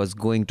coverage, because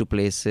going to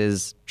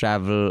places,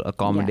 travel,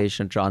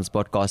 accommodation,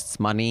 transport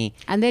costs money.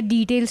 And there are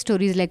detailed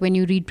stories, like when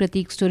you read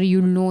Prateek's story,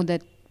 you'll know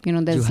that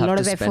there's a lot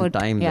of effort. You have to spend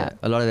time there.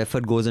 A lot of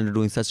effort goes into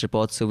doing such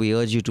reports. So we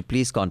urge you to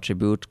please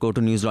contribute. Go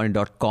to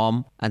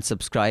newslaundry.com and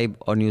subscribe,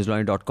 or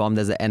newslaundry.com.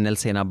 There's the NL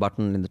Sena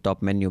button in the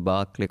top menu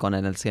bar. Click on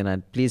NL Sena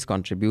and please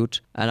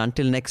contribute. And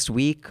until next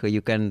week,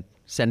 you can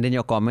send in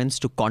your comments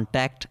to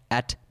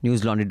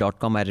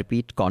contact@newslaundry.com. I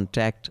repeat,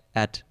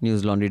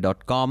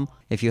 contact@newslaundry.com.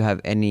 If you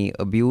have any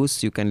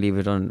abuse, you can leave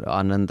it on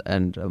Anand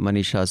and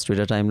Manisha's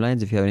Twitter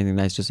timelines. If you have anything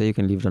nice to say, you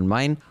can leave it on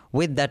mine.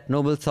 With that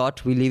noble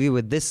thought, we leave you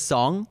with this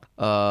song.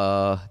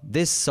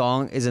 This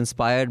song is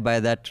inspired by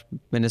that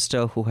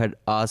minister who had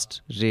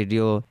asked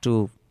radio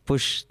to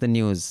push the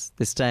news.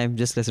 This time,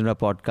 just listen to our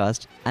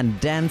podcast and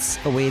dance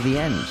away the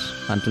end.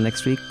 Until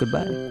next week,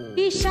 goodbye.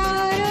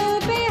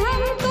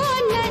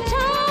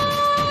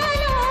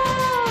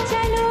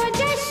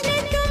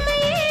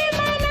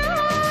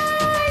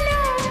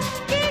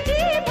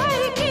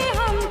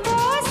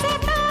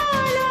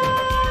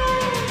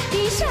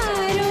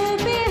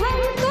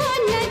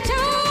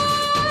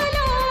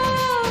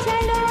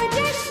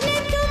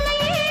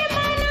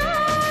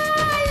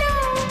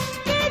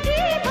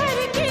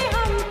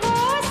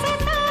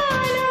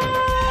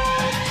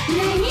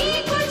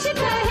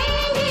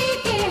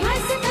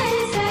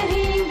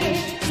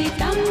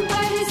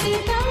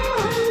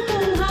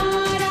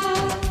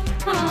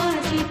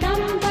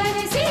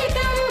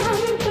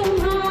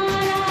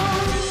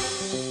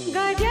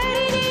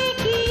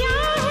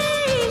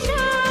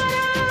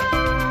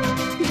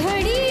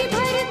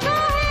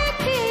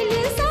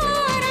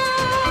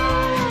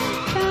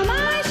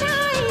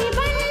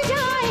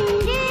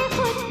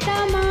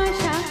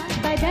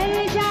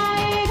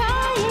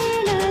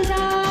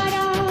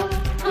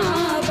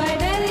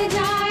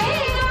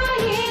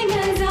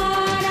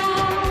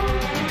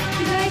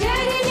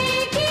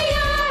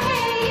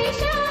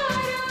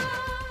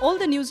 All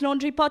the News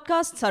Laundry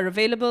podcasts are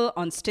available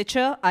on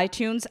Stitcher,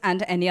 iTunes,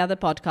 and any other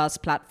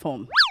podcast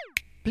platform.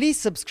 Please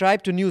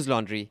subscribe to News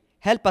Laundry.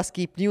 Help us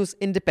keep news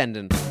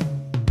independent.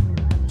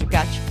 To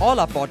catch all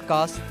our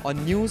podcasts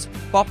on news,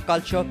 pop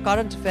culture,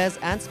 current affairs,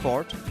 and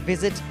sport,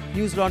 visit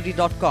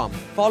newslaundry.com.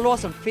 Follow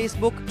us on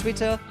Facebook,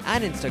 Twitter,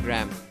 and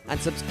Instagram, and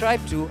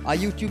subscribe to our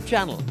YouTube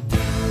channel.